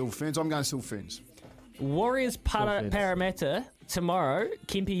improvement in the Silver Ferns. I'm going Silver Ferns. Warriors Parramatta tomorrow.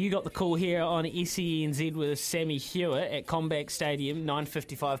 Kempy, you got the call here on SENZ with Sammy Hewitt at Combank Stadium,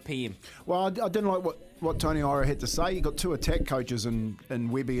 9:55 p.m. Well, I didn't like what Tony Ira had to say. He got two attack coaches in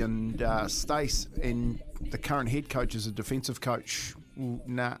Webby and Stace, and the current head coach is a defensive coach.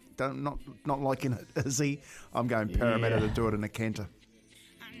 Nah, not liking it, is he? I'm going Parramatta to do it in a canter.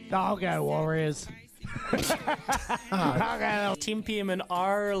 I'll go Warriors. 10 p.m. in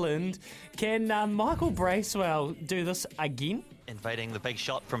Ireland. Can Michael Bracewell do this again? Inviting the big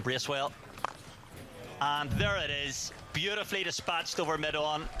shot from Bracewell. And there it is. Beautifully dispatched over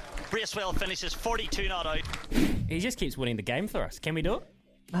mid-on. Bracewell finishes 42 not out. He just keeps winning the game for us. Can we do it?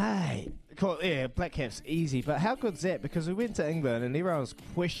 Hey, cool. Yeah, Black Caps easy, but how good's that? Because we went to England and everyone was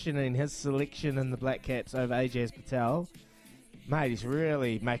questioning his selection in the Black Caps over Ajaz Patel. Mate, he's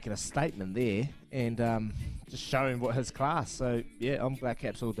really making a statement there and just showing what his class. So yeah, I'm Black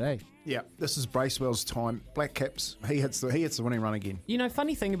Caps all day. Yeah, this is Bracewell's time. Black Caps, he hits the winning run again. You know,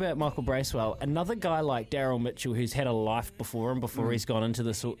 funny thing about Michael Bracewell, another guy like Daryl Mitchell who's had a life before him before he's gone into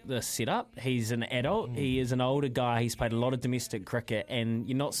this setup. He's an adult. He is an older guy. He's played a lot of domestic cricket, and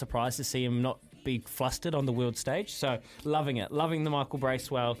you're not surprised to see him not be flustered on the world stage. So loving it, loving the Michael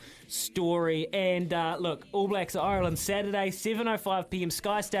Bracewell story. And look, All Blacks Ireland Saturday, 7:05 p.m.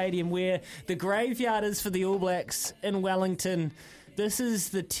 Sky Stadium, where the graveyard is for the All Blacks in Wellington. This is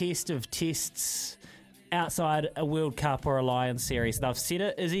the test of tests outside a World Cup or a Lions series. They've said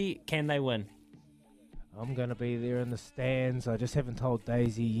it. Izzy, can they win? I'm going to be there in the stands. I just haven't told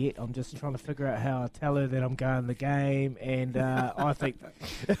Daisy yet. I'm just trying to figure out how I tell her that I'm going to the game. And I think...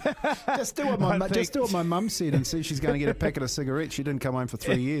 just do what my mum said and see she's going to get a packet of cigarettes. She didn't come home for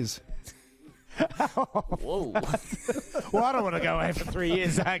 3 years. Whoa. Well, I don't want to go away for 3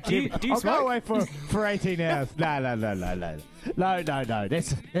 years. Do you I'll smoke? go away for 18 hours. No.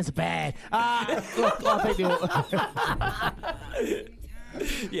 That's bad. Look, I think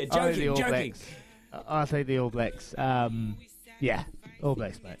joking. I think the All Blacks. Yeah, All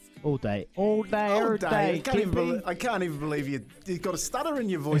Blacks, mate. All day, every day. I can't even believe you've got a stutter in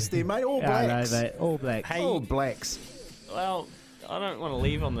your voice there, mate. All Blacks. No, mate. All Blacks. Hey, All Blacks. Well, I don't want to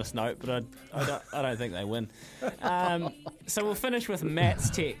leave on this note, but I don't think they win. So we'll finish with Matt's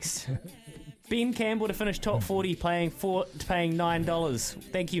text. Ben Campbell to finish top 40 paying $9.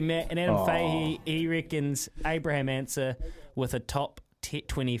 Thank you, Matt. And Adam Fahey, he reckons Abraham Answer with a top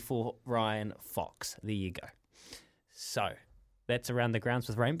 24 Ryan Fox. There you go. So that's Around the Grounds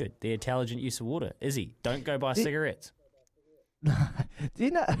with Rainbird, the intelligent use of water. Izzy, don't go buy cigarettes. Do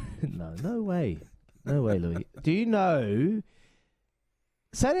you know? No way, Louis. Do you know?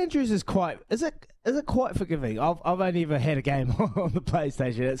 St Andrews is quite. Is it quite forgiving? I've only ever had a game on the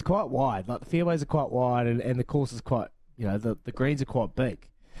PlayStation. It's quite wide. Like the fairways are quite wide, and the course is quite. You know, the greens are quite big.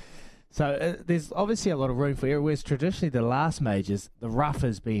 So there's obviously a lot of room for error, whereas traditionally the last majors, the rough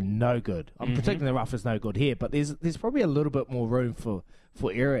has been no good. I'm predicting the rough is no good here, but there's probably a little bit more room for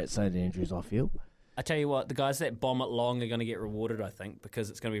error at St Andrews, I feel. I tell you what, the guys that bomb it long are going to get rewarded, I think, because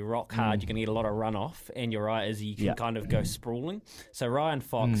it's going to be rock hard. You're going to get a lot of runoff, and you're right, as you can kind of go sprawling. So Ryan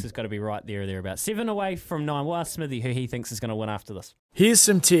Fox has got to be right there or thereabouts. 7 away from 9. We'll ask Smithy who he thinks is going to win after this. Here's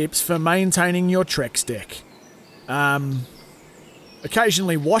some tips for maintaining your Trex deck.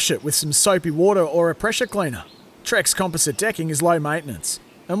 Occasionally wash it with some soapy water or a pressure cleaner. Trex composite decking is low maintenance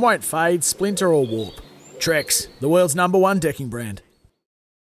and won't fade, splinter or warp. Trex, the world's #1 decking brand.